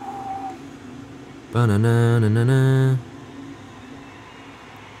 Ba-na-na-na-na-na.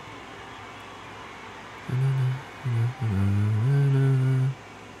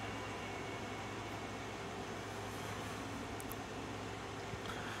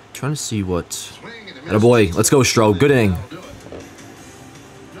 Trying to see what. Attaboy, let's go, Stroh. Good inning.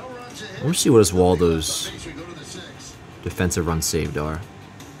 Let me see what his Waldo's defensive runs saved are.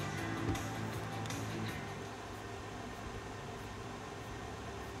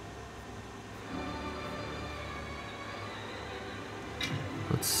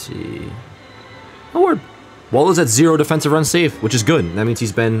 Let's see. Oh, word. Waldo's at 0 defensive runs saved, which is good. That means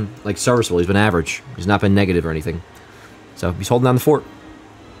he's been, like, serviceable. He's been average. He's not been negative or anything. So he's holding down the fort.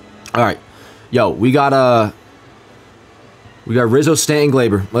 All right, yo, we got Rizzo, Stanton,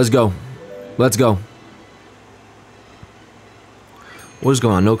 Gleyber. Let's go, let's go. What is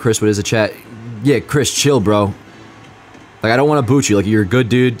going on? No, Chris, what is the chat? Yeah, Chris, chill, bro. Like, I don't want to boot you. Like, you're a good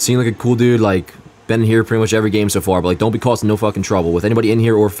dude, seem like a cool dude. Like, been here pretty much every game so far. But like, don't be causing no fucking trouble with anybody in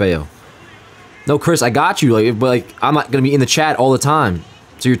here or Feo. No, Chris, I got you. Like, but like, I'm not gonna be in the chat all the time.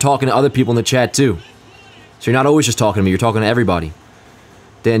 So you're talking to other people in the chat too. So you're not always just talking to me. You're talking to everybody.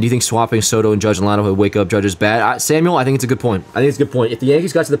 Dan, do you think swapping Soto and Judge and Lano would wake up Judge is bad? Samuel, I think it's a good point. I think it's a good point. If the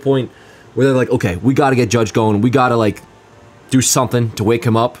Yankees got to the point where they're like, okay, we got to get Judge going. We got to, like, do something to wake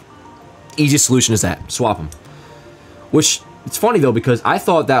him up. Easiest solution is that. Swap him. Which, it's funny, though, because I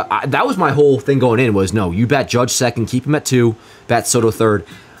thought that that was my whole thing going in was, no, you bat Judge second, keep him at 2, bat Soto third.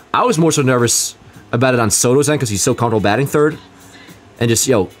 I was more so nervous about it on Soto's end because he's so comfortable batting third. And just,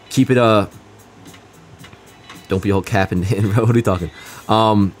 yo, keep it Don't be all capping in, bro. What are you talking?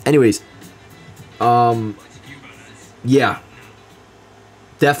 Anyways. Yeah.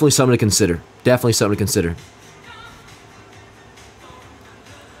 Definitely something to consider. Definitely something to consider.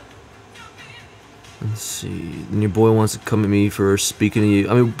 Let's see. And your boy wants to come at me for speaking to you.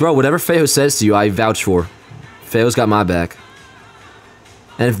 I mean, bro, whatever Feo says to you, I vouch for. Feo's got my back.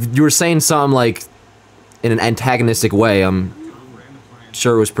 And if you were saying something like in an antagonistic way, I'm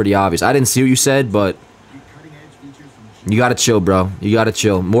sure it was pretty obvious. I didn't see what you said, but you gotta chill, bro. You gotta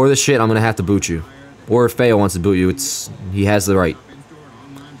chill. More of this shit, I'm gonna have to boot you. Or if Feo wants to boot you, he has the right.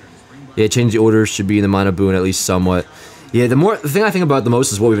 Yeah, change the orders should be in the mind of Boone at least somewhat. Yeah, the thing I think about the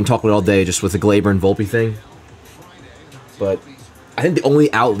most is what we've been talking about all day, just with the Glaber and Volpe thing. But I think the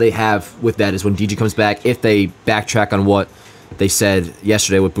only out they have with that is when DJ comes back, if they backtrack on what they said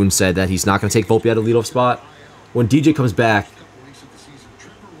yesterday, what Boone said, that he's not going to take Volpe out of the leadoff spot. When DJ comes back,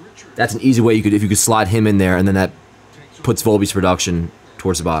 that's an easy way if you could slide him in there, and then that puts Volpe's production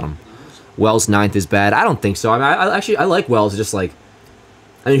towards the bottom. Wells' ninth is bad. I don't think so. I mean, I like Wells. Just like,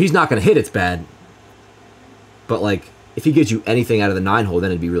 I mean, he's not going to hit. It's bad. But like, if he gives you anything out of the 9 hole,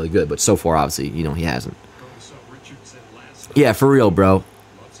 then it'd be really good. But so far, obviously, you know, he hasn't. Yeah, for real, bro.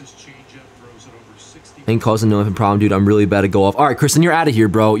 Ain't causing no effing problem, dude. I'm really about to go off. All right, Kristen, you're out of here,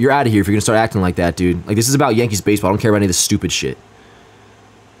 bro. You're out of here if you're gonna start acting like that, dude. Like, this is about Yankees baseball. I don't care about any of this stupid shit.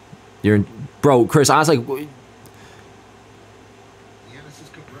 You're in, bro, Chris. I was like,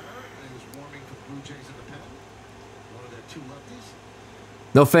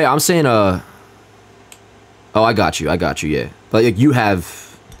 no, Faye. I'm saying, oh, I got you, yeah. But like, you have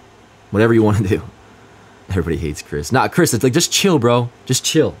whatever you want to do. Everybody hates Chris. Nah, Chris, it's like, just chill, bro. Just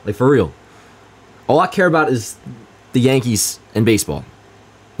chill, like, for real. All I care about is the Yankees and baseball.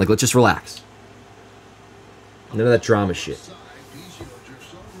 Like, let's just relax. None of that drama shit.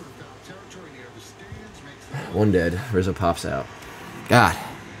 One dead. Rizzo pops out. God.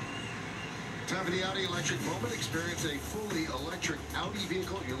 Time for the Audi electric moment. Experience a fully electric Audi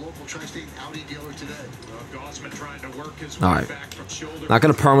vehicle at your local Tri-State Audi dealer today. All right. Not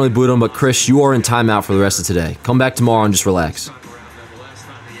going to permanently boot him, but Chris, you are in timeout for the rest of today. Come back tomorrow and just relax.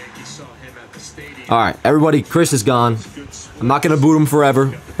 All right, everybody, Chris is gone. I'm not going to boot him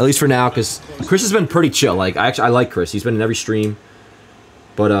forever, at least for now, because Chris has been pretty chill. Like, I like Chris. He's been in every stream.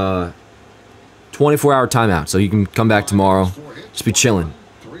 But, 24-hour timeout, so you can come back tomorrow. Just be chilling.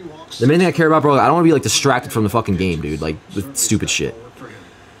 The main thing I care about, bro, I don't want to be, like, distracted from the fucking game, dude. Like, with stupid shit.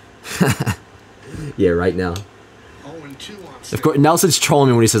 Yeah, right now. Of course, Nelson's trolling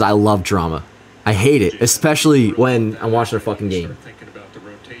me when he says, I love drama. I hate it, especially when I'm watching a fucking game.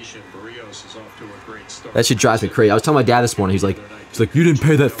 That shit drives me crazy. I was telling my dad this morning, he's like, you didn't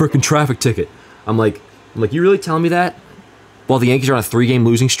pay that freaking traffic ticket. I'm like, you really telling me that? While the Yankees are on a 3-game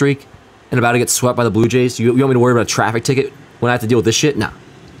losing streak and about to get swept by the Blue Jays, you want me to worry about a traffic ticket when I have to deal with this shit? Nah.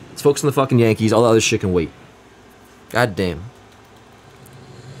 Let's focus on the fucking Yankees. All the other shit can wait. God damn.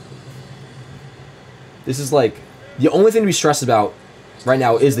 This is like, the only thing to be stressed about right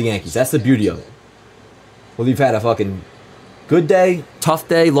now is the Yankees. That's the beauty of it. Whether you've had a fucking good day, tough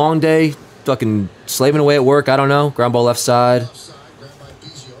day, long day, fucking slaving away at work, I don't know. Ground ball left side.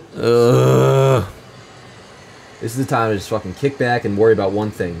 Ugh. This is the time to just fucking kick back and worry about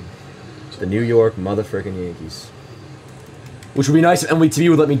one thing. The New York motherfucking Yankees. Which would be nice if MLB TV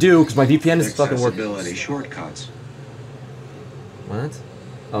would let me do, because my VPN is fucking working. Shortcuts. What?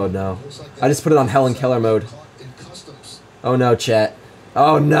 Oh no. I just put it on Helen Keller mode. Oh no, chat.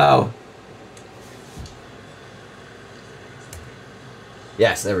 Oh no.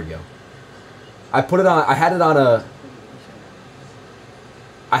 Yes, there we go. I put it on, I had it on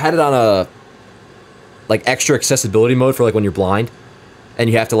a like extra accessibility mode for like when you're blind and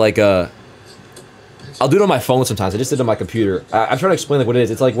you have to like I'll do it on my phone sometimes. I just did it on my computer. I'm trying to explain like what it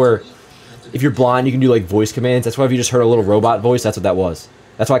is. It's like where if you're blind you can do like voice commands. That's why if you just heard a little robot voice, that's what that was.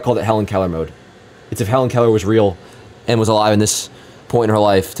 That's why I called it Helen Keller mode. It's if Helen Keller was real and was alive in this point in her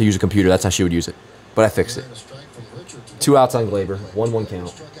life to use a computer, that's how she would use it. But I fixed it. 2 outs on Glaber, 1-1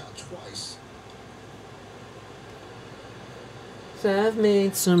 count. I've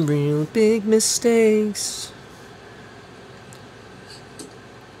made some real big mistakes.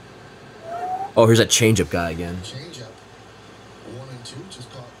 Oh, here's that changeup guy again. Changeup. 1-2,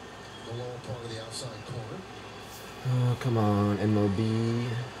 just caught the lower part of the outside corner. Oh, come on, MLB.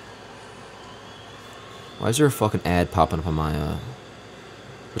 Why is there a fucking ad popping up on my,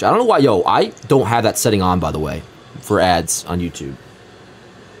 which I don't know why, yo, I don't have that setting on, by the way, for ads on YouTube.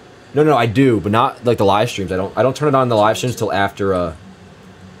 No, I do, but not like the live streams. I don't turn it on in the live streams until after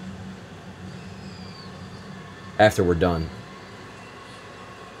we're done.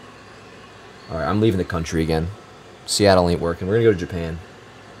 All right, I'm leaving the country again. Seattle ain't working. We're going to go to Japan.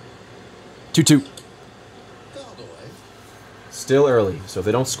 2-2. Still early. So if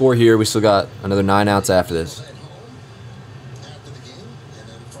they don't score here, we still got another 9 outs after this.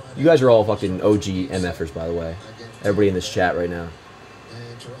 You guys are all fucking OG MFers, by the way. Everybody in this chat right now.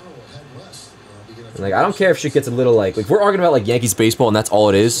 And like, I don't care if shit gets a little like we're arguing about like Yankees baseball and that's all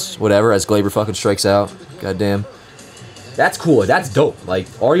it is. Whatever, as Glaber fucking strikes out. Goddamn. That's cool. That's dope. Like,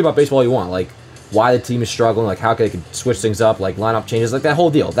 argue about baseball all you want. Like, why the team is struggling. Like, how they could switch things up. Like, lineup changes. Like, that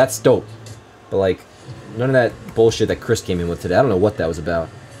whole deal. That's dope. But, like, none of that bullshit that Chris came in with today. I don't know what that was about.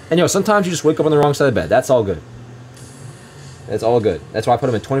 And, you know, sometimes you just wake up on the wrong side of the bed. That's all good. That's all good. That's why I put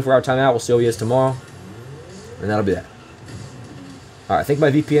him in 24-hour timeout. We'll see how he is tomorrow. And that'll be that. Alright, I think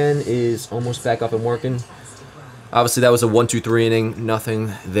my VPN is almost back up and working. Obviously, that was a 1-2-3 inning.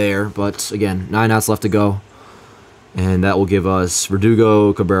 Nothing there. But, again, 9 outs left to go. And that will give us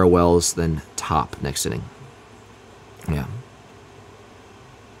Verdugo, Cabrera, Wells, then Top next inning. Yeah.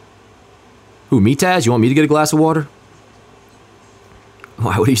 Who, me, Taz? You want me to get a glass of water?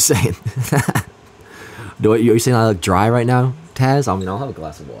 Why, what are you saying? Are you saying I look dry right now, Taz? I mean, I'll have a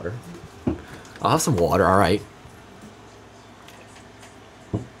glass of water. I'll have some water, alright.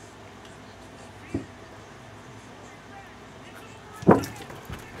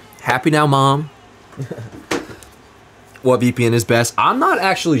 Happy now, Mom. What VPN is best? I'm not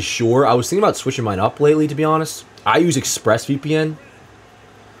actually sure. I was thinking about switching mine up lately, to be honest. I use ExpressVPN,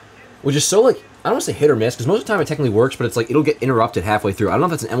 which is so, like, I don't want to say hit or miss, because most of the time it technically works, but it's like, it'll get interrupted halfway through. I don't know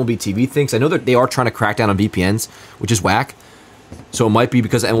if that's an MLB TV thing, because I know that they are trying to crack down on VPNs, which is whack. So it might be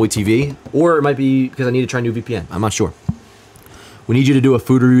because of MLB TV, or it might be because I need to try a new VPN. I'm not sure. We need you to do a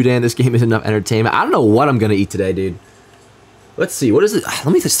food review, Dan. This game is enough entertainment. I don't know what I'm going to eat today, dude. Let's see. What is it? Let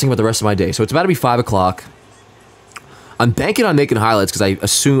me just think about the rest of my day. So it's about to be 5 o'clock. I'm banking on making highlights because I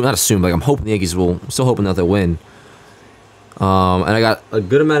like I'm hoping the Yankees will, I'm still hoping that they'll win. And I got a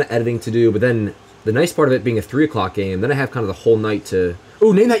good amount of editing to do, but then the nice part of it being a 3 o'clock game, then I have kind of the whole night to,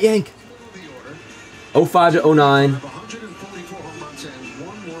 ooh, name that Yank. 05 to 09. 144 home runs and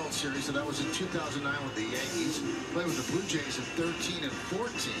 1 World Series, and that was in 2009 with the Yankees. Played with the Blue Jays in 13 and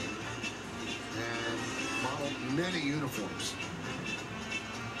 14, and modeled many uniforms.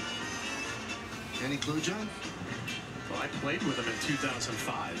 Any clue, John? Well, I played with him in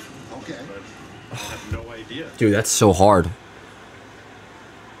 2005. Okay. But I have no idea. Dude, that's so hard.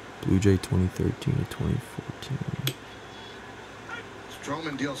 Blue Jay 2013 to 2014.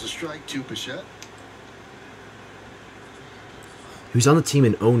 Stroman deals a strike to Bichette. He was on the team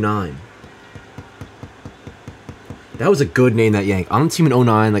in 09. That was a good name, that Yank. On the team in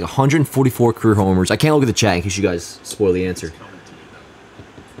 09, like 144 career homers. I can't look at the chat in case you guys spoil the answer.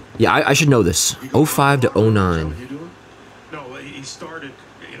 Yeah, I should know this. 05 to 09. No, he started,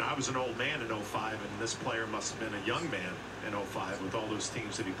 you know, I was an old man in 05, and this player must have been a young man in 05 with all those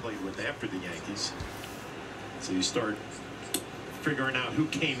teams that he played with after the Yankees. So you start figuring out who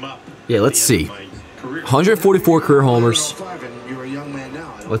came up. Yeah, let's see. 144 career homers.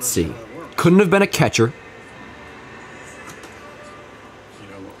 Let's see. Couldn't have been a catcher.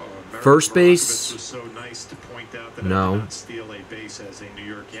 First base. Was so nice to point out that no. I did not steal a base as a New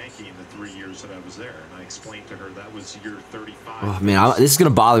York Yankee in the 3 years that I was there, and I explained to her that was year 35. Oh man, this is gonna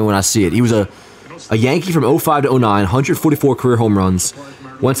bother me when I see it. He was a Yankee from 05 to 09, 144 career home runs.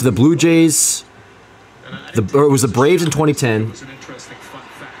 Went to the Blue Jays. It was the Braves in 2010. It was an interesting fun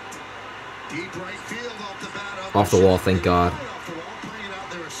fact. Deep right field off the bat. Off the wall, thank God.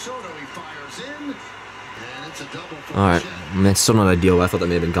 Alright, man, still not ideal. I thought that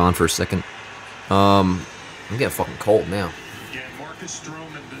may have been gone for a second. I'm getting fucking cold now.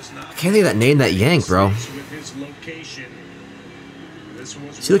 I can't think of that name, that Yank, bro. Is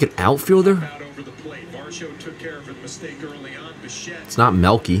he like an outfielder? It's not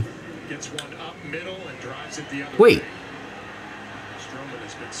Melky. Wait.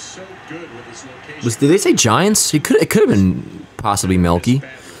 Did they say Giants? It could have been possibly Melky.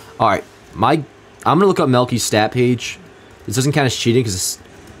 Alright, I'm gonna look up Melky's stat page. This doesn't count as cheating because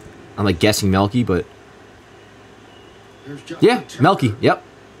I'm like guessing Melky, but yeah, Melky. Yep.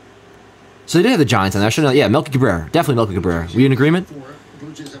 So they did have the Giants on there. I should know. Yeah, Melky Cabrera. Definitely Melky Cabrera. We in agreement?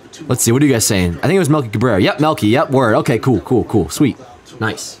 Let's see. What are you guys saying? I think it was Melky Cabrera. Yep, Melky. Yep, word. Okay, cool. Sweet.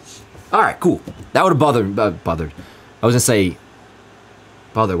 Nice. All right, cool. That would have bothered. I was gonna say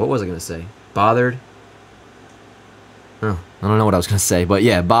bothered. What was I gonna say? Bothered. Oh, I don't know what I was going to say, but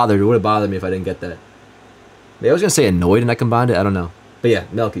yeah, bothered. It would have bothered me if I didn't get that. Maybe I was going to say annoyed and I combined it. I don't know. But yeah,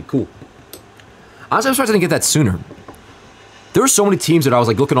 Melky, cool. Honestly, I'm surprised I didn't get that sooner. There were so many teams that I was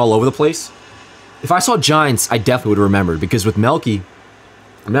like looking all over the place. If I saw Giants, I definitely would have remembered, because with Melky,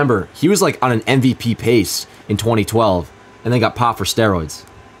 remember, he was like on an MVP pace. in 2012 and then got popped for steroids.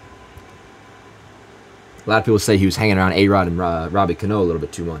 A lot of people say he was hanging around A-Rod and Robbie Cano a little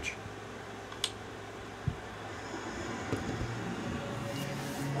bit too much.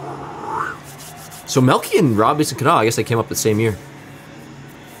 So Melky and Robinson Cano, I guess they came up the same year.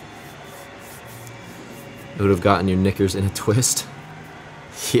 It would have gotten your knickers in a twist.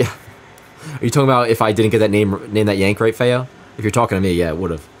 Yeah. Are you talking about if I didn't get that name that Yank right, Feo? If you're talking to me, yeah, it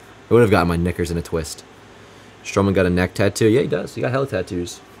would have. It would have gotten my knickers in a twist. Stroman got a neck tattoo. Yeah, he does. He got hella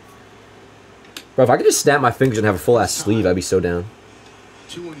tattoos. Bro, if I could just snap my fingers and have a full-ass sleeve, I'd be so down.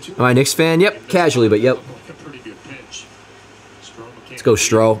 Am I a Knicks fan? Yep, casually, but yep. Let's go,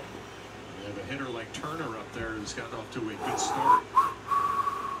 Stro. We have a hitter like Turner up there who's gotten off to a good start.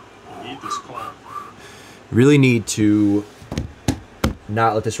 We need this call. Really need to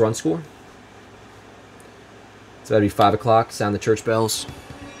not let this run score. It's about to be 5 o'clock. Sound the church bells.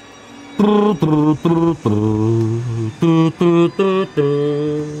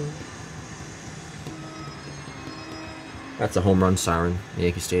 That's a home run siren in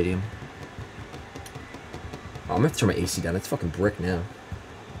Yankee Stadium. Oh, I'm gonna have to turn my AC down. It's fucking brick now.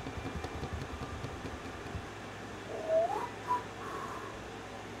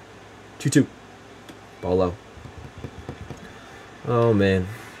 Two. Ball low. Oh, man.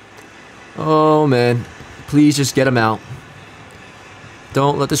 Oh, man. Please just get him out.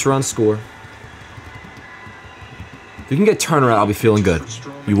 Don't let this run score. If you can get Turner out, I'll be feeling good.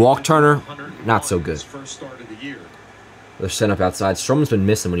 You walk Turner, not so good. They're set up outside. Stroman's been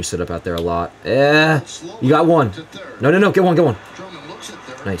missing when you sit up out there a lot. You got one. No. Get one.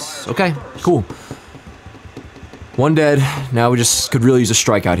 Nice. Okay, cool. One dead. Now we just could really use a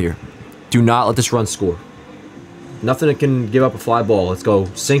strikeout here. Do not let this run score. Nothing that can give up a fly ball. Let's go.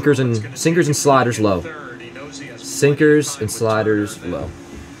 Sinkers and sliders low. Sinkers and sliders low.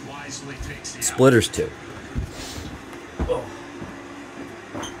 Splitters too.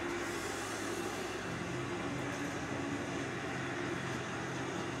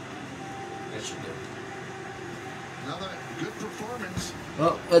 Another good performance.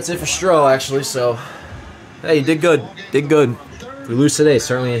 Well, that's it for Stro, actually, so... Hey, you did good. Did good. If we lose today,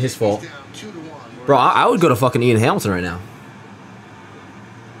 certainly ain't his fault. Bro, I would go to fucking Ian Hamilton right now.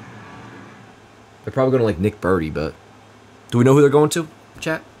 They're probably going to, like, Nick Birdie, but... Do we know who they're going to,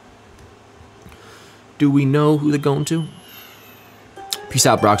 chat? Do we know who they're going to? Peace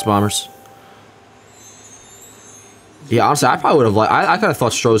out, Brox Bombers. Yeah, honestly, I probably would have liked... I kind of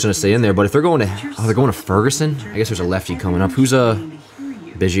thought Stroh was going to stay in there, but if they're going to... Oh, they're going to Ferguson? I guess there's a lefty coming up. Who's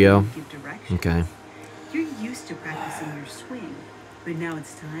Biggio? Okay. You're used to practicing your swing, but now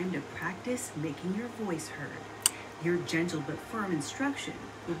it's time to practice making your voice heard. Your gentle but firm instruction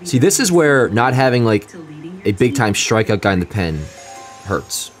will be... See, this is where not having, like, a big-time strikeout guy in the pen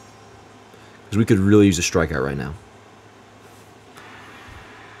hurts. Because we could really use a strikeout right now.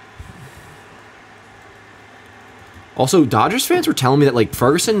 Also, Dodgers fans were telling me that, like,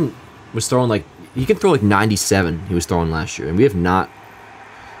 Ferguson was throwing, like, he can throw, like, 97 he was throwing last year. And we have not,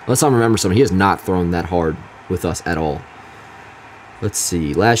 unless I remember something, he has not thrown that hard with us at all. Let's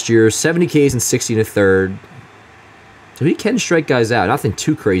see. Last year, 70 Ks and 60 and a third. So he can strike guys out. Nothing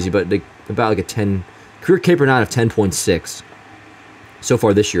too crazy, but like, about like a 10... Career K/9 of 10.6. So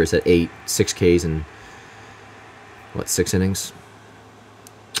far this year, it's at 8. 6 Ks and... What, 6 innings?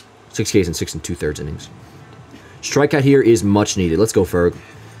 6 Ks and 6 2/3 innings. Strikeout here is much needed. Let's go, Ferg.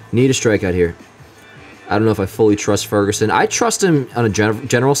 Need a strikeout here. I don't know if I fully trust Ferguson. I trust him on a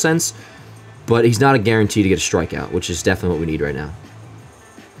general sense, but he's not a guarantee to get a strikeout, which is definitely what we need right now.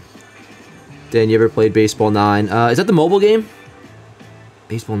 Dan, you ever played Baseball 9? Is that the mobile game?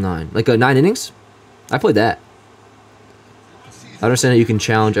 Baseball 9. Like 9 innings? I played that. I understand that you can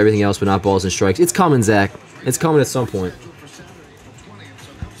challenge everything else, but not balls and strikes. It's coming, Zach. It's coming at some point.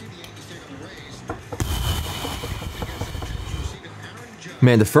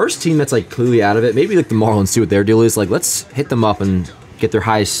 Man, the first team that's like clearly out of it, maybe like the Marlins see what their deal is. Like, let's hit them up and get their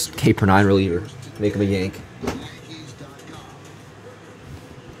highest K/9 reliever. Make them a Yank.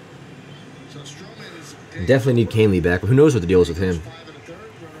 Definitely need Canely back, but who knows what the deal is with him.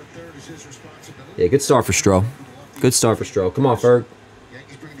 Yeah, good start for Stro. Good start for Stro. Come on, Ferg.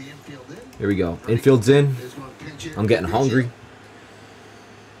 Here we go. Infield's in. I'm getting hungry.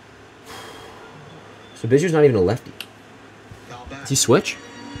 So Biggio's not even a lefty. Does he switch?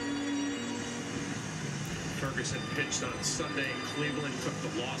 Ferguson pitched on Sunday. Cleveland took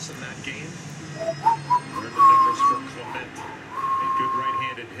the loss in that game. What are the numbers for Clement? A good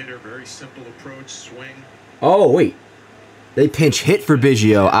right-handed hitter, very simple approach, swing. Oh, wait. They pinch hit for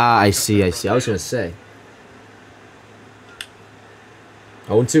Biggio. Ah, I see. I was going to say.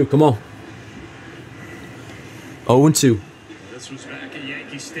 0-2, come on. 0-2. This was back at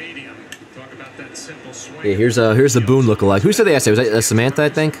Yankee Stadium. Talk about that simple swing. Yeah, here's the Boone lookalike. Who said they yesterday? Was that Samantha, I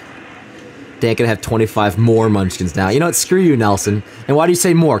think? Dan can have 25 more munchkins now. You know what? Screw you, Nelson. And why do you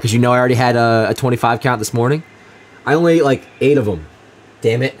say more? Because you know I already had a 25 count this morning? I only ate like 8 of them.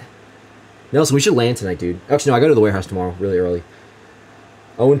 Damn it. Nelson, we should land tonight, dude. Actually, no, I go to the warehouse tomorrow really early.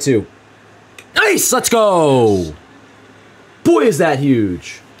 0-2. Nice! Let's go! Boy, is that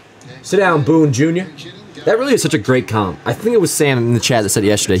huge. Sit down, Boone Jr. That really is such a great comp. I think it was Sam in the chat that said it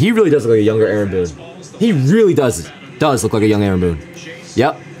yesterday. He really does look like a younger Aaron Boone. He really does look like a young Aaron Boone.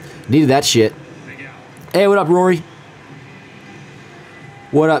 Yep. Needed that shit. Hey, what up, Rory?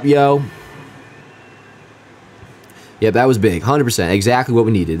 What up, yo? Yep, that was big. 100%. Exactly what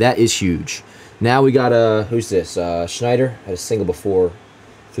we needed. That is huge. Now we got, who's this? Schneider had a single before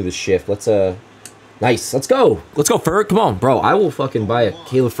through the shift. Let's, nice. Let's go. Let's go, Ferg. Come on, bro. I will fucking buy a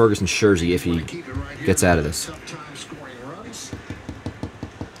Caleb Ferguson jersey if he gets out of this.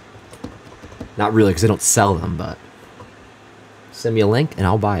 Not really, because they don't sell them, but send me a link and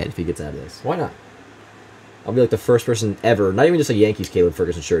I'll buy it if he gets out of this. Why not? I'll be like the first person ever, not even just a Yankees Caleb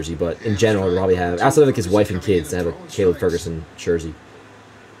Ferguson jersey, but in general, I'll probably have, outside of like his wife and kids, to have a Caleb Ferguson jersey.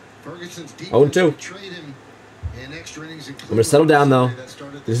 0-2. I'm going to settle down, though.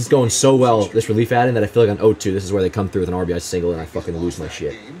 This is going so well, this relief add-in, that I feel like on 0-2, this is where they come through with an RBI single and I fucking lose my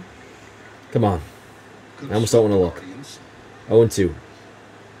shit. Come on. I almost don't want to look. 0-2.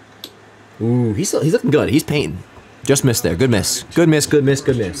 Ooh, he's looking good. He's painting. Just missed there. Good miss. Good miss, good miss,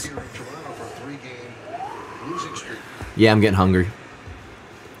 good miss. Yeah, I'm getting hungry.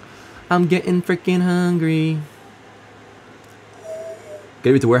 I'm getting freaking hungry. Gonna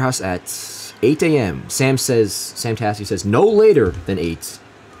be at the warehouse at 8 a.m. Sam Tassi says, no later than 8.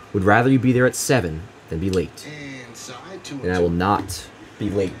 Would rather you be there at 7 than be late. And I will not be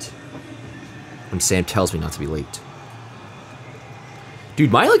late when Sam tells me not to be late.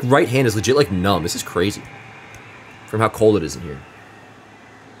 Dude, my like right hand is legit like numb. This is crazy. From how cold it is in here.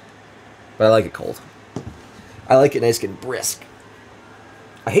 But I like it cold. I like it nice getting brisk.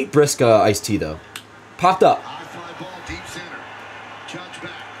 I hate brisk iced tea though. Popped up.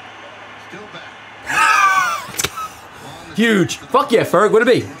 Huge. Fuck yeah, Ferg. What'd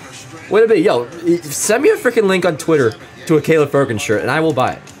it be? What'd it be? Yo, send me a freaking link on Twitter to a Caleb Ferguson shirt and I will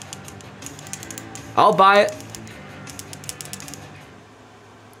buy it. I'll buy it.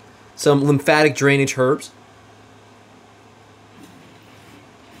 Some lymphatic drainage herbs.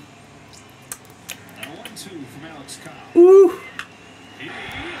 Ooh.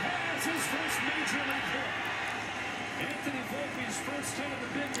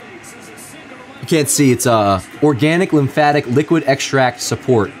 You can't see, it's organic lymphatic liquid extract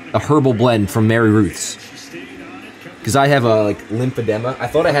support, a herbal blend from Mary Ruth's. Because I have a like lymphedema. I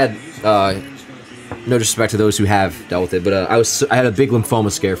thought I had no disrespect to those who have dealt with it, but I had a big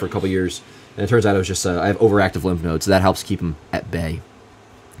lymphoma scare for a couple years, and it turns out it was just I have overactive lymph nodes, so that helps keep them at bay.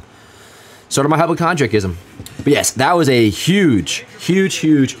 Sort of my hypochondriacism. But yes, that was a huge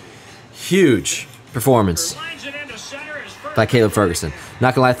performance by Caleb Ferguson.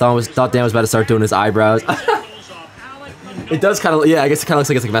 Not gonna lie, thought Dan was about to start doing his eyebrows. It does kind of, yeah, I guess it kind of looks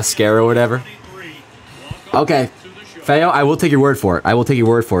like it's like mascara or whatever. Okay, Feo, I will take your word for it. I will take your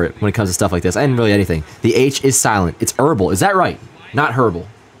word for it when it comes to stuff like this. And really anything. The H is silent. It's herbal. Is that right? Not herbal.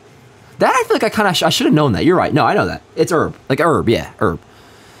 That I feel like I should have known that. You're right. No, I know that. It's herb. Like herb, yeah, herb.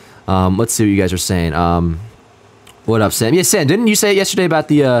 Let's see what you guys are saying. What up, Sam? Yeah, Sam, didn't you say it yesterday about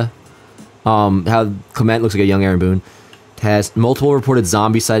the, how Clement looks like a young Aaron Boone? Taz, multiple reported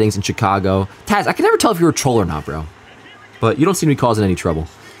zombie sightings in Chicago. Taz, I can never tell if you're a troll or not, bro. But you don't seem to be causing any trouble.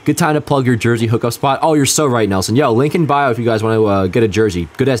 Good time to plug your jersey hookup spot. Oh, you're so right, Nelson. Yo, link in bio if you guys want to get a jersey.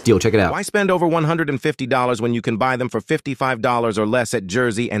 Good-ass deal. Check it out. Why spend over $150 when you can buy them for $55 or less at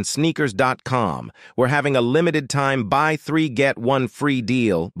jerseyandSneakers.com? We're having a limited-time buy 3, get 1 free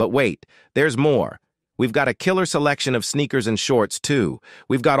deal. But wait, there's more. We've got a killer selection of sneakers and shorts, too.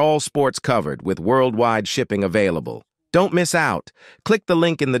 We've got all sports covered, with worldwide shipping available. Don't miss out. Click the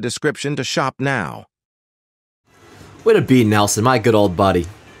link in the description to shop now. Way to be, Nelson, my good old buddy.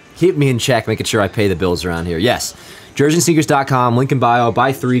 Keep me in check, making sure I pay the bills around here. Yes, jerseysneakers.com, link in bio,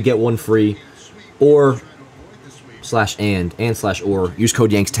 buy 3, get 1 free, or /and/or, use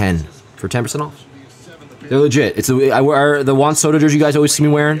code YANKS10 for 10% off. They're legit. It's I wear the Juan Soto jersey you guys always see me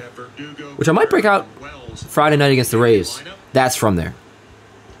wearing, which I might break out Friday night against the Rays. That's from there.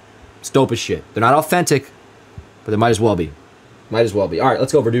 It's dope as shit. They're not authentic, but they might as well be. Might as well be. All right,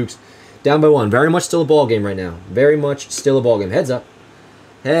 let's go, Verdukes. Down by 1. Very much still a ball game right now. Very much still a ball game. Heads up.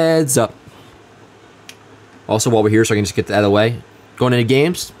 Heads up. Also, while we're here, so I can just get that out of the way, Going into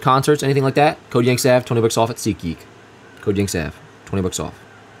games, concerts, anything like that? Code Yanks Ave, 20 bucks off at SeatGeek. Code Yanks Ave, 20 bucks off.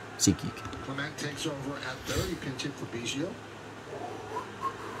 SeatGeek. Clement takes over at 30, pinch hit for Biggio.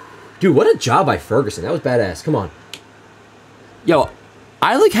 Dude, what a job by Ferguson. That was badass. Come on. Yo,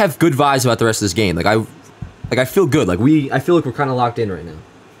 I like have good vibes about the rest of this game. Like I feel good. I feel like we're kind of locked in right now.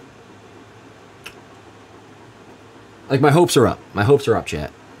 Like my hopes are up. My hopes are up,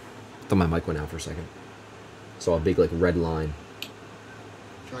 chat. I thought my mic went out for a second. Saw a big like red line.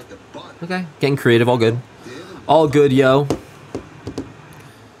 Okay, getting creative, all good. All good, yo.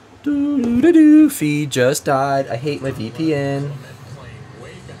 Do feed just died. I hate my VPN.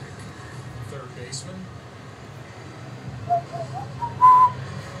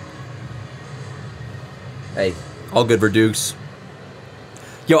 Hey, all good, Verdug's.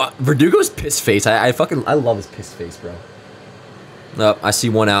 Yo, Verdugo's piss face. I love his piss face, bro. Oh, I see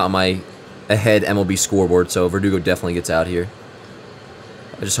one out on my ahead MLB scoreboard, so Verdugo definitely gets out here.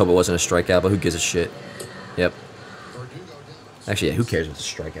 I just hope it wasn't a strikeout, but who gives a shit? Yep. Actually, yeah, who cares if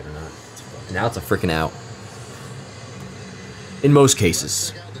it's a strikeout or not? Now it's a freaking out. In most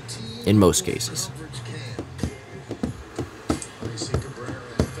cases. In most cases.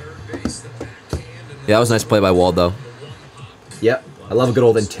 Yeah, that was a nice play by Waldo. Yep. I love a good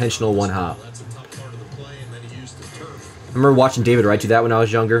old intentional one hop. I remember watching David Wright do that when I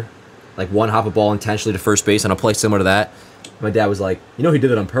was younger. Like one hop a ball intentionally to first base on a play similar to that. My dad was like, you know he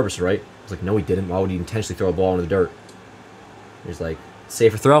did it on purpose, right? I was like, no he didn't. Why would he intentionally throw a ball into the dirt? He's like,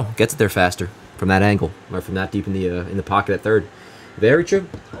 safer throw. Gets it there faster. From that angle. Or from that deep in the pocket at third. Very true.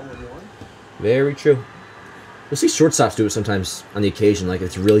 Very true. We'll see shortstops do it sometimes on the occasion. Like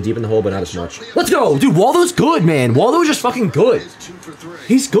it's really deep in the hole, but not as much. Let's go! Dude, Waldo's good, man. Waldo's just fucking good.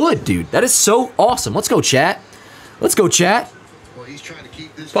 He's good, dude. That is so awesome. Let's go, chat. Let's go, chat.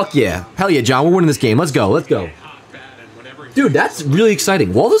 Fuck yeah. Hell yeah, John. We're winning this game. Let's go. Let's go. Dude, that's really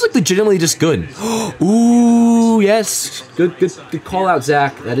exciting. Waldo's like legitimately just good. Ooh, yes. Good call out,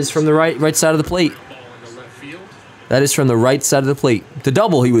 Zach. That is from the right side of the plate. That is from the right side of the plate. The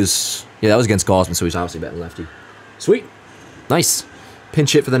double, he was... Yeah, that was against Gausman, so he's obviously batting lefty. Sweet. Nice.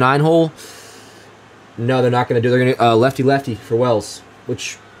 Pinch hit for the 9-hole. No, they're not going to do. They're going to lefty for Wells.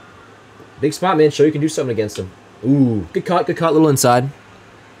 Which, big spot, man. Show you can do something against him. Ooh, good cut, little inside.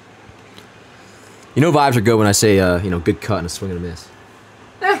 You know vibes are good when I say, good cut and a swing and a miss.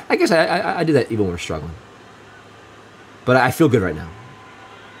 I guess I do that even when we're struggling. But I feel good right now.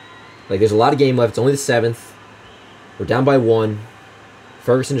 Like, there's a lot of game left. It's only the 7th. We're down by 1.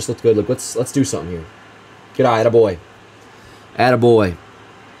 Ferguson just looked good. Look, let's do something here. Good eye, attaboy. Attaboy.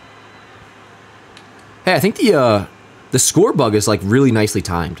 Hey, I think the score bug is, like, really nicely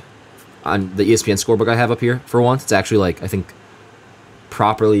timed. On the ESPN score bug I have up here, for once. It's actually, like, I think,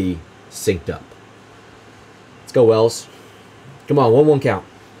 properly synced up. Let's go, Wells. Come on, 1-1 count.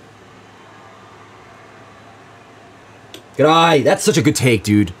 Good eye. That's such a good take,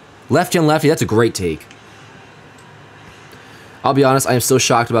 dude. Lefty on lefty, that's a great take. I'll be honest, I am still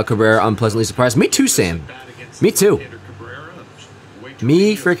shocked about Cabrera. I'm pleasantly surprised. Me too, Sam. Me too.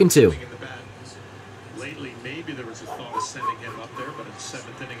 Me freaking too.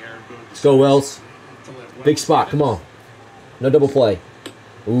 Let's go, Wells. Big spot, come on. No double play.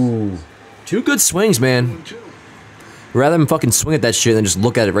 Ooh. 2 good swings, man. Rather than fucking swing at that shit than just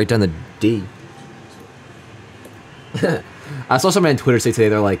look at it right down the D. I saw somebody on Twitter say today,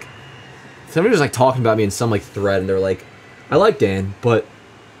 they're like, somebody was like talking about me in some like thread, and they're like, I like Dan, but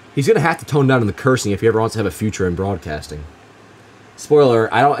he's gonna have to tone down on the cursing if he ever wants to have a future in broadcasting. Spoiler,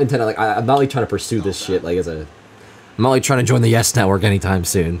 I don't intend to, like, I'm not like trying to pursue this shit like as a, I'm not like trying to join the Yes Network anytime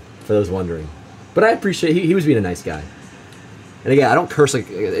soon, for those wondering. But I appreciate, he was being a nice guy. And again, I don't curse like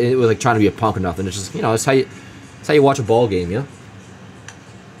it was like trying to be a punk or nothing. It's just, you know, it's how you watch a ball game, yeah.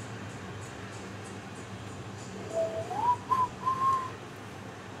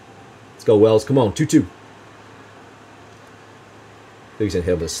 Let's go, Wells. Come on, 2-2. I think he's gonna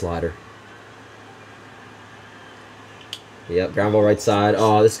hit him with a slider. Yep, ground ball right side.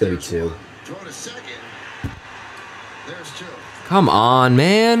 Oh, this is gonna be 2. Come on,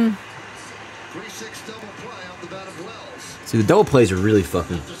 man. See, the double plays are really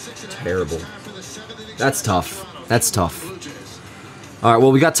fucking terrible. That's tough. That's tough. All right,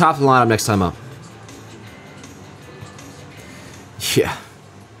 well, we got top of the lineup next time up. Yeah.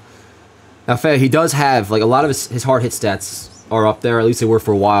 Now, Faye, he does have, like, a lot of his hard hit stats are up there. At least they were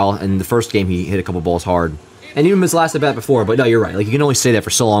for a while. And the first game, he hit a couple balls hard. And even his last at bat before. But no, you're right. Like, you can only say that for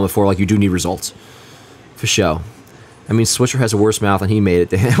so long before, like, you do need results. For sure. I mean, Switcher has a worse mouth, and he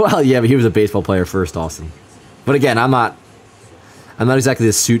made it. Well, yeah, but he was a baseball player first, Austin. But again, I'm not exactly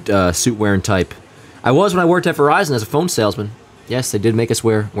the suit wearing type. I was when I worked at Verizon as a phone salesman. Yes, they did make us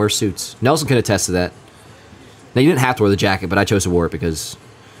wear suits. Nelson can attest to that. Now, you didn't have to wear the jacket, but I chose to wear it because,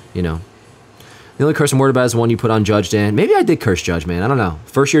 you know. The only curse I'm worried about is the one you put on Judge, Dan. Maybe I did curse Judge, man. I don't know.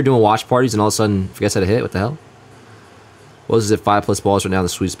 First year doing watch parties, and all of a sudden, forgets how to hit. What the hell? What was it? 5+ balls right now in the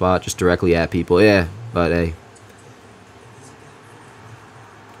sweet spot, just directly at people. Yeah, but hey.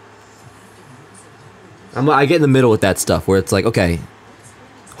 I get in the middle with that stuff, where it's like, okay,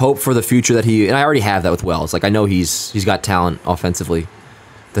 hope for the future that he... And I already have that with Wells. Like, I know he's got talent offensively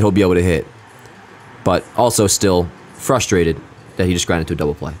that he'll be able to hit. But also still frustrated that he just grinded to a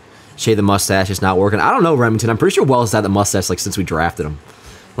double play. Shave the mustache, it's not working. I don't know, Remington. I'm pretty sure Wells had the mustache like since we drafted him.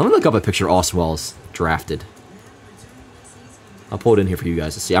 Let me look up a picture of Austin Wells drafted. I'll pull it in here for you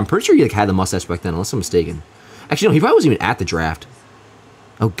guys to see. I'm pretty sure he like had the mustache back then, unless I'm mistaken. Actually, no, he probably wasn't even at the draft.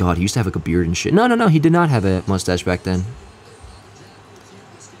 Oh god, he used to have like a beard and shit. No, he did not have a mustache back then.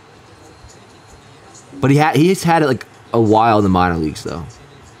 But he's had it like a while in the minor leagues though.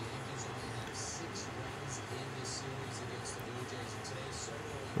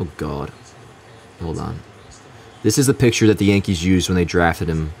 Oh god. Hold on. This is the picture that the Yankees used when they drafted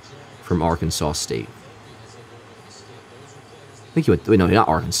him from Arkansas State. I think he went... Wait, no, not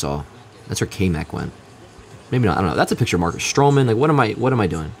Arkansas. That's where K-Mac went. Maybe not. I don't know. That's a picture of Marcus Stroman. Like, what am I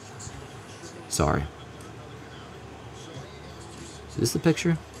doing? Sorry. Is this the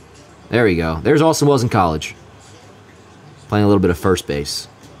picture? There we go. There's Austin Wells in college. Playing a little bit of first base.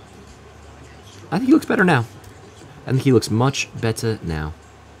 I think he looks better now. I think he looks much better now.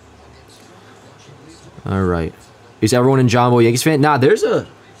 All right. Is everyone in John Boy Yankees fan? Nah, there's a...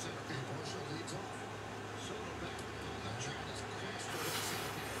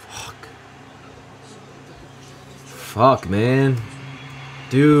 Fuck, man.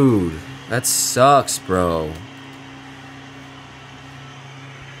 Dude, that sucks, bro.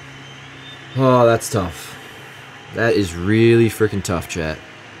 Oh, that's tough. That is really freaking tough, chat.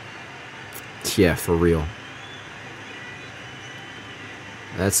 Yeah, for real.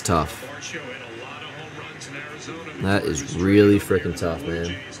 That's tough. That is really freaking tough,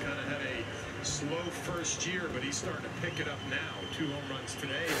 man. Slow first year, but he's starting to pick it up now. 2 home runs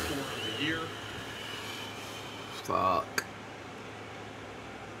today, 4 on the year. Fuck.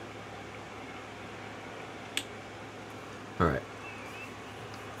 All right.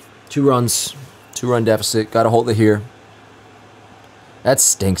 2 runs, 2-run deficit. Got to hold it here. That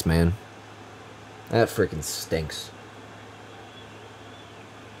stinks, man. That freaking stinks.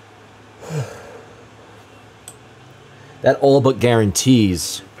 That all but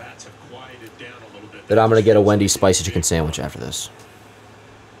guarantees that I'm going to get a Wendy's spicy chicken sandwich after this.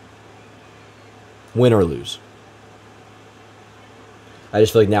 Win or lose. I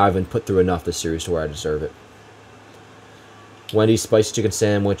just feel like now I've been put through enough this series to where I deserve it. Wendy's spicy chicken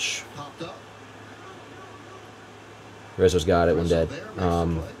sandwich. Rizzo's got it, one dead. I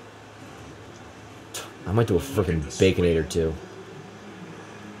might do a freaking Baconator too.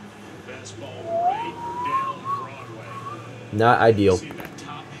 Not ideal.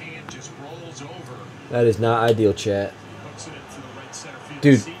 That is not ideal, chat.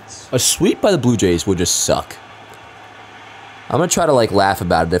 Dude, a sweep by the Blue Jays would just suck. I'm going to try to like laugh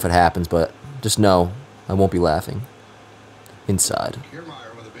about it if it happens, but just know I won't be laughing. Inside.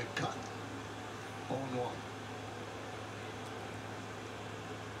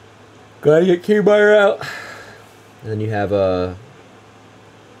 Gotta get Kiermaier out. And then you have I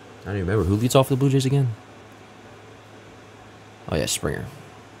don't even remember who leads off for the Blue Jays again. Oh yeah, Springer.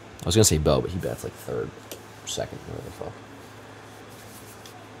 I was gonna say Bell, but he bats like third, second, whatever the fuck.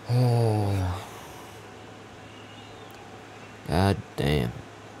 Oh. God damn.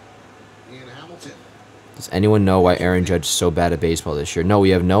 Does anyone know why Aaron Judge is so bad at baseball this year? No,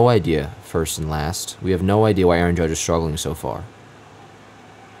 we have no idea, first and last. We have no idea why Aaron Judge is struggling so far.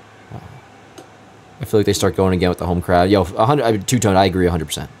 I feel like they start going again with the home crowd. Yo, 100, two-tone, I agree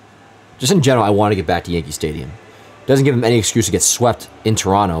 100%. Just in general, I want to get back to Yankee Stadium. Doesn't give them any excuse to get swept in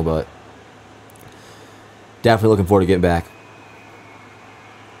Toronto, but definitely looking forward to getting back.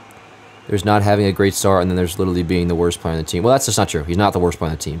 There's not having a great start, and then there's literally being the worst player on the team. Well, that's just not true. He's not the worst player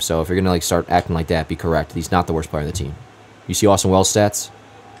on the team. So if you're going to like start acting like that, be correct. He's not the worst player on the team. You see Austin Wells' stats?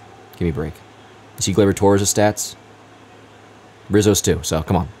 Give me a break. You see Gleyber Torres' stats? Rizzo's too, so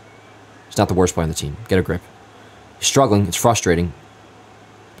come on. He's not the worst player on the team. Get a grip. He's struggling. It's frustrating.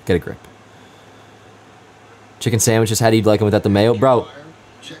 Get a grip. Chicken sandwiches, how do you like them without the mayo? Bro,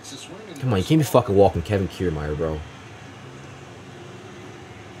 come on, you can't be fucking walking Kevin Kiermaier, bro.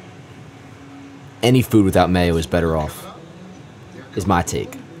 Any food without mayo is better off, is my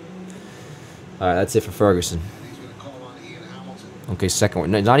take. All right, that's it for Ferguson. Okay, second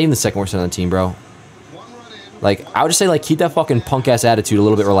worst. Not even the second worst on the team, bro. Like, I would just say, like, keep that fucking punk-ass attitude a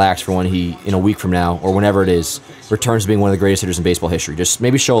little bit relaxed for when he, in a week from now, or whenever it is, returns to being one of the greatest hitters in baseball history. Just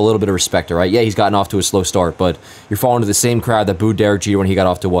maybe show a little bit of respect, all right? Yeah, he's gotten off to a slow start, but you're falling to the same crowd that booed Derek Jeter when he got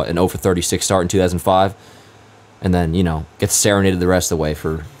off to, what, an 0 for 36 start in 2005? And then, you know, gets serenaded the rest of the way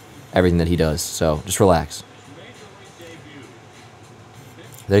for everything that he does. So, just relax.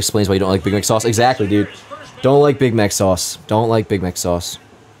 That explains why you don't like Big Mac sauce. Exactly, dude. Don't like Big Mac sauce. Don't like Big Mac sauce.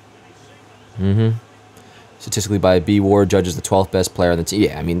 Statistically, by B Ward, Judge is the 12th best player on the team.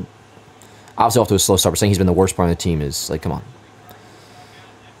 Yeah, I mean, obviously off to a slow start, but saying he's been the worst player on the team is, like, come on.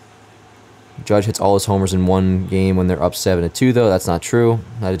 Judge hits all his homers in one game when they're up 7-2, though. That's not true.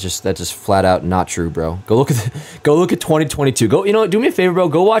 That's just flat out not true, bro. Go look at 2022. Go, you know, do me a favor, bro.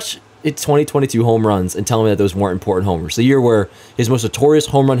 Go watch its 2022 home runs and tell me that those weren't important homers. The year where his most notorious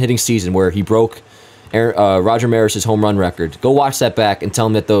home run hitting season, where he broke Roger Maris's home run record. Go watch that back and tell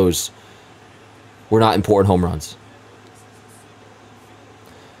me that those were not important home runs.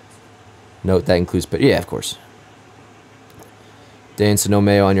 Note that includes, but yeah, of course. Dan, so no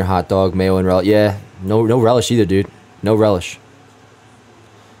mayo on your hot dog, mayo and relish. Yeah, no relish either, dude. No relish.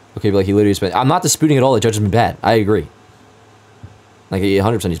 Okay, but like he literally spent. I'm not disputing at all that Judge has been bad. I agree. Like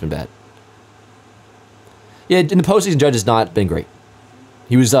 100%, he's been bad. Yeah, in the postseason, Judge has not been great.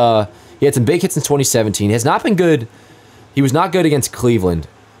 He was he had some big hits in 2017. He has not been good. He was not good against Cleveland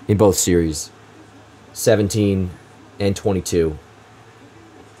in both series. 17 and 22.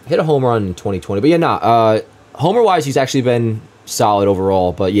 Hit a home run in 2020. But yeah, homer-wise, he's actually been solid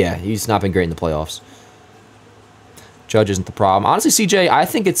overall. But yeah, he's not been great in the playoffs. Judge isn't the problem. Honestly, CJ, I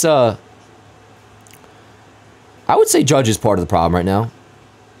think it's... I would say Judge is part of the problem right now.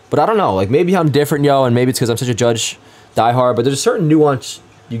 But I don't know. Like, maybe I'm different, yo, and maybe it's because I'm such a Judge diehard. But there's a certain nuance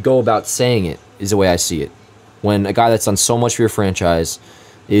you go about saying it, is the way I see it. When a guy that's done so much for your franchise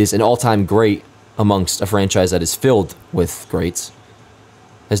is an all-time great amongst a franchise that is filled with greats,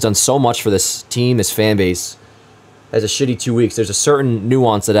 has done so much for this team, this fan base, has a shitty 2 weeks, there's a certain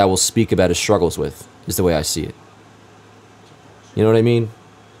nuance that I will speak about his struggles with, is the way I see it. You know what I mean?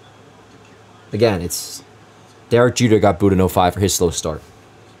 Again, it's... Derek Jeter got booed in 05 for his slow start.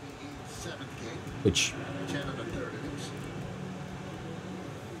 Which...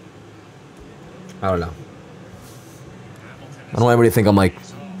 I don't know. I don't want anybody to think I'm like...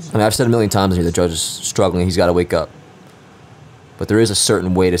 I mean, I've said a million times here, the Judge is struggling, he's got to wake up. But there is a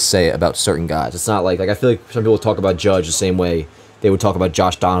certain way to say it about certain guys. It's not like I feel like some people talk about Judge the same way they would talk about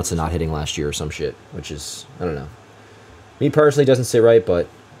Josh Donaldson not hitting last year or some shit. Which is, I don't know. Me personally, doesn't sit right, but...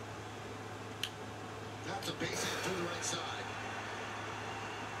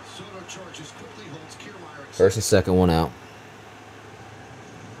 First and second, one out.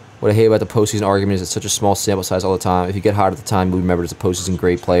 What I hate about the postseason argument is it's such a small sample size all the time. If you get hot at the time, we remember it's a postseason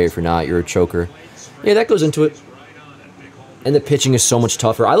great player. If you're not, you're a choker. Yeah, that goes into it. And the pitching is so much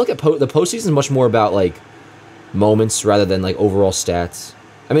tougher. I look at the postseason much more about, like, moments rather than, like, overall stats.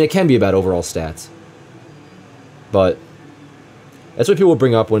 I mean, it can be about overall stats. But that's what people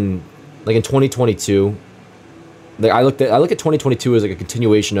bring up when, like, in 2022, like, I look at 2022 as, like, a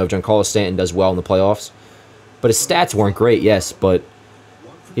continuation of Giancarlo Stanton does well in the playoffs. But his stats weren't great, yes, but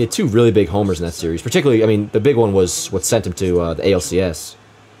he had two really big homers in that series. Particularly, I mean, the big one was what sent him to the ALCS.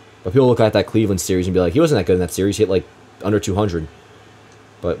 But people look at that Cleveland series and be like, he wasn't that good in that series. He hit, like, under 200.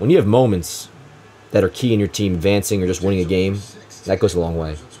 But when you have moments that are key in your team advancing or just winning a game, that goes a long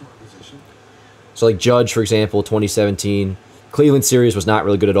way. So, like, Judge, for example, 2017, Cleveland series was not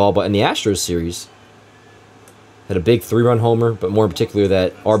really good at all, but in the Astros series, had a big 3-run homer, but more in particular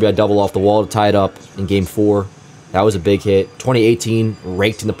that RBI double off the wall to tie it up in Game 4. That was a big hit. 2018,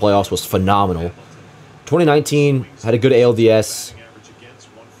 raked in the playoffs, was phenomenal. 2019, had a good ALDS.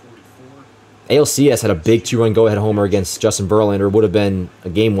 ALCS had a big 2-run go-ahead homer against Justin Verlander. Would have been a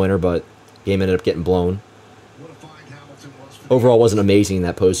game winner, but game ended up getting blown. Overall, wasn't amazing in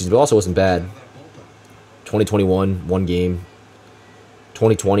that postseason, but also wasn't bad. 2021, one game.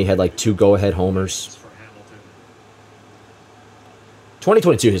 2020 had like 2 go-ahead homers.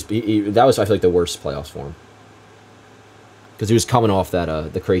 2022, that was, I feel like, the worst playoffs for him. Because he was coming off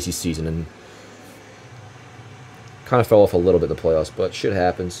that the crazy season and kind of fell off a little bit in the playoffs, but shit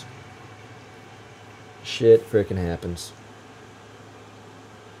happens. Shit freaking happens.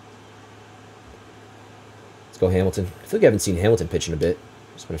 Let's go Hamilton. I feel like I haven't seen Hamilton pitch in a bit.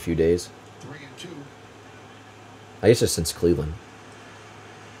 It's been a few days. 3-2. I guess just since Cleveland.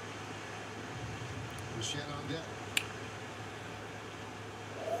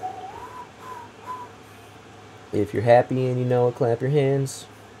 If you're happy and you know it, clap your hands.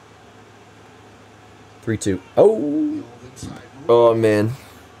 3-2. Oh! Oh, man.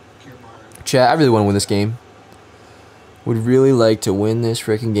 Chat, I really want to win this game. Would really like to win this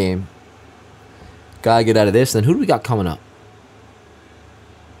freaking game. Gotta get out of this. And then who do we got coming up?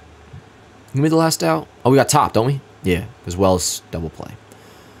 Give me the last out. Oh, we got top, don't we? Yeah, as well as double play.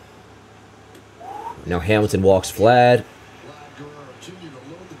 Now Hamilton walks Vlad.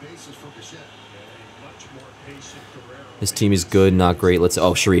 This team is good, not great. Let's.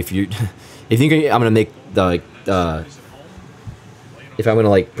 Oh, Sharif, you. If you think I'm gonna make the if I'm gonna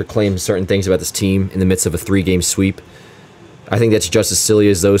like proclaim certain things about this team in the midst of a 3-game sweep, I think that's just as silly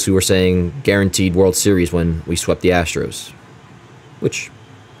as those who were saying guaranteed World Series when we swept the Astros. Which,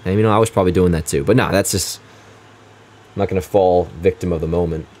 and, you know, I was probably doing that too. But nah, that's just. I'm not gonna fall victim of the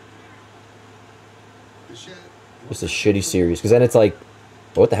moment. Just a shitty series, because then it's like,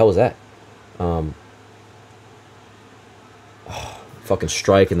 what the hell was that? Fucking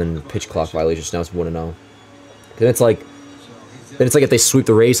strike and then pitch clock violation. So now it's 1-0. Then it's like if they sweep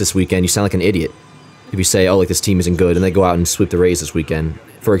the Rays this weekend, you sound like an idiot. If you say, oh, like this team isn't good, and they go out and sweep the Rays this weekend,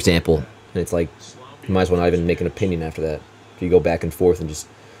 for example, and it's like you might as well not even make an opinion after that. If you go back and forth and just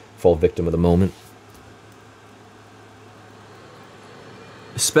fall victim of the moment.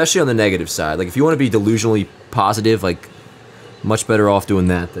 Especially on the negative side. Like if you want to be delusionally positive, like much better off doing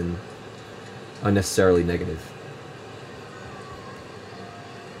that than unnecessarily negative.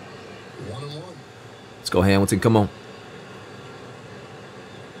 Let's go Hamilton, come on.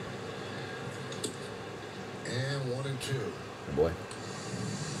 And 1-2. Oh boy.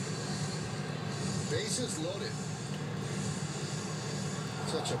 Bases loaded.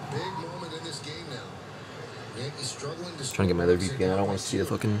 Such a big moment in this game now. Yankees struggling to Trying to get my other VP again. I don't want to see the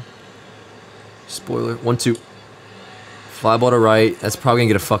fucking spoiler. 1-2. Fly ball to right. That's probably gonna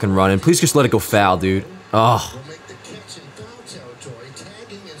get a fucking run in. Please just let it go foul, dude. Oh.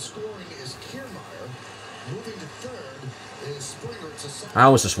 I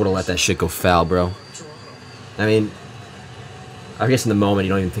almost just would have let that shit go foul, bro. I mean, I guess in the moment you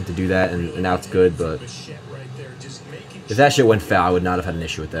don't even think to do that, and now it's good, but if that shit went foul, I would not have had an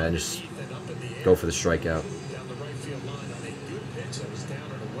issue with that. And just go for the strikeout.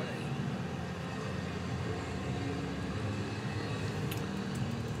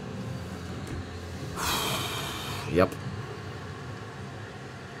 Yep.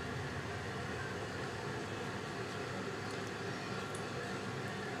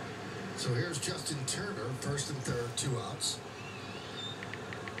 So here's Justin Turner, first and third, 2 outs.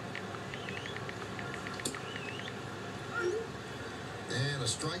 And a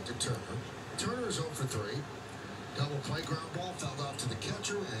strike to Turner. Turner is 0 for 3. Double play ground ball, fouled off to the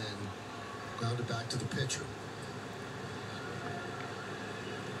catcher and grounded back to the pitcher.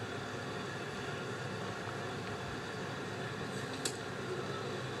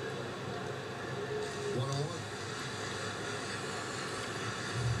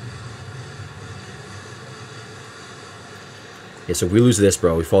 Yeah, so if we lose this,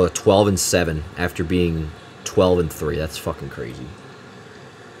 bro, we fall to 12-7 after being 12-3. That's fucking crazy.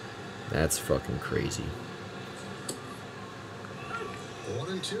 That's fucking crazy.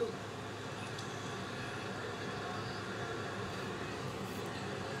 1-2.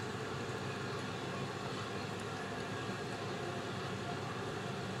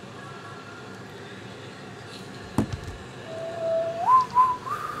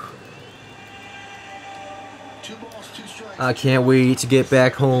 I can't wait to get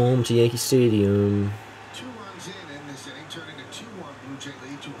back home to Yankee Stadium. 2 runs in this inning, turning a 2-1 Blue Jay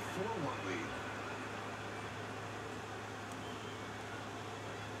lead to a 4-1 lead.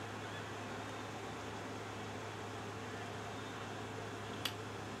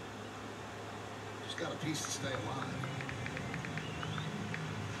 Just got a piece to stay alive.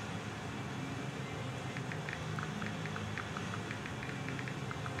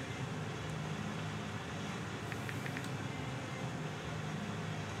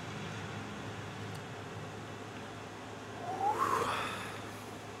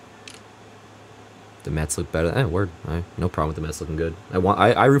 The Mets look better. Word. No problem with the Mets looking good.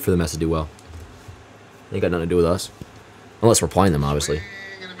 I root for the Mets to do well. They ain't got nothing to do with us. Unless we're playing them, obviously.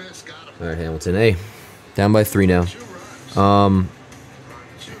 Alright, Hamilton. Hey, down by 3 now.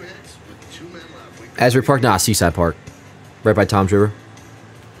 Asbury Park? Nah, Seaside Park. Right by Tom's River.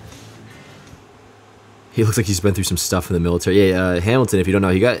 He looks like he's been through some stuff in the military. Yeah, Hamilton, if you don't know,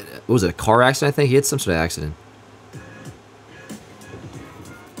 he got, what was it, a car accident, I think? He had some sort of accident.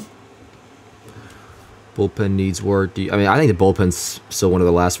 Bullpen needs work. I mean, I think the bullpen's still one of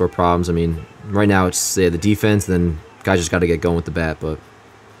the last 4 problems. I mean, right now it's the defense, then guys just got to get going with the bat. But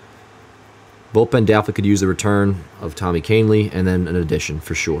bullpen definitely could use the return of Tommy Canely and then an addition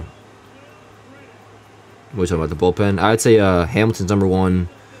for sure. What are we talking about, the bullpen? I'd say Hamilton's #1,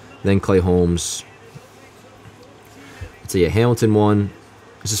 then Clay Holmes. So yeah, Hamilton 1.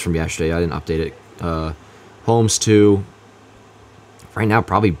 This is from yesterday. I didn't update it. Holmes 2. Right now,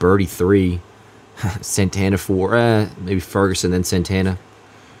 probably Birdie 3. Santana 4. Maybe Ferguson, then Santana.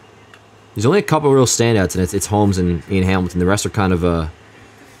 There's only a couple of real standouts, and it's Holmes and Ian Hamilton. The rest are kind of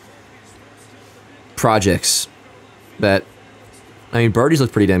projects that, I mean, Birdie's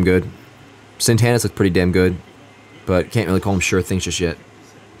look pretty damn good. Santana's look pretty damn good, but can't really call them sure things just yet.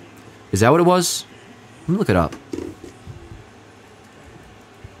 Is that what it was? Let me look it up.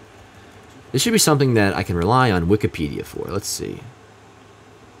 This should be something that I can rely on Wikipedia for. Let's see.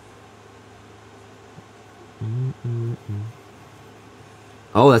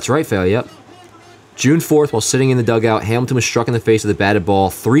 Oh, that's right, Fail. Yep. June 4th, while sitting in the dugout, Hamilton was struck in the face with a batted ball.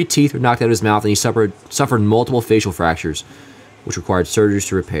 3 teeth were knocked out of his mouth, and he suffered multiple facial fractures, which required surgeries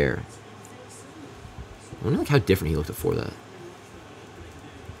to repair. I wonder how different he looked before that.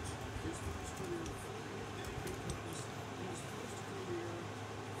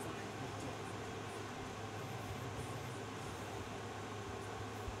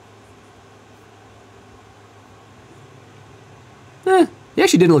 He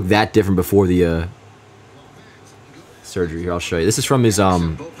actually didn't look that different before the surgery. Here, I'll show you. This is from his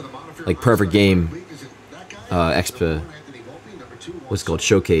like perfect game what's it called,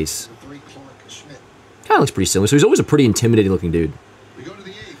 showcase. Kind of looks pretty similar. So he's always a pretty intimidating looking dude.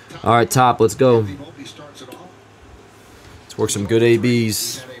 All right, top. Let's go. Let's work some good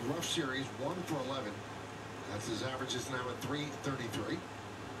ABs.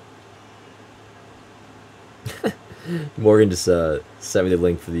 Morgan just sent me the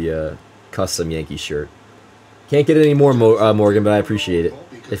link for the custom Yankees shirt. Can't get it anymore, Morgan, but I appreciate it.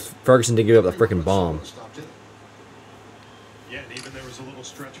 If Ferguson didn't give up a freaking bomb. Yeah, and even there was a little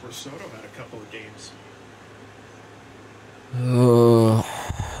stretch where Soto had a couple of games.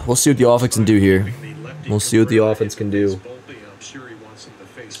 We'll see what the offense can do here. We'll see what the offense can do.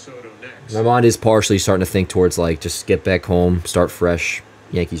 My mind is partially starting to think towards, like, just get back home, start fresh.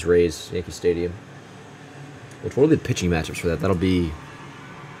 Yankees Rays, Yankee Stadium. Which, what are the pitching matchups for that? That'll be...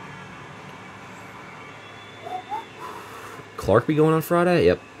 Clark be going on Friday?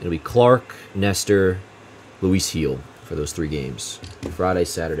 Yep. It'll be Clark, Nestor, Luis Heel for those 3 games. Friday,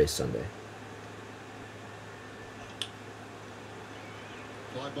 Saturday, Sunday.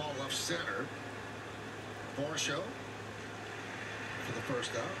 Fly ball left center. Show for the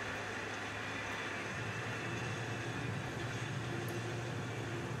first out.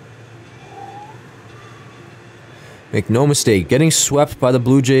 Make no mistake, getting swept by the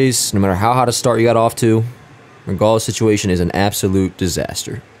Blue Jays, no matter how hot a start you got off to, regardless of situation, is an absolute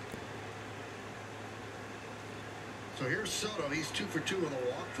disaster. So here's Soto. He's 2 for 2 with a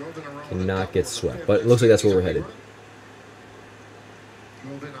walk. Drove in a row. Cannot get swept, but it looks like that's where we're headed.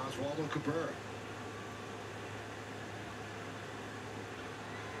 Drove in Oswaldo Cabrera.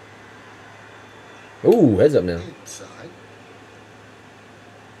 Ooh, heads up now. Inside.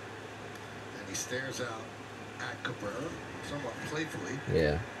 And he stares out at Cabrera, somewhat playfully.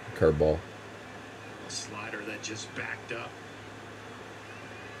 Yeah, curveball. A slider that just backed up.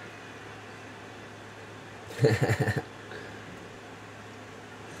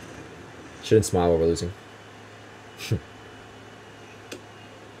 Shouldn't smile while we're losing. 1-1.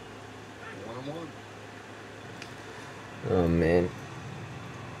 Oh, man.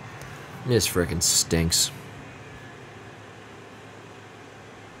 This frickin' stinks.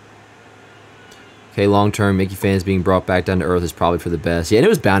 Okay, long term, Mickey fans being brought back down to earth is probably for the best. Yeah, and it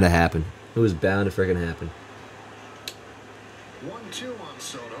was bound to happen. It was bound to frickin' happen. 1-2 on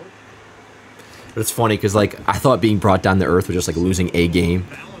Soto. But it's funny because, like, I thought being brought down to earth was just like losing a game.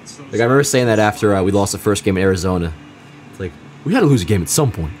 Like, I remember saying that after we lost the first game in Arizona. It's like, we had to lose a game at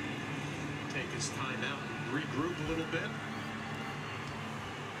some point. Take his time out and regroup a little bit.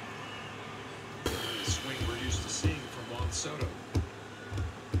 The swing we're used to seeing from Juan Soto.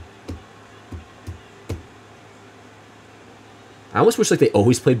 I almost wish, like, they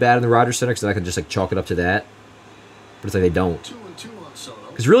always played bad in the Rogers Center because I could just, like, chalk it up to that. But it's like they don't. 2-2 on Soto.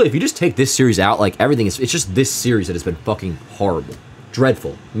 Because really, if you just take this series out, like, everything is... It's just this series that has been fucking horrible.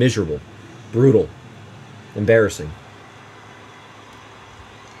 Dreadful. Miserable. Brutal. Embarrassing.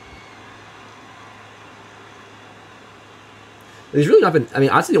 There's really not been... I mean,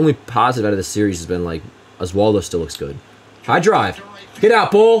 honestly, the only positive out of the series has been, like, Oswaldo still looks good. High drive. Get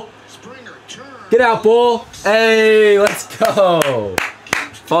out, Bull. Get out, Bull. Hey, let's go.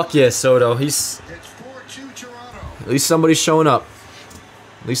 Fuck yeah, Soto. He's... At least somebody's showing up.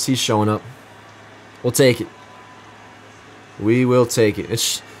 At least he's showing up. We'll take it. We will take it.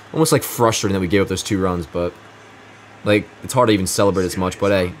 It's almost like frustrating that we gave up those 2 runs, but like it's hard to even celebrate as much.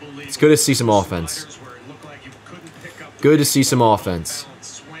 But hey, it's good to see some offense. Good to see some offense.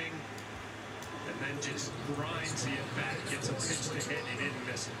 Swing, and then just grinds the at bat, gets a pitch to hit, he didn't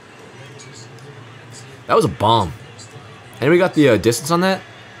miss it. That was a bomb. Anybody got the distance on that?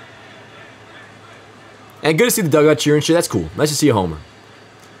 And good to see the dugout cheering shit. That's cool. Nice to see a homer.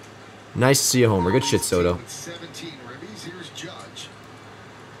 Nice to see a homer. Good shit, Soto.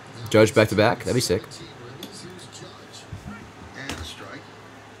 Judge back to back. That'd be sick. And a strike.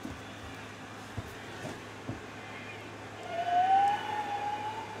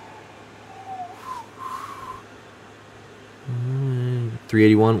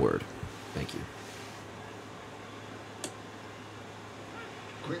 381 word. Thank you.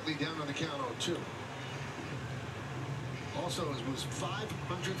 Quickly down on the count on 2. Also, it was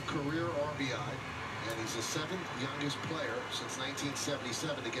 500th career RBI, and he's the 7th youngest player since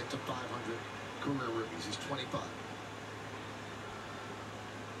 1977 to get to 500 career ribbies. He's 25.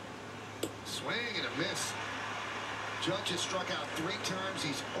 Swing and a miss. Judge has struck out 3 times.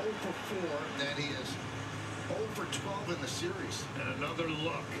 He's 0 for 4. Then he is 0 for 12 in the series. And another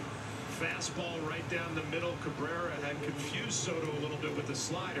look. Fastball right down the middle. Cabrera had confused Soto a little bit with the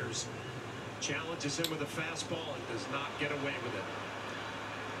sliders. Challenges him with a fastball and does not get away with it.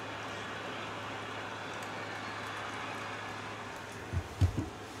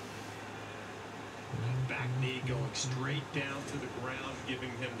 Back knee going straight down to the ground, giving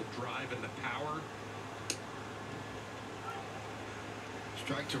him the drive and the power.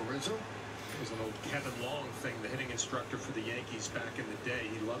 Strike to Rizzo. It was an old Kevin Long thing, the hitting instructor for the Yankees back in the day.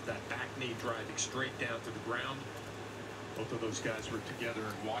 He loved that back knee driving straight down to the ground. Both of those guys were together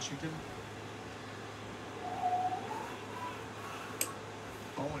in Washington.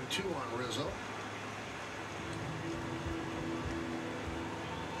 0-2 on Rizzo.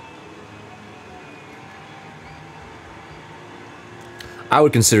 I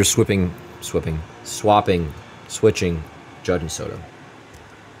would consider switching Judge and Soto.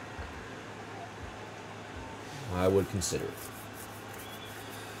 I would consider it.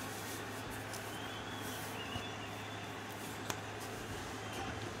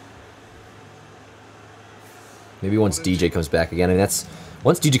 Maybe once DJ comes back again. I mean, that's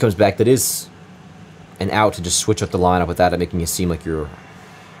once DJ comes back, that is an out to just switch up the lineup without it making it seem like you're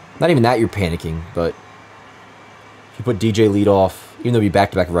not even that you're panicking. But if you put DJ lead off, even though it'd be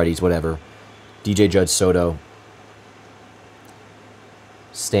back-to-back righties, whatever. DJ, Judge, Soto,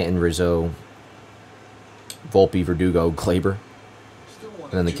 Stanton, Rizzo, Volpe, Verdugo, Glaber,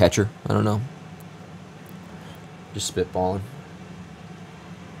 and then the catcher. I don't know. Just spitballing.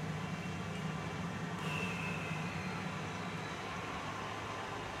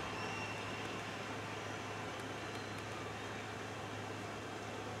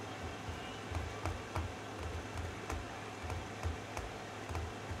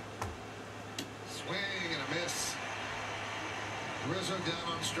 Rizzo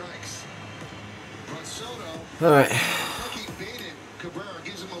down on strikes. But Soto, all right. he baited Cabrera,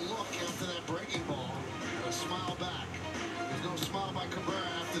 gives him a look after that breaking ball, and a smile back. There's no smile by Cabrera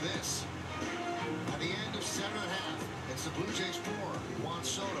after this. At the end of 7.5, it's the Blue Jays 4, Juan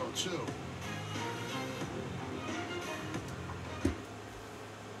Soto 2.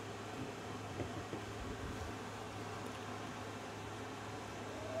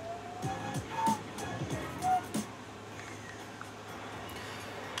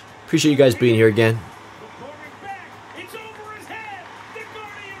 Appreciate you guys being here again. It's over his head. The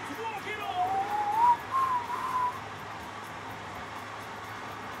Guardians walk it off.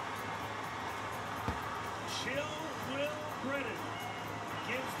 Chill Will Brennan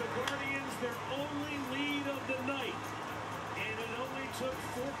gives the Guardians their only lead of the night. And it only took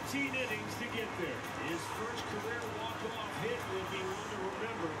 14 innings to get there. His first career walk-off hit will be one to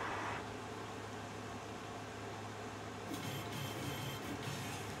remember.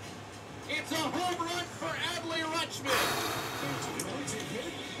 It's a home run for Adley Rutschman.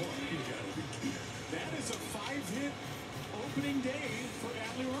 That is a 5-hit opening day for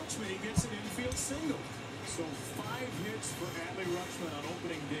Adley Rutschman. He gets an infield single. So 5 hits for Adley Rutschman on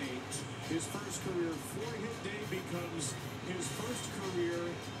opening day. His first career 4-hit day becomes his first career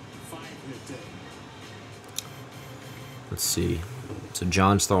 5-hit day. Let's see. So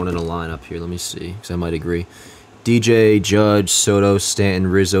John's throwing in a lineup here. Let me see, because I might agree. DJ, Judge, Soto, Stanton,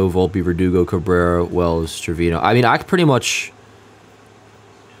 Rizzo, Volpe, Verdugo, Cabrera, Wells, Trevino. I mean, I kind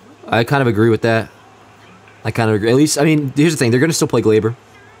of agree with that. I kind of agree. At least, I mean, here's the thing. They're going to still play Glaber,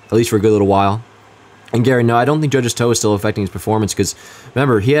 at least for a good little while. And Gary, no, I don't think Judge's toe is still affecting his performance because,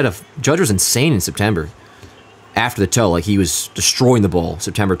 remember, Judge was insane in September. After the toe, like he was destroying the ball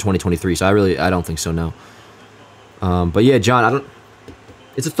September 2023. So I don't think so, no. But yeah, John,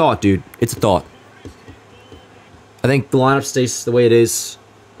 it's a thought, dude. It's a thought. I think the lineup stays the way it is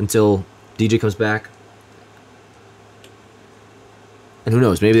until DJ comes back. And who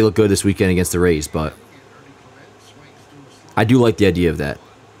knows, maybe they look good this weekend against the Rays, but I do like the idea of that,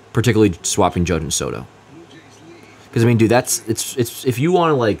 particularly swapping Judge and Soto. Because I mean, dude, it's if you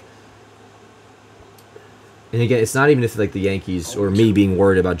want to like, and again, it's not even if like the Yankees or me being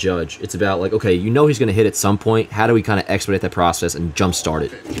worried about Judge. It's about like, okay, you know he's going to hit at some point. How do we kind of expedite that process and jumpstart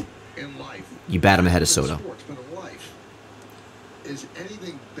it? You bat him ahead of Soto. Is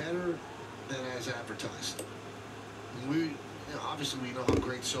anything better than as advertised? Obviously, we know how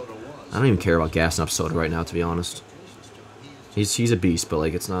great Soto was. I don't even care about gassing up Soto right now, to be honest. He's a beast, but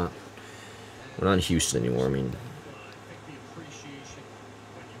like it's not. We're not in Houston anymore. I mean.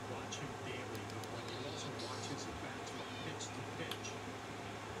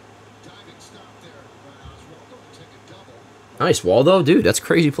 Nice, Waldo. Dude, that's a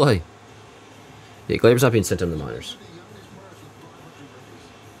crazy play. Yeah, Glaber's not being sent to the minors.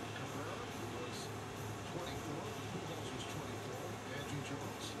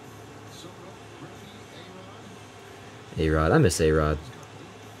 A-Rod. I miss A-Rod.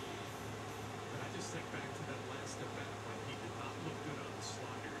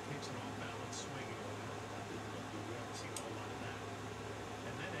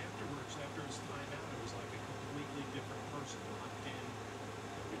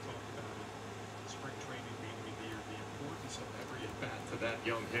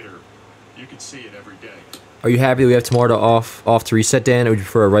 Are you happy that we have tomorrow off to reset, Dan, or would you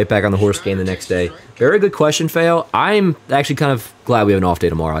prefer a right back on the horse game the next day? Very good question, Fail. I'm actually kind of glad we have an off day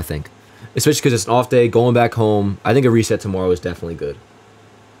tomorrow, I think. Especially because it's an off day, going back home. I think a reset tomorrow is definitely good.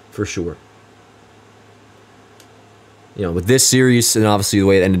 For sure. You know, with this series, and obviously the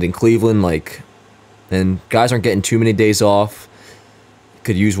way it ended in Cleveland, like, and guys aren't getting too many days off.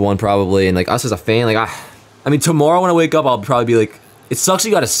 Could use one probably, and like us as a fan, like, I mean, tomorrow when I wake up, I'll probably be like, it sucks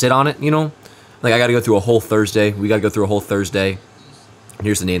you got to sit on it, you know? Like, I got to go through a whole Thursday. We got to go through a whole Thursday. And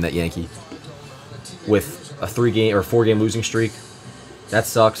here's the name of that Yankee. With a 3-game or 4-game losing streak. That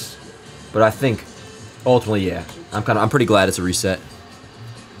sucks. But I think, ultimately, yeah. I'm pretty glad it's a reset.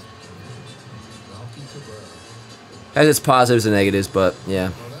 Has its positives and negatives, but, yeah.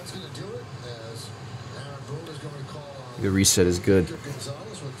 The reset is good.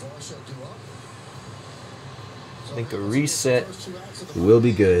 I think a reset will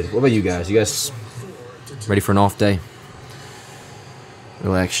be good. What about you guys? You guys ready for an off day?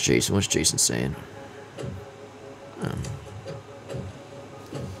 Relax, Jason. What's Jason saying?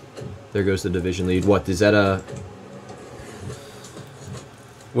 There goes the division lead. What is that?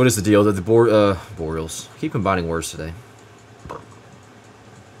 What is the deal? The Orioles. Keep combining words today.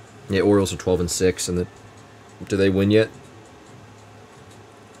 Yeah, Orioles are 12-6, and do they win yet?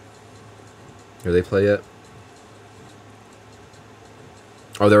 Or they play yet?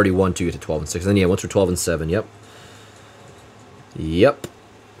 Oh, they already won 2 to get to 12-6. And then yeah, once we're 12-7. Yep. Yep.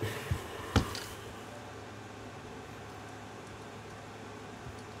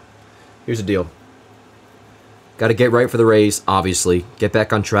 Here's the deal. Got to get right for the Rays, obviously. Get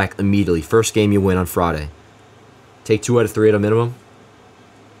back on track immediately. First game you win on Friday. Take 2 out of 3 at a minimum.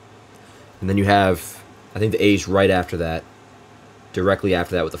 And then you have, I think, the A's right after that. Directly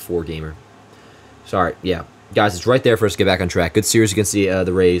after that with a 4-gamer. Sorry, yeah. Guys, it's right there for us to get back on track. Good series against the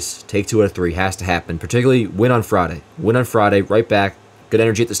Rays. Take 2 out of 3. Has to happen. Particularly win on Friday. Win on Friday, right back. Good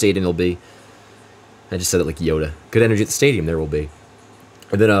energy at the stadium there'll be. I just said it like Yoda. Good energy at the stadium there will be.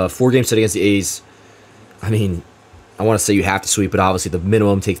 And then a 4-game set against the A's. I mean, I want to say you have to sweep, but obviously the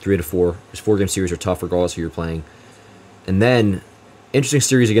minimum take 3 out of 4. These 4-game series are tough regardless of who you're playing. And then, interesting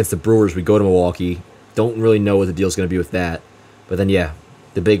series against the Brewers. We go to Milwaukee. Don't really know what the deal's going to be with that. But then, yeah,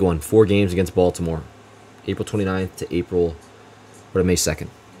 the big one. 4 games against Baltimore. April 29th to May 2nd.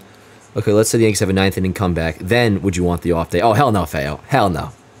 Okay, let's say the Yankees have a 9th inning comeback. Then, would you want the off day? Oh, hell no, Feo. Hell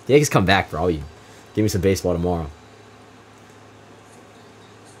no. The Yankees come back, bro. You give me some baseball tomorrow.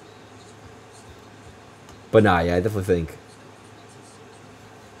 But nah, yeah, I definitely think.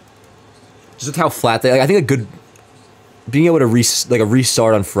 Just with how flat they... Like, I think a good... Being able to a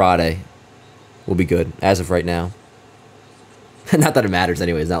restart on Friday will be good, as of right now. Not that it matters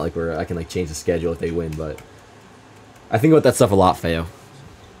anyway. It's not like I can like change the schedule if they win, but I think about that stuff a lot, Feo.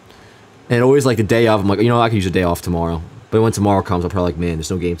 And always like the day of, I'm like, you know, I can use a day off tomorrow. But when tomorrow comes, I'm probably like, man,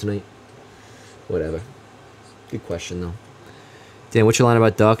 there's no game tonight. Whatever. Good question though. Dan, what's your line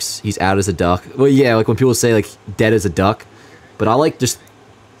about ducks? He's out as a duck. Well, yeah, like when people say like dead as a duck, but I like just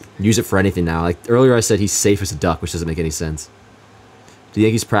use it for anything now. Like earlier, I said he's safe as a duck, which doesn't make any sense. Do the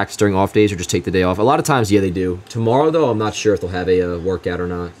Yankees practice during off days or just take the day off? A lot of times, yeah, they do. Tomorrow, though, I'm not sure if they'll have a workout or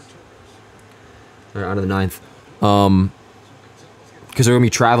not. All right, on to the 9th. Because they're going to be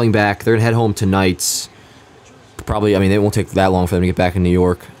traveling back. They're going to head home tonight. Probably, I mean, it won't take that long for them to get back in New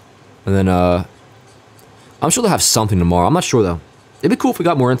York. And then, I'm sure they'll have something tomorrow. I'm not sure, though. It'd be cool if we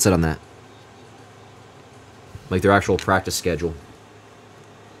got more insight on that. Like their actual practice schedule.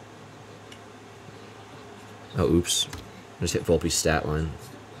 Oh, oops. I just hit Volpe's stat line.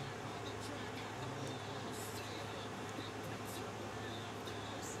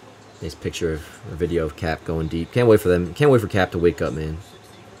 Nice picture of a video of Cap going deep. Can't wait for them. Can't wait for Cap to wake up, man.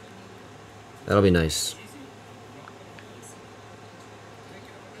 That'll be nice.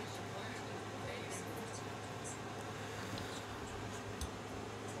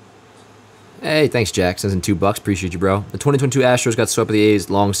 Hey, thanks, Jack. Sends in $2. Appreciate you, bro. The 2022 Astros got swept by the A's.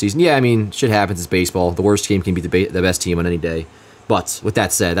 Long season. Yeah, I mean, shit happens. It's baseball. The worst team can beat the best team on any day. But with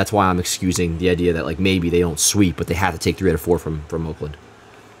that said, that's why I'm excusing the idea that like maybe they don't sweep, but they have to take 3 out of 4 from Oakland.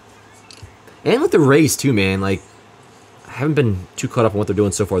 And with the Rays too, man. Like, I haven't been too caught up on what they're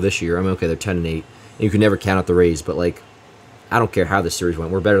doing so far this year. I mean, okay, they're 10-8, and you can never count out the Rays. But like, I don't care how this series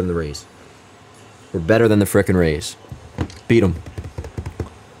went. We're better than the Rays. We're better than the frickin' Rays. Beat them.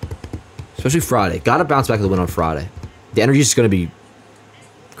 Especially Friday. Gotta bounce back to the win on Friday. The energy's just gonna be...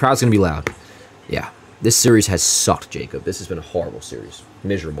 Crowd's gonna be loud. Yeah. This series has sucked, Jacob. This has been a horrible series.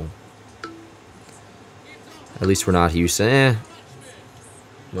 Miserable. At least we're not Houston.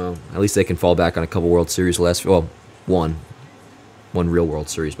 Well, at least they can fall back on a couple World Series last... Well, one. One real World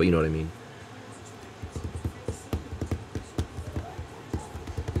Series, but you know what I mean.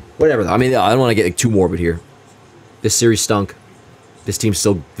 Whatever, though. I mean, I don't want to get like, too morbid here. This series stunk. This team's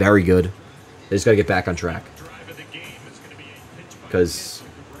still very good. They just got to get back on track. Because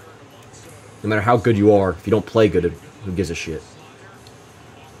no matter how good you are, if you don't play good, who gives a shit?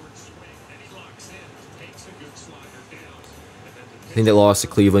 I think they lost to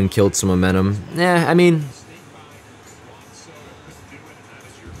Cleveland, killed some momentum. Yeah, I mean,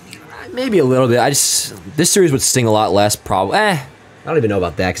 maybe a little bit. This series would sting a lot less, probably. I don't even know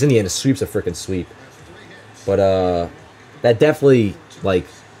about that, because in the end, a sweep's a freaking sweep. But, that definitely, like,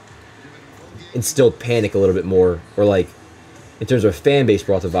 instilled panic a little bit more. Or, like, in terms of fan base,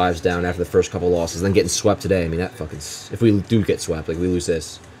 brought the vibes down after the first couple losses. Then getting swept today, I mean, that fucking... If we do get swept, like, we lose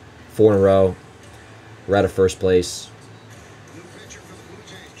this. 4 in a row. We're out of first place.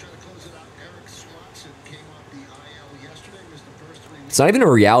 It's not even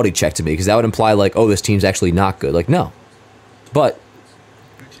a reality check to me, because that would imply, like, oh, this team's actually not good. Like, no. But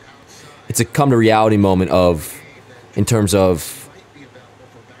it's a come-to-reality moment of... in terms of,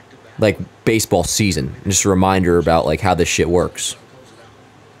 like, baseball season. And just a reminder about, like, how this shit works.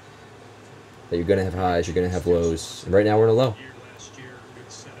 That you're going to have highs, you're going to have lows. And right now we're in a low.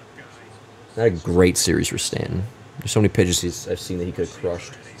 Not a great series for Stanton. There's so many pitches I've seen that he could have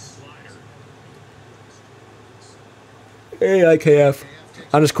crushed. Hey, IKF.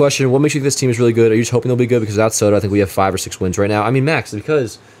 I'm just questioning, what makes you think this team is really good? Are you just hoping they'll be good? Because without Soto, I think we have 5 or 6 wins right now. I mean, Max,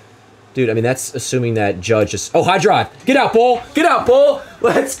 because... Dude, I mean, that's assuming that Judge just... Oh, high drive. Get out, Bull. Get out, Bull.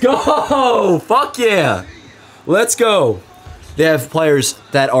 Let's go. Fuck yeah. Let's go. They have players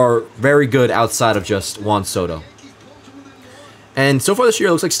that are very good outside of just Juan Soto. And so far this year,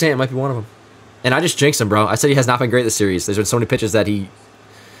 it looks like Stanton might be one of them. And I just jinxed him, bro. I said he has not been great this series. There's been so many pitches that he...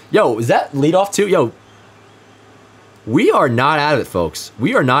 Yo, is that leadoff too? Yo, we are not out of it, folks.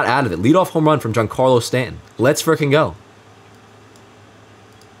 We are not out of it. Leadoff home run from Giancarlo Stanton. Let's freaking go.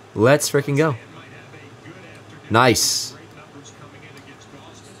 Let's freaking go. Nice.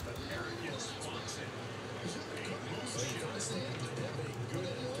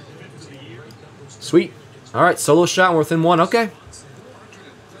 Sweet. All right, solo shot and we're within 1. Okay.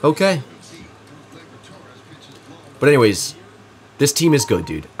 Okay. But anyways, this team is good,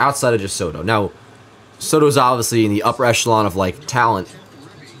 dude. Outside of just Soto. Now, Soto's obviously in the upper echelon of, like, talent.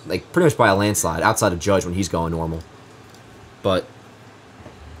 Like, pretty much by a landslide. Outside of Judge when he's going normal. But...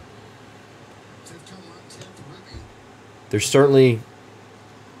 they're certainly,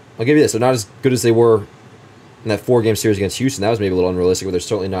 I'll give you this, they're not as good as they were in that 4-game series against Houston. That was maybe a little unrealistic, but they're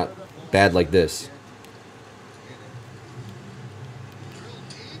certainly not bad like this.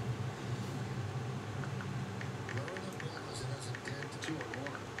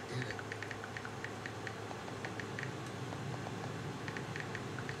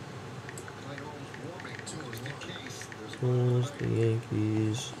 The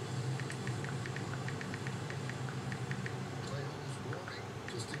Yankees.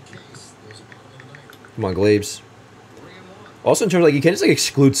 Come on, Glabes. Also, in terms of, like, you can't just, like,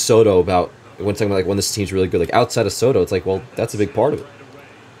 exclude Soto about when talking about, like, when this team's really good. Like, outside of Soto, it's like, well, that's a big part of it.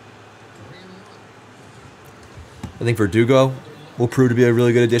 I think Verdugo will prove to be a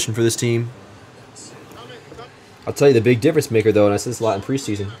really good addition for this team. I'll tell you the big difference maker, though, and I said this a lot in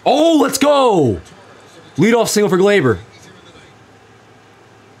preseason. Oh, let's go! Leadoff single for Glaber.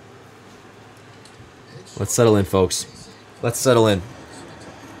 Let's settle in, folks. Let's settle in.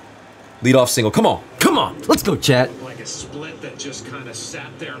 Leadoff single. Come on. Come on. Let's go, chat. Like a split that just kind of sat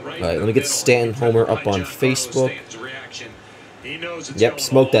there right. All right, let me get Stanton Homer up on Facebook. Yep,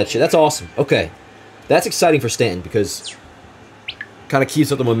 smoke that shit. That's awesome. Okay. That's exciting for Stanton because kind of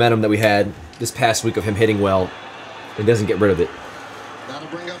keeps up the momentum that we had this past week of him hitting well and doesn't get rid of it. That'll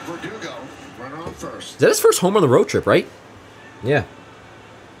bring up Verdugo. Runner on first. Is that his first homer on the road trip, right? Yeah.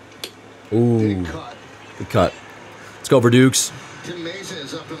 Ooh. Big cut. Good cut. Let's go, Verdukes. Tim Mesa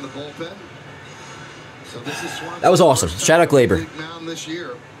is up in the bullpen. So this is That was awesome. Shout out Glaber. This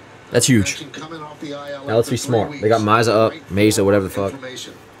year. That's huge. Now let's be smart. They got Mesa up, Mesa, whatever the fuck.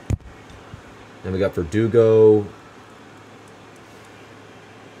 Then we got Verdugo.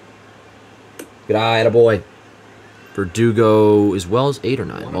 Good eye, attaboy. Verdugo is Wells 8 or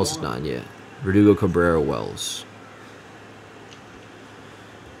 9? Wells is 9, yeah. Verdugo, Cabrera, Wells.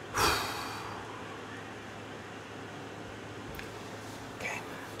 Okay.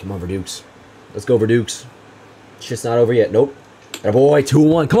 Come on, Verdukes. Let's go, Verdukes. Shit's not over yet. Nope. Attaboy,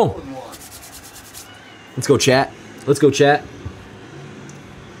 2-1. Come on. Let's go, chat. Let's go, chat.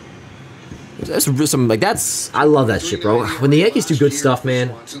 That's some, like, that's, I love that shit, bro. When the Yankees do good stuff,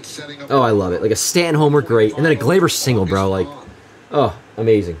 man. Oh, I love it. Like a Stanton homer, great. And then a Glaber single, bro. Like, oh,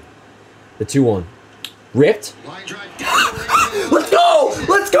 amazing. The 2-1. Ripped. Let's go!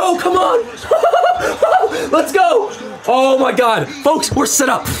 Let's go! Come on! Let's go! Oh, my God. Folks, we're set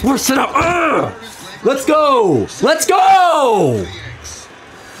up. We're set up. Ugh! Let's go! Let's go!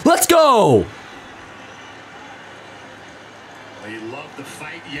 Let's go!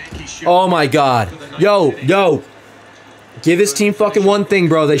 Oh my God. Yo, yo. Give this team fucking one thing,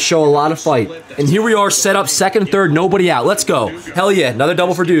 bro. They show a lot of fight. And here we are, set up second, third, nobody out. Let's go. Hell yeah. Another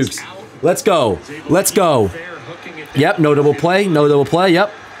double for Dukes. Let's go. Let's go. Yep, no double play. No double play. Yep.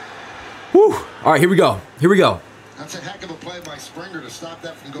 Whew. All right, here we go. Here we go. That's a heck of a play by Springer to stop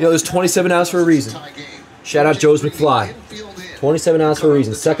that from going. Yo, there's 27 outs for a reason. Shout out Joe's McFly. 27 outs for a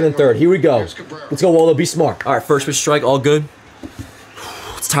reason. Second and third. Here we go. Let's go, Waldo. Be smart. All right, first pitch strike. All good.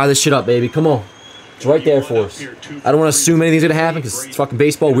 Let's tie this shit up, baby. Come on. It's right there for us. I don't want to assume anything's going to happen because it's fucking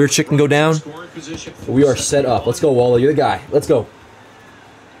baseball. Weird shit can go down. But we are set up. Let's go, Waldo. You're the guy. Let's go.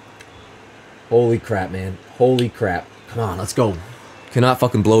 Holy crap, man. Holy crap. Come on, let's go. Cannot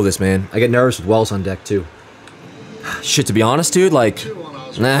fucking blow this, man. I get nervous with Wells on deck, too. Shit, to be honest, dude, like,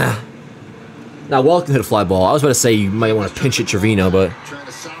 nah. Nah, Wells can hit a fly ball. I was about to say you might want to pinch hit Trevino, but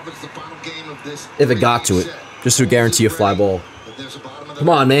if it got to it, just to guarantee a fly ball. Come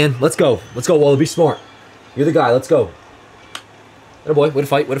on, man. Let's go. Let's go, Waller. Be smart. You're the guy. Let's go. Oh boy, way to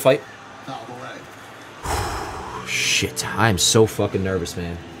fight. Way to fight. Shit, I am so fucking nervous,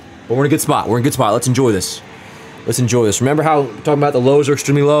 man. But we're in a good spot. We're in a good spot. Let's enjoy this. Let's enjoy this. Remember how we're talking about the lows are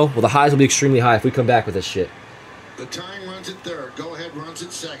extremely low? Well, the highs will be extremely high if we come back with this shit. The tying runs at third. Go ahead runs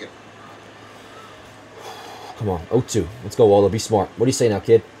at second. Come on. 0-2. Let's go, Waldo. Be smart. What do you say now,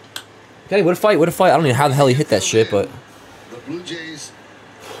 kid? Okay, what a fight. What a fight. I don't know how the hell he hit that shit, but... The Blue Jays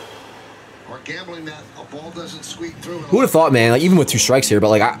are gambling that a ball doesn't squeak through. Who would have thought, man? Like, even with 2 strikes here, but,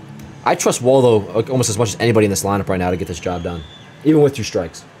 like, I trust Waldo like, almost as much as anybody in this lineup right now to get this job done. Even with 2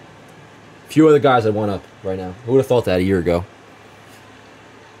 strikes. Few other guys that went up right now. Who would have thought that a year ago?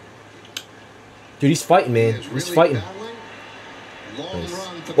 Dude, he's fighting, man. He's fighting. Nice.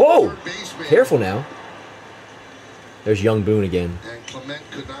 Whoa! Careful now. There's Young Boone again.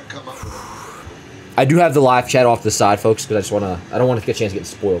 I do have the live chat off to the side, folks, because I just want to. I don't want to get a chance of getting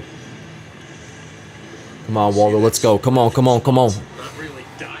spoiled. Come on, Waldo. Let's go. Come on, come on, come on. So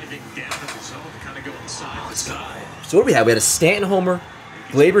what do we have? We had a Stanton homer,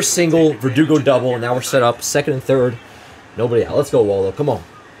 Glaber single, Verdugo double, and now we're set up second and third. Nobody out. Let's go, Waldo. Come on.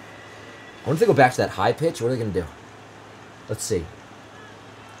 I wonder if they go back to that high pitch. What are they going to do? Let's see.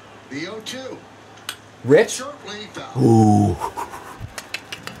 The 0-2. Rich? Ooh.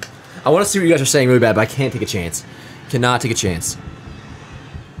 I want to see what you guys are saying really bad, but I can't take a chance. Cannot take a chance.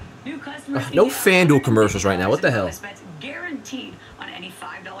 No FanDuel commercials right now. What the hell? Guaranteed on any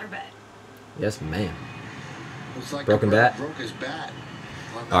 $5 bet. Yes, ma'am. Broken bat?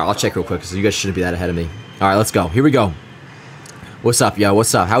 Alright, I'll check real quick because you guys shouldn't be that ahead of me. Alright, let's go. Here we go. What's up, yo?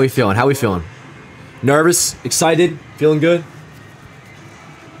 What's up? How we feeling? How we feeling? Nervous? Excited? Feeling good?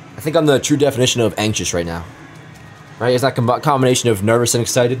 I think I'm the true definition of anxious right now. Right? It's that combination of nervous and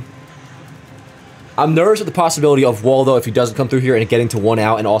excited. I'm nervous at the possibility of Waldo, if he doesn't come through here and getting to 1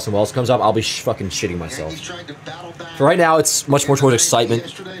 out and Austin Wells comes up, I'll be fucking shitting myself. For right now, it's much more towards excitement.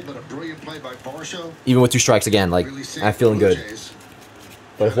 play by Varsho. Even with 2 strikes again, like, I'm feeling good.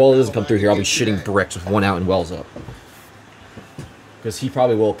 But if Wells doesn't come through here, I'll be shitting bricks with 1 out and Wells up. Because he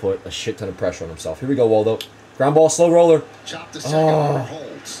probably will put a shit ton of pressure on himself. Here we go, Waldo. Ground ball, slow roller.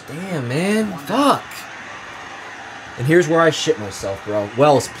 Oh, damn, man. Fuck. And here's where I shit myself, bro.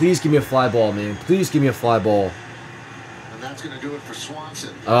 Wells, please give me a fly ball, man. Please give me a fly ball. And that's going to do it for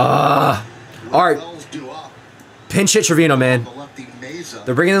Swanson. All right. Pinch hit Trevino, man.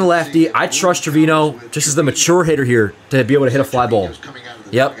 They're bringing in the lefty. I trust Trevino just as the mature hitter here to be able to hit a fly ball.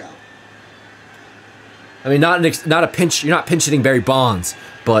 Yep. I mean, not a pinch. You're not pinch hitting Barry Bonds,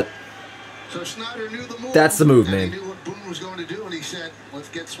 but that's the move, man. He knew what Boone was going to do, and he said, "Let's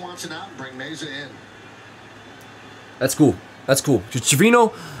get Swanson out and bring Meza in." That's cool. That's cool.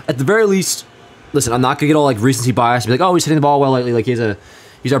 Trevino, at the very least, listen, I'm not gonna get all like recency bias. Be like, oh, he's hitting the ball well lately. Like he's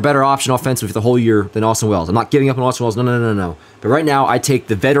our better option offensively the whole year than Austin Wells. I'm not giving up on Austin Wells. No. But right now, I take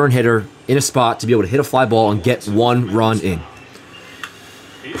the veteran hitter in a spot to be able to hit a fly ball and get 1 run in.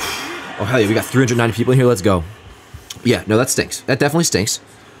 Oh, hell yeah, we got 390 people in here. Let's go. Yeah, no, that stinks. That definitely stinks.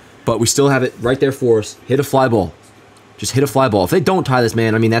 But we still have it right there for us. Hit a fly ball. Just hit a fly ball. If they don't tie this,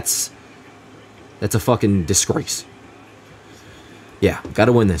 man, I mean, that's a fucking disgrace. Yeah, got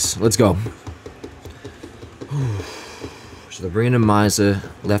to win this. Let's go. So they're bringing in Meza,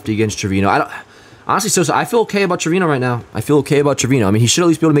 lefty against Trevino. Honestly, so I feel okay about Trevino right now. I feel okay about Trevino. I mean, he should at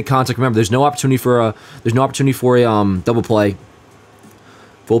least be able to make contact. Remember, there's no opportunity for a double play.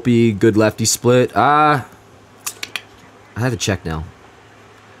 Volpe, good lefty split. I have to check now.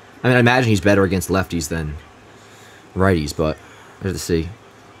 I mean, I imagine he's better against lefties than righties, but I have to see.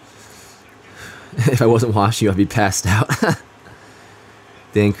 If I wasn't watching you, I'd be passed out.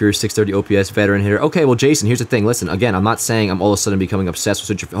 Dan Cruz, 630 OPS, veteran hitter. Okay, well, Jason, here's the thing. Listen, again, I'm not saying I'm all of a sudden becoming obsessed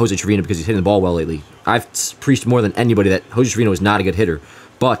with Jose Trevino because he's hitting the ball well lately. I've preached more than anybody that Jose Trevino is not a good hitter.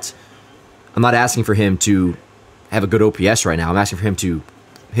 But I'm not asking for him to have a good OPS right now. I'm asking for him to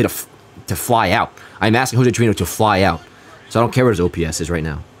to fly out. I'm asking Jose Trevino to fly out. So I don't care what his OPS is right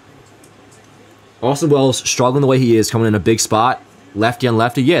now. Austin Wells struggling the way he is, coming in a big spot. Lefty on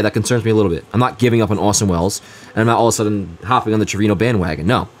lefty, yeah, that concerns me a little bit. I'm not giving up on Austin Wells, and I'm not all of a sudden hopping on the Trevino bandwagon,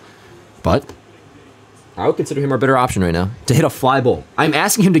 no. But I would consider him our better option right now to hit a fly ball. I'm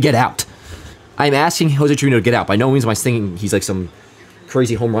asking him to get out. I'm asking Jose Trevino to get out. By no means am I thinking he's like some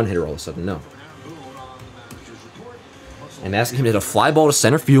crazy home run hitter all of a sudden, no. I'm asking him to hit a fly ball to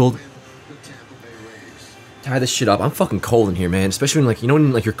center field. Tie this shit up. I'm fucking cold in here, man. Especially when, like, you know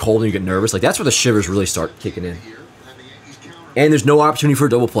when like you're cold and you get nervous? Like, that's where the shivers really start kicking in. And there's no opportunity for a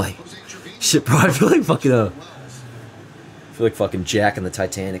double play. Shit, bro, I feel like fucking Jack in the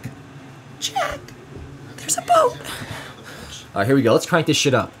Titanic. Jack, there's a boat. Alright, here we go. Let's crank this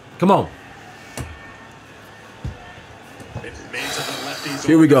shit up. Come on.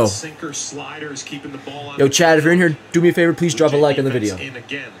 Here we go. Yo, Chad, if you're in here, do me a favor. Please drop a like on the video.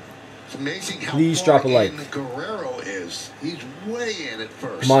 Please drop a like. He's way in at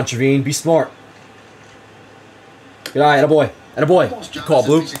first. Come on, Trevine. Be smart. Good eye. Attaboy. Attaboy. Good call,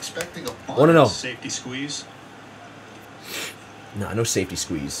 Blue. 1-0. Safety squeeze. Nah, no safety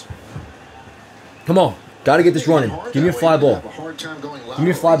squeeze. Come on. Gotta get this running. Give me a fly ball. Give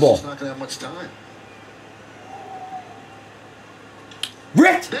me a fly ball.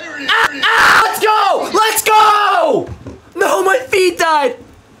 Rick! Let's go! Let's go! No, my feet died!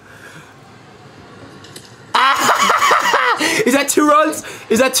 Is that 2 runs?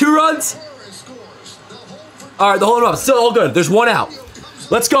 Is that 2 runs? Alright, the whole up. Still all good. There's 1 out.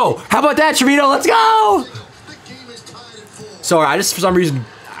 Let's go. How about that, Trevino? Let's go! Sorry, I just, for some reason,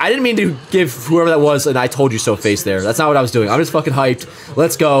 I didn't mean to give whoever that was an I told you so face there. That's not what I was doing. I'm just fucking hyped.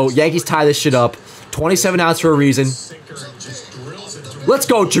 Let's go. Yankees tie this shit up. 27 outs for a reason. Let's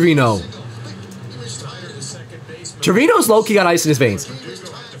go, Trevino. Trevino's low-key got ice in his veins.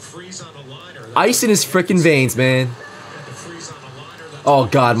 Ice in his freaking veins, man. Oh,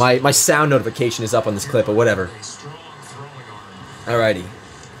 God, my sound notification is up on this clip, but whatever. Alrighty.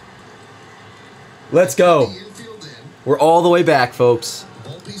 Let's go. We're all the way back, folks.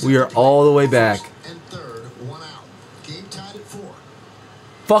 We are all the way back.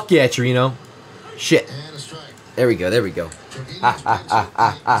 Fuck yeah, Trevino. Shit. There we go, there we go.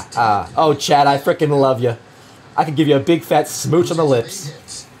 Oh, Chad, I freaking love you. I could give you a big fat smooch on the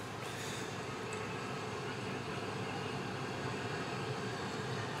lips.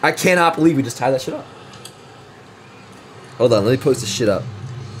 I cannot believe we just tied that shit up. Hold on, let me post this shit up.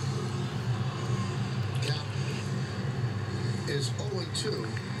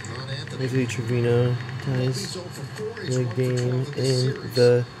 Maybe Trevino ties the game in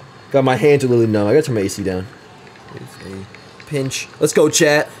the... God, my hands are literally numb. I gotta turn my AC down. Pinch. Let's go,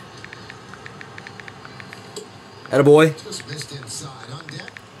 chat. Attaboy. Just missed inside. On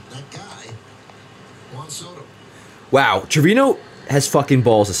deck, that guy, Juan Soto. Wow, Trevino has fucking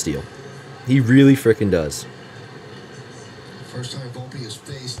balls of steel. He really freaking does. First time Volpe has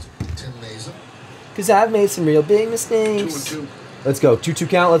faced Tim Mesa. Because I've made some real big mistakes. 2-2. Let's go. 2-2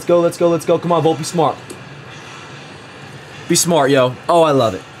 count. Let's go. Let's go. Let's go. Come on, Volpe. Be smart. Be smart, yo. Oh, I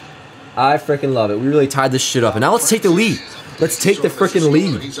love it. I freaking love it. We really tied this shit up. And now let's take the lead. Let's take the freaking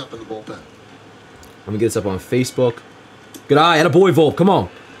lead. He's up in the bullpen. I'm going to get this up on Facebook. Good eye. Attaboy, Volpe. Come on.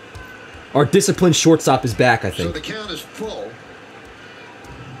 Our disciplined shortstop is back, I So think. the count is full.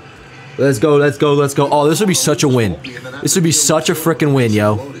 Let's go. Let's go. Let's go. Oh, this would be such a win. This would be such a freaking win,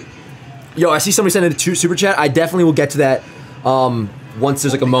 yo. Yo, I see somebody sending a super chat. I definitely will get to that once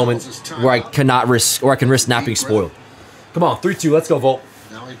there's like a moment where I cannot risk, or I can risk not being spoiled. Come on, 3-2. Let's go, Volpe.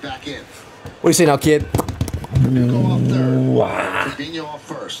 Now he's back in. What do you say now, kid? Go off third. Trevino off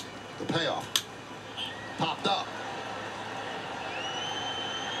first. The payoff. Popped up.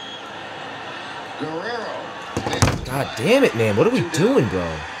 Guerrero. God damn it, man. What are we doing,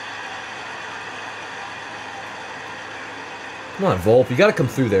 bro? Come on, Volpe. You gotta come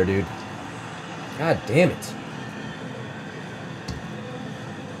through there, dude. God damn it.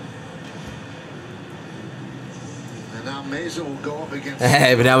 And now Mesa will go up against.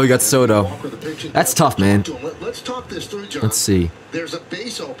 Hey, but now we got Soto. That's tough, man. Let's talk this through, John. Let's see. There's a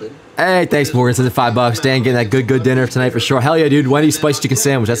base open. Hey, thanks, Morgan. Sends it $5. Dan getting that good dinner tonight for sure. Hell yeah, dude. Wendy's spiced chicken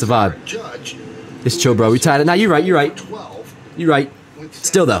sandwich. That's the vibe. Judge. It's chill, bro. We tied it. Now, you're right. You're right. 12 You're right. with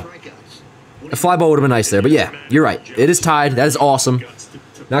Still, though. strikeouts. A fly ball would have been nice there. But yeah, you're right. It is tied. That is awesome.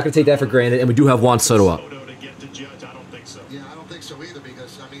 Not going to take that for granted. And we do have Juan Soto up. Soto to get to Judge, I don't think so. Yeah, I don't think so either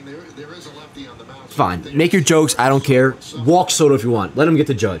because, I mean, there is a lefty on the mound. so Fine. I think Make your jokes. I don't care. Walk Soto if you want. Let him get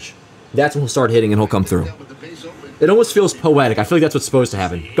the Judge. That's when he'll start hitting and he'll come through. with the base open, It almost feels poetic. I feel like that's what's supposed to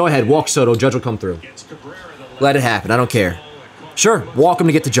happen. Go ahead. Walk Soto. Judge will come through. Gets Cabrera the left. Let it happen. I don't care. Sure. Walk him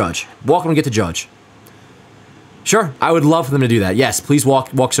to get the Judge. Walk him to get the Judge. Sure. I would love for them to do that. Yes. Please walk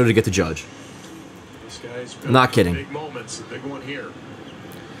Soto to get the Judge. This guy's I'm not kidding. Big moments, a big one here.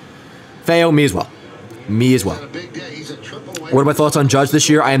 Feo, me as well. Me as on well. a big day. He's a triple away. What are my thoughts on Judge this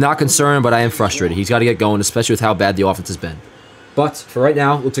year? I am not concerned, but I am frustrated. He's got to get going, especially with how bad the offense has been. But for right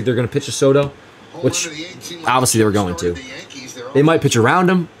now, looks like they're going to pitch to Soto, which obviously they were going to. They might pitch around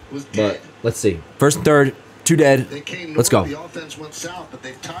him, but let's see. First and third, 2 dead. They came Let's north, go. The offense went south, but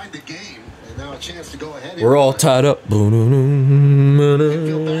they've tied the game, and now a chance to go ahead. We're all tied up. All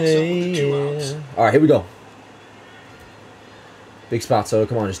right, here we go. Big spot, Soto.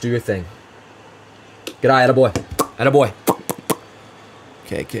 Come on, just do your thing. Good eye, attaboy. Attaboy.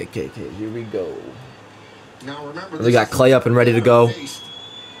 Okay. Here we go. Now remember, We got Clay up and ready to go.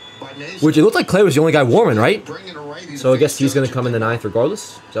 Which it looked like Clay was the only guy warming, right? So I guess he's going to come in the 9th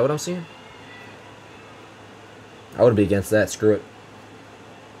regardless. Is that what I'm seeing? I wouldn't be against that. Screw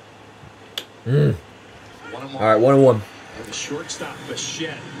it. All right, 1-1. And the shortstop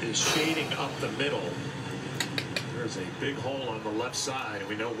Bichette is shading up the middle. There's a big hole on the left side, and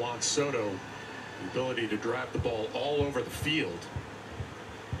we know Juan Soto, the ability to drive the ball all over the field.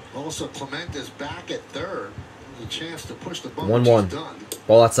 Also, Clement is back at third. A chance to push the bump. 1-1. Which he's done.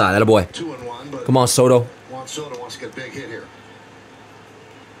 Ball outside. Attaboy. 2-1, but Come on, Soto. Juan Soto wants to get a big hit here.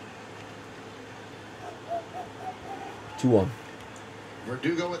 2-1.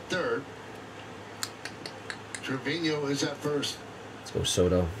 Verdugo at third. Trevino is at first. Let's go,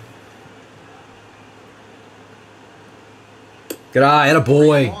 Soto. Good eye.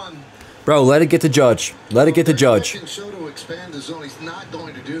 Attaboy. 3-1. Bro, let it get to Judge. Let it get to Judge. Expecting Soto to expand the zone. He's not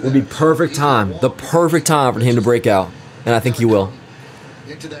going to do that. Would be perfect time. The perfect time for him to break out. And I think he will.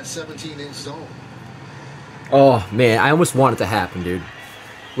 Into that 17-inch zone. Oh, man. I almost want it to happen, dude.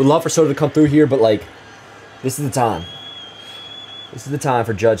 Would love for Soto to come through here, but, like, this is the time. This is the time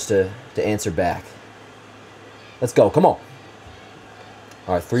for Judge to answer back. Let's go. Come on.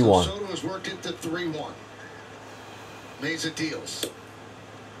 All right, 3-1. So Soto has worked into 3-1. Mesa deals.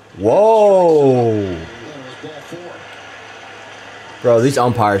 Whoa. That was ball 4. Bro, these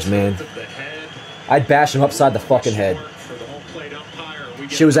umpires, man. The head, I'd bash him upside the fucking head. for the home plate umpire. We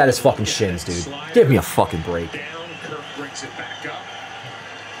get Shit was at his fucking shins, dude. Give me a fucking break. down. Kirk brings it back up.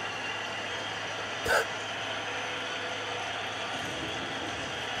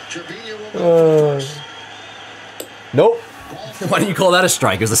 Trevino will go first. Nope. Why didn't you call that a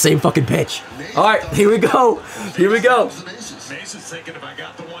strike? It was the same fucking pitch. All right, here we go. Here we go. Mason's thinking if I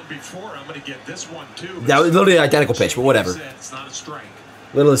got the one before, I'm going to get this one too. That was literally an identical pitch, but whatever. It's not a strike.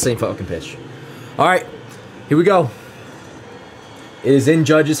 Literally the same fucking pitch. All right, here we go. It is in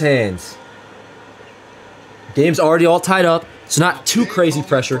Judge's hands. Game's already all tied up. It's not too crazy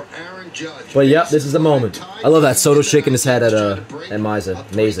pressure. Judge. But yep, this is the moment. I love that Soto shaking his head at Meza.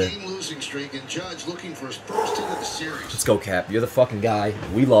 Judge looking for his first hit of the series. Let's go, Cap. You're the fucking guy.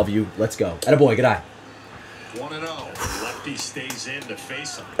 We love you. Let's go. Attaboy, good eye. 1-0. Lefty stays in to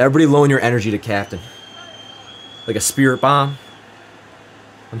face him. Everybody loan your energy to Captain. Like a spirit bomb.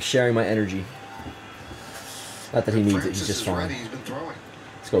 I'm sharing my energy. Not that he needs it. He's just fine. He's been throwing.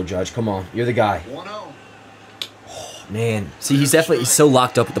 Let's go, Judge. Come on. You're the guy. 1-0. Oh, man. See, he's so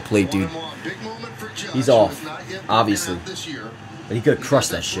locked up at the plate, dude. Big moment for Judge. He's off, Who has not yet been obviously. out this year. But he could have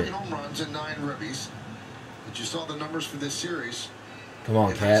crushed He's that got shit. 3 home runs and 9 ribbies. But you saw the numbers for this series. Come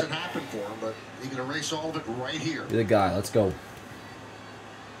on, It Cap. hasn't happened for him, but he can erase all of it right here. You're the guy. Let's go.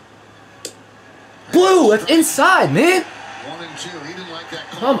 Blue, that's inside, man. 1 and 2. He didn't like that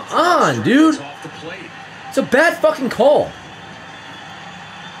call. Come on, dude. Off the plate. It's a bad fucking call.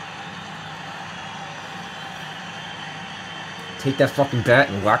 Take that fucking bat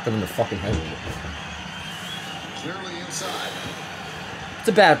and whack them in the fucking head with it. Clearly inside.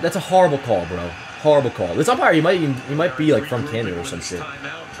 That's a horrible call, bro. Horrible call. This umpire, he might be like from Canada or some shit.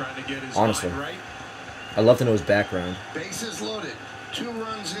 Honestly. I'd love to know his background. Bases loaded. 2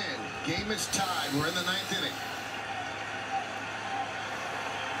 runs in. Game is tied. We're in the 9th inning.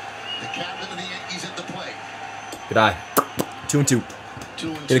 The captain of the Yankees at the plate. Good eye. 2 and 2. 2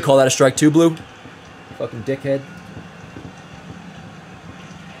 and 2. Gonna call that a strike 2, Blue? Fucking dickhead.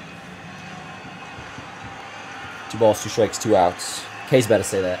 Two balls, 2 strikes, 2 outs. K's about to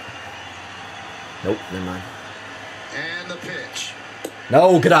say that. Nope, never mind. And the pitch.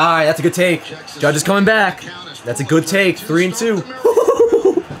 No, good eye. That's a good take. Judge is coming back. That's a good take. 3 and 2.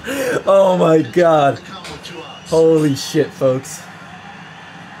 Oh my god. Holy shit, folks.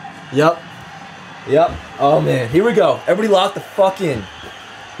 Yep. Yep. Oh man. Here we go. Everybody lock the fuck in.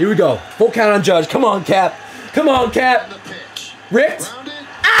 Here we go. Full count on Judge. Come on, Cap. Come on, Cap. Ripped.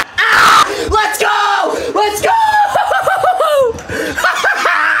 Let's go! Let's go!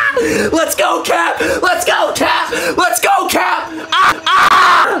 Let's go, Cap! Let's go, Cap! Let's go, Cap!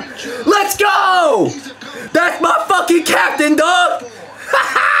 Let's go! That's my fucking captain, dog!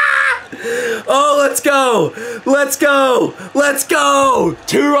 Oh, let's go! Let's go! Let's go!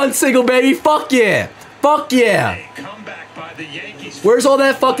 2-run single, baby! Fuck yeah! Fuck yeah! Where's all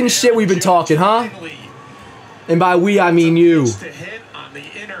that fucking shit we've been talking, huh? And by we, I mean you.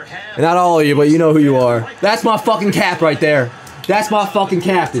 And not all of you, but you know who you are. That's my fucking Cap right there. That's my fucking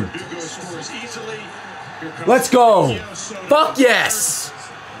captain. Let's go. Fuck yes.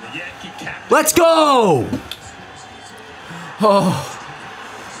 Let's go.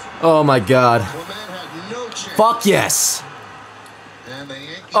 Oh my god. Fuck yes.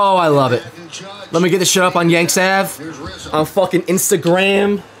 Oh, I love it. Let me get this shit up on Yanks Ave. On fucking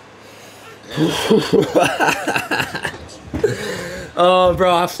Instagram. Oh,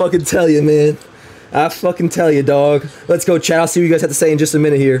 bro, I fucking tell you, man. I fucking tell you, dog. Let's go, chat. I'll see what you guys have to say in just a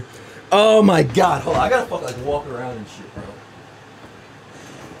minute here. Oh my god, hold on. I gotta fucking like walk around and shit, bro.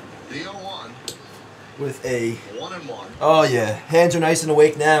 The 0-1. With a 1-1. Oh yeah, hands are nice and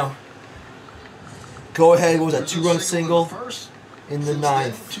awake now. Go ahead. What was that? 2-run single in the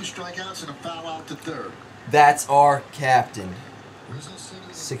 9th. 2 strikeouts and a foul out to 3rd. That's our captain.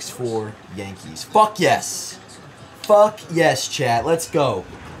 6-4 Yankees. Fuck yes. Fuck yes, chat. Let's go.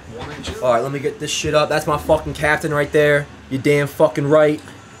 Alright, let me get this shit up. That's my fucking captain right there. You damn fucking right.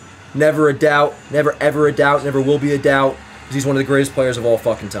 Never a doubt. Never ever a doubt. Never will be a doubt. Because he's one of the greatest players of all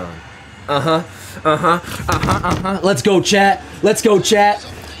fucking time. Uh-huh. Uh-huh. Uh-huh. Uh-huh. Let's go, chat. Let's go, chat.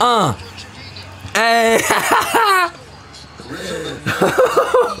 Hey.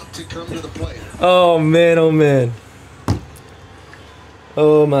 Oh, man. Oh, man.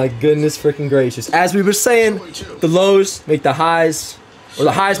 Oh my goodness freaking gracious. As we were saying, the lows make the highs, or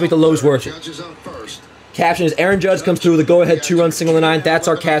the highs make the lows worth it. Caption is Aaron Judge comes through with a go-ahead 2-run single in the 9th. That's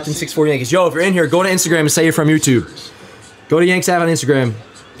our captain, 6-4 Yankees. Yo, if you're in here, go to Instagram and say you're from YouTube. Go to Yanks Ave on Instagram.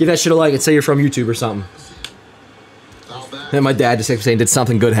 Give that shit a like and say you're from YouTube or something. And my dad just kept saying, did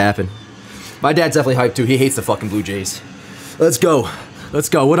something good happen? My dad's definitely hyped too. He hates the fucking Blue Jays. Let's go. Let's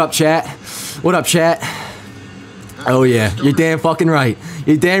go. What up, chat? What up, chat? Oh yeah, you're damn fucking right.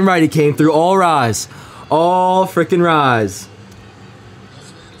 You're damn right he came through. All rise. All freaking rise.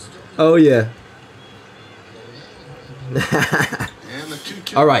 Oh yeah.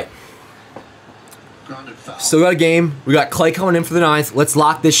 Alright. Still got a game. We got Clay coming in for the 9th. Let's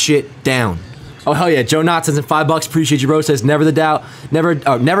lock this shit down. Oh hell yeah. Joe Knott sends in $5. Appreciate you, bro. Says never doubt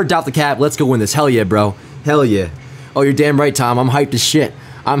the Cap. Let's go win this. Hell yeah, bro. Hell yeah. Oh, you're damn right, Tom. I'm hyped as shit.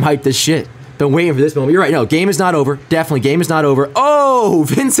 I'm hyped as shit. Been waiting for this moment. You're right. No, game is not over. Definitely, game is not over. Oh,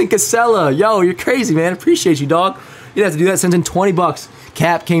 Vincent Casella. Yo, you're crazy, man. Appreciate you, dog. You have to do that. Sends in 20 bucks.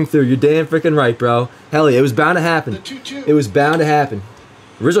 Cap came through. You're damn freaking right, bro. Hell yeah, it was bound to happen. It was bound to happen.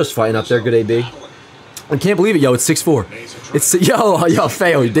 Rizzo's fighting up there. Good AB. I can't believe it, yo. It's 6'4". It's yo,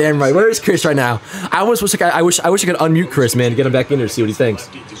 Fail. You're damn right. Where is Chris right now? I wish I wish I could unmute Chris, man, to get him back in there to see what he thinks.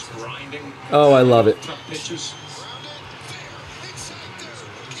 Oh, I love it.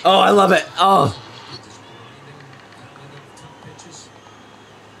 Oh, I love it. Oh.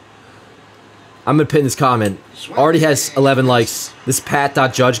 I'm going to pin this comment. Already has 11 likes. This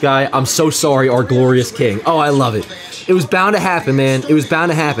Pat.Judge guy, I'm so sorry, our glorious king. Oh, I love it. It was bound to happen, man. It was bound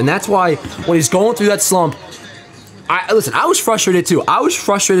to happen. That's why when he's going through that slump, listen, I was frustrated too. I was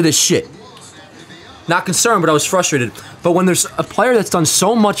frustrated as shit. Not concerned, but I was frustrated. But when there's a player that's done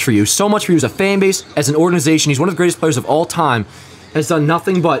so much for you as a fan base, as an organization, he's one of the greatest players of all time, has done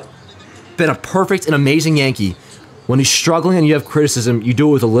nothing but been a perfect and amazing Yankee. When he's struggling and you have criticism, you do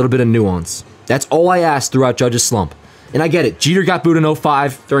it with a little bit of nuance. That's all I asked throughout Judge's slump. And I get it. Jeter got booed in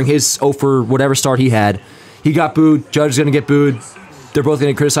 05 during his 0 for whatever start he had. He got booed. Judge is going to get booed. They're both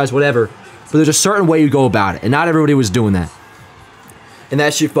going to criticize, whatever. But there's a certain way you go about it. And not everybody was doing that. And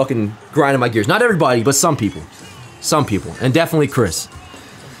that shit fucking grinded my gears. Not everybody, but some people. Some people. And definitely Chris.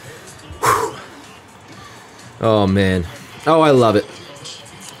 Whew. Oh, man. Oh, I love it.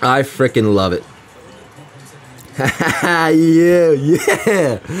 I freaking love it. yeah.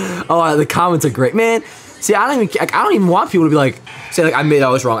 Oh, the comments are great, man. See, I don't even want people to be like, I made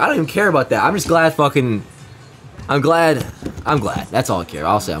all this wrong. I don't even care about that. I'm just glad I'm glad. That's all I care.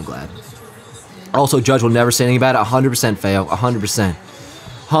 I'll say I'm glad. Also, Judge will never say anything about it. 100% fail. 100%.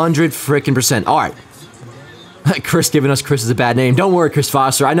 100 freaking percent. All right. Chris giving us Chris is a bad name. Don't worry, Chris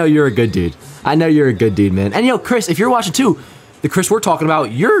Foster. I know you're a good dude. I know you're a good dude, man. And Chris, if you're watching too, the Chris we're talking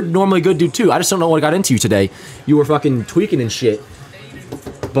about, you're normally a good dude too. I just don't know what got into you today. You were fucking tweaking and shit.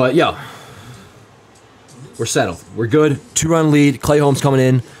 But yo, we're settled. We're good. 2-run lead. Clay Holmes coming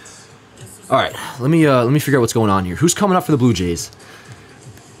in. All right, let me figure out what's going on here. Who's coming up for the Blue Jays?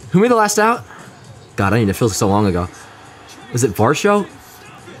 Who made the last out? God, I mean, it feels like so long ago. Is it Varsho?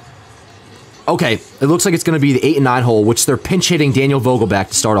 Okay, it looks like it's going to be the 8 and 9 hole, which they're pinch hitting Daniel Vogelback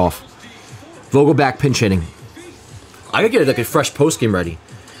to start off. Vogelback pinch hitting. I gotta get like a fresh post game ready.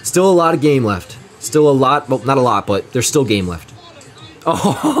 Still a lot of game left. Still a lot, well, not a lot, but there's still game left.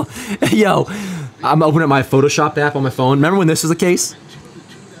 Oh, yo, I'm opening up my Photoshop app on my phone. Remember when this was the case?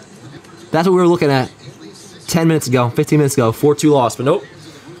 That's what we were looking at 10 minutes ago, 15 minutes ago. 4-2 loss, but nope.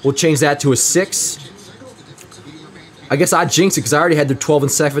 We'll change that to a 6. I guess I jinxed it because I already had the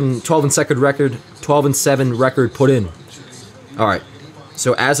 12-7 record put in. All right.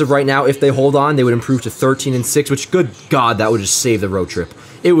 So as of right now, if they hold on, they would improve to 13-6, which, good God, that would just save the road trip.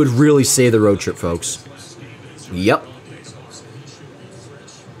 It would really save the road trip, folks. Yep.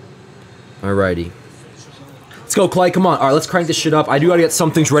 Alrighty. Let's go, Clay. Come on. All right, let's crank this shit up. I do gotta get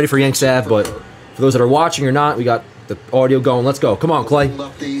some things ready for Yanks Ave, but for those that are watching or not, we got the audio going. Let's go. Come on, Clay.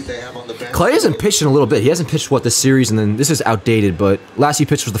 Clay hasn't pitched in a little bit. He hasn't pitched, this series, and then this is outdated, but last he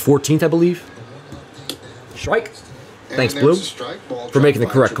pitched was the 14th, I believe. Strike. Thanks, Blue, for making the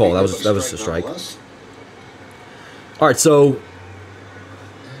correct call. That was a strike. All right, so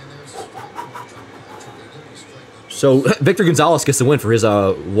Victor Gonzalez gets the win for his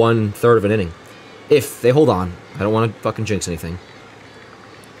 1/3 of an inning. If they hold on, I don't want to fucking jinx anything.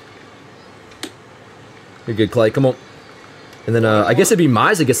 You're good, Clay. Come on. And then I guess it'd be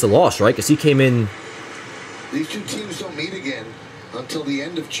Mize that gets the loss, right? Because he came in. These two teams don't meet again until the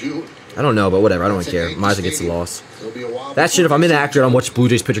end of June. I don't know, but whatever. I don't really care. Mize gets the loss. That shit, if I'm inaccurate on which Blue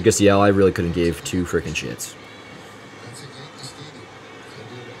Jays pitcher gets the L, I really couldn't give 2 freaking shits.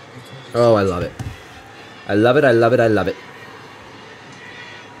 Oh, I love it. I love it, I love it, I love it.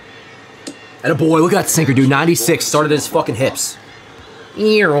 And a boy, look at that sinker, dude. 96, started at his fucking hips.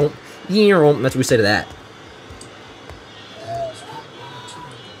 That's what we say to that.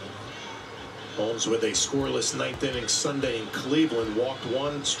 Holmes with a scoreless 9th inning Sunday in Cleveland. Walked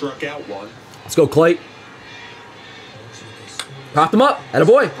 1, struck out 1. Let's go, Clay. Popped him up. Atta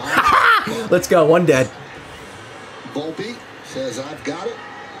boy. Let's go. 1 dead. Volpe says, I've got it.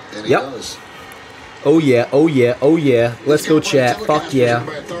 And he does. Oh, yeah. Oh, yeah. Oh, yeah. Let's go, chat. Fuck yeah.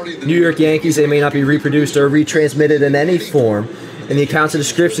 New York Yankees, they may not be reproduced or retransmitted in any form, and the accounts and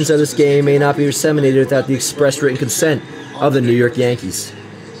descriptions of this game may not be disseminated without the express written consent of the New York Yankees.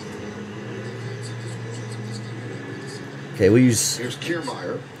 Okay, we'll use... Here's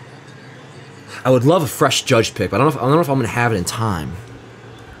Kiermaier. I would love a fresh Judge pick, but I don't know if I'm going to have it in time.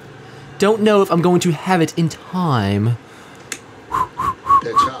 Don't know if I'm going to have it in time.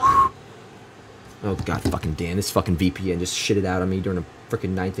 Pitch high. Oh, God fucking damn. This fucking VPN just shitted out on me during a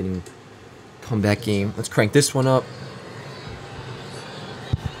freaking 9th inning Comeback game. Let's crank this one up.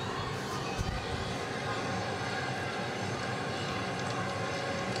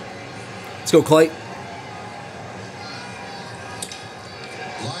 Let's go, Clay.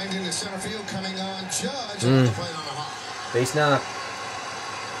 Lined into center field, coming on Judge. Off the plate on the hop. Base knock.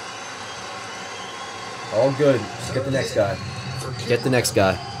 All good. Just get the next guy. Get the next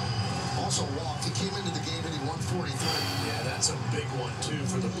guy. Also walked. He came into the game hitting 143. Yeah, that's a big one, too,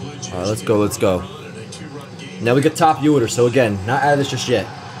 for the Blue Jays. All right, let's go, let's go. Now we get top order, so again, not out of this just yet.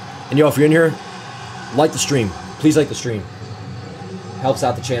 And yo, if you're in here, like the stream. Please like the stream. Helps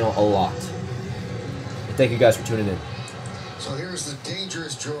out the channel a lot. And thank you guys for tuning in. So here's the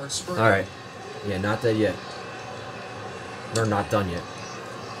dangerous George Springer. All right. Yeah, not dead yet. Or not done yet. 1-0.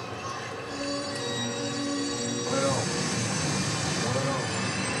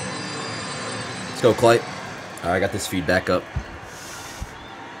 Let's go, Clay. All right, I got this feed back up.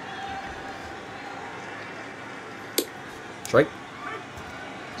 Strike.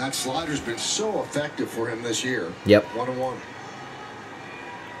 That slider's been so effective for him this year. Yep. 1-1.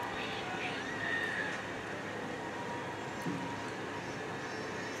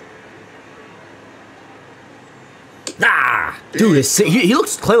 Ah, dude, he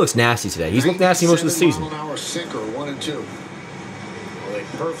looks. Clay looks nasty today. He's looked nasty most of the season. Sinker, 1-2. Well, a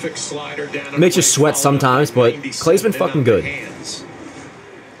perfect slider down. Makes you sweat sometimes, but Clay's been fucking good.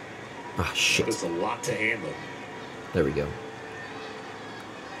 Ah, shit. There's a lot to handle. There we go.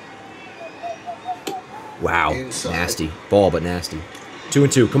 Wow, Inside. nasty ball, but nasty.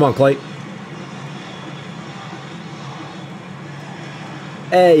 2-2. Come on, Clay.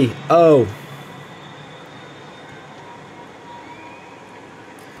 Hey, oh.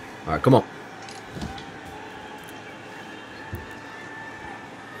 All right, come on.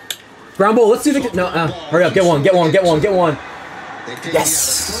 Ground ball. Let's see if they can. No, hurry up. Get one. Get one. Get one. Get one.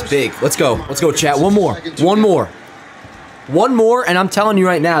 Yes. Big. Let's go. Let's go, chat. One more. One more. One more, and I'm telling you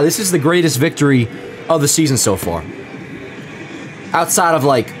right now, this is the greatest victory of the season so far. Outside of,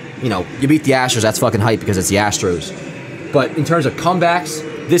 like, you know, you beat the Astros, that's fucking hype because it's the Astros. But in terms of comebacks,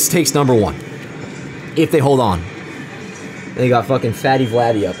 this takes number one. If they hold on. They got fucking Fatty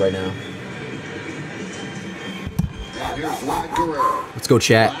Vladdy up right now. Let's go,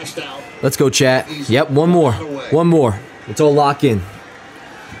 chat. Let's go, chat. Yep, one more. One more. It's all lock in.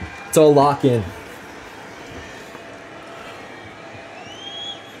 It's all lock in.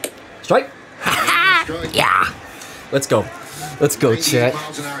 Strike. Yeah. Let's go. Let's go, chat.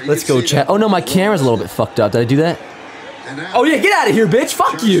 Let's go, chat. Oh, no, my camera's a little bit fucked up. Did I do that? Oh, yeah, get out of here, bitch.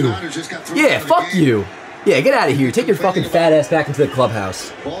 Fuck you. Yeah, fuck you. Yeah, get out of here. Take your fucking fat ass back into the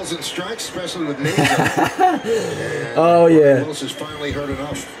clubhouse. Balls and strikes, especially with Oh, yeah. Willis has finally heard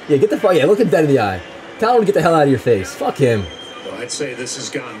enough. Yeah, get the fuck. Yeah, look him dead in the eye. Tell him to get the hell out of your face. Fuck him. Well, I'd say this has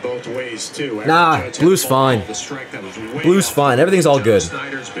gone both ways, too. Nah, Blue's fine. Blue's fine. Everything's all good.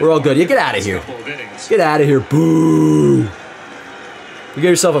 We're all good. Yeah, get out of here. Get out of here. Boo. You get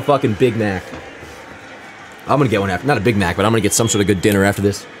yourself a fucking Big Mac. I'm gonna get one after. Not a Big Mac, but I'm gonna get some sort of good dinner after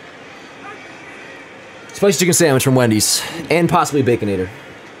this. Spicy chicken sandwich from Wendy's. And possibly a Baconator.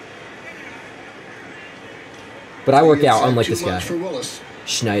 But I work out, unlike this guy.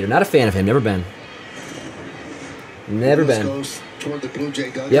 Schneider. Not a fan of him. Never been. Never been.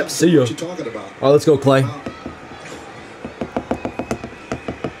 Yep, see ya. Oh, let's go, Clay.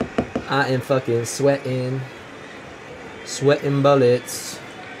 I am fucking sweating. Sweating bullets.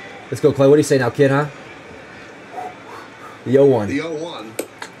 Let's go, Clay. What do you say now, kid, huh? The 0-1. The 0-1.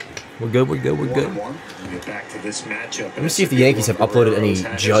 We're good, we're good, we're good. We'll get back to this matchup. Let me see if the Yankees have uploaded any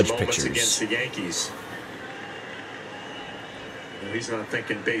Judge pictures. Against the Yankees. He's not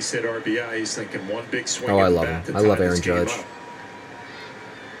thinking base hit RBI. He's thinking one big swing. Oh, I love him. I love Aaron Judge.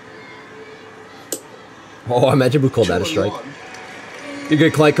 Oh, I imagine we called that a strike. You're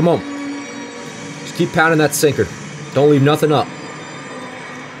good, Clay. Come on. Just keep pounding that sinker. Don't leave nothing up.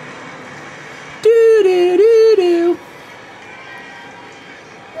 Do-do-do-do.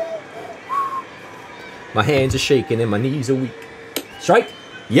 My hands are shaking and my knees are weak. Strike.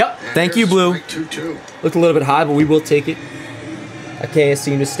 Yep. Thank you, Blue. Looked a little bit high, but we will take it. I can't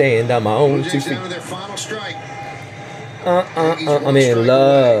seem to stand on my own 2 feet. I'm in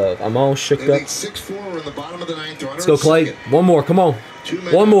love. I'm all shook up. Let's go, Clay. One more. Come on.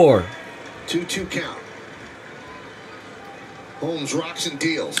 One more. 2-2 count. Holmes rocks and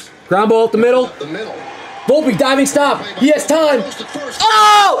deals. Ground ball up the middle. Volpe diving stop. He has time.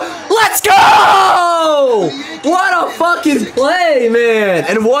 Oh, let's go! What a fucking play, man.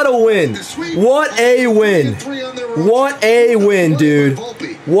 And what a win. What a win. What a win, dude.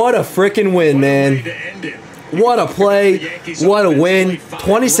 What a freaking win, man. What a play. What a win.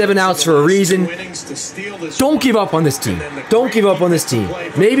 27 outs for a reason. Don't give up on this team. Don't give up on this team.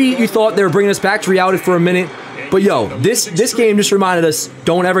 Maybe you thought they were bringing us back to reality for a minute, but yo, this game just reminded us,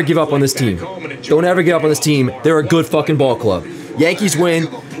 don't ever give up on this team. Don't ever give up on this team. They're a good fucking ball club. Yankees win.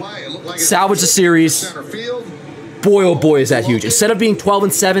 Salvage the series. Boy, oh boy, is that huge. Instead of being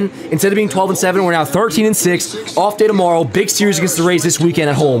 12-7, we're now 13-6. Off day tomorrow. Big series against the Rays this weekend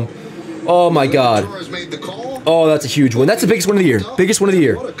at home. Oh my God. Oh, that's a huge win. That's the biggest win of the year. Biggest win of the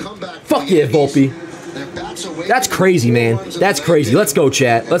year. Fuck yeah, Volpe. That's crazy, man. That's crazy. Let's go,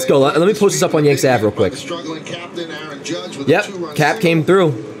 chat. Let's go. Let me post this up on Yanks Ave real quick. Yep, Cap came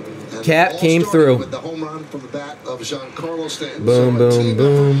through. Cap came through. Boom, boom,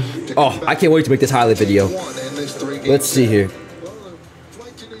 boom. Oh, I can't wait to make this highlight video. Let's see here.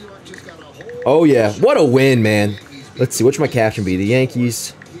 Oh, yeah. What a win, man. Let's see. What should my caption be? The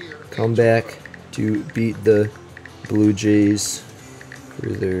Yankees come back to beat the Blue Jays for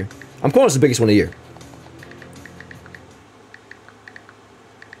their... I'm calling this the biggest one of the year.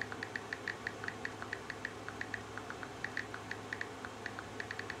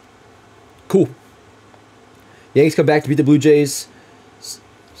 Cool. Yankees come back to beat the Blue Jays.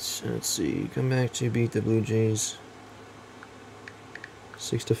 Let's see. Come back to beat the Blue Jays.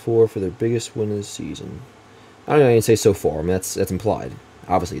 6-4 for their biggest win of the season. I don't know. I didn't say so far. I mean, that's implied.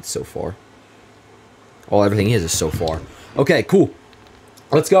 Obviously, it's so far. All everything is so far. Okay, cool.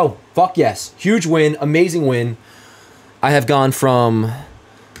 Let's go. Fuck yes. Huge win. Amazing win. I have gone from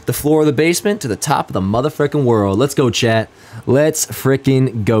the floor of the basement to the top of the motherfucking world. Let's go, chat. Let's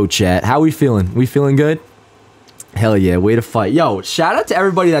freaking go, chat. How we feeling? We feeling good? Hell yeah, way to fight. Yo, shout out to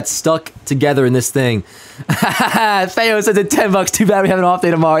everybody that's stuck together in this thing. Feo says it's $10. Too bad we have an off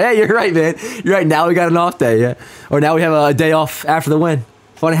day tomorrow. Yeah, you're right, man. You're right. Now we got an off day, yeah. Or now we have a day off after the win.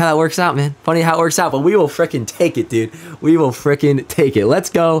 Funny how that works out, man. Funny how it works out, but we will freaking take it, dude. We will freaking take it. Let's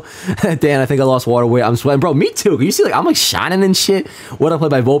go. Dan, I think I lost water weight. I'm sweating. Bro, me too. Can you see, like, I'm like shining and shit. What I play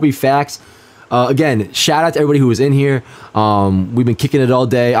by Volpe Facts. Again, shout out to everybody who was in here. We've been kicking it all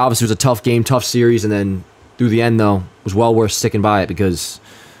day. Obviously, it was a tough game, tough series, and then through the end, though, it was well worth sticking by it because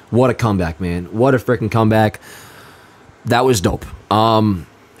what a comeback, man. What a freaking comeback. That was dope.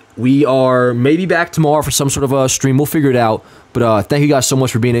 We are maybe back tomorrow for some sort of a stream. We'll figure it out. But thank you guys so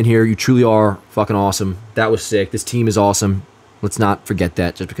much for being in here. You truly are fucking awesome. That was sick. This team is awesome. Let's not forget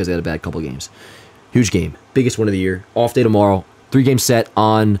that just because they had a bad couple of games. Huge game. Biggest one of the year. Off day tomorrow. 3-game set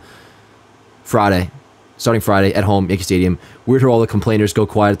on Friday. Starting Friday at home, Yankee Stadium. Weird how all the complainers go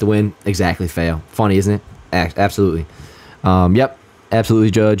quiet at the win. Exactly, Feo. Funny, isn't it? Absolutely. Yep.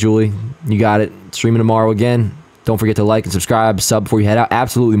 Absolutely, Julie. You got it. Streaming tomorrow again. Don't forget to like and subscribe, sub before you head out.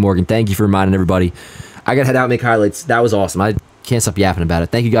 Absolutely, Morgan. Thank you for reminding everybody. I got to head out and make highlights. That was awesome. I can't stop yapping about it.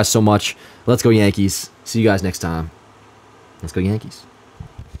 Thank you guys so much. Let's go Yankees. See you guys next time. Let's go Yankees.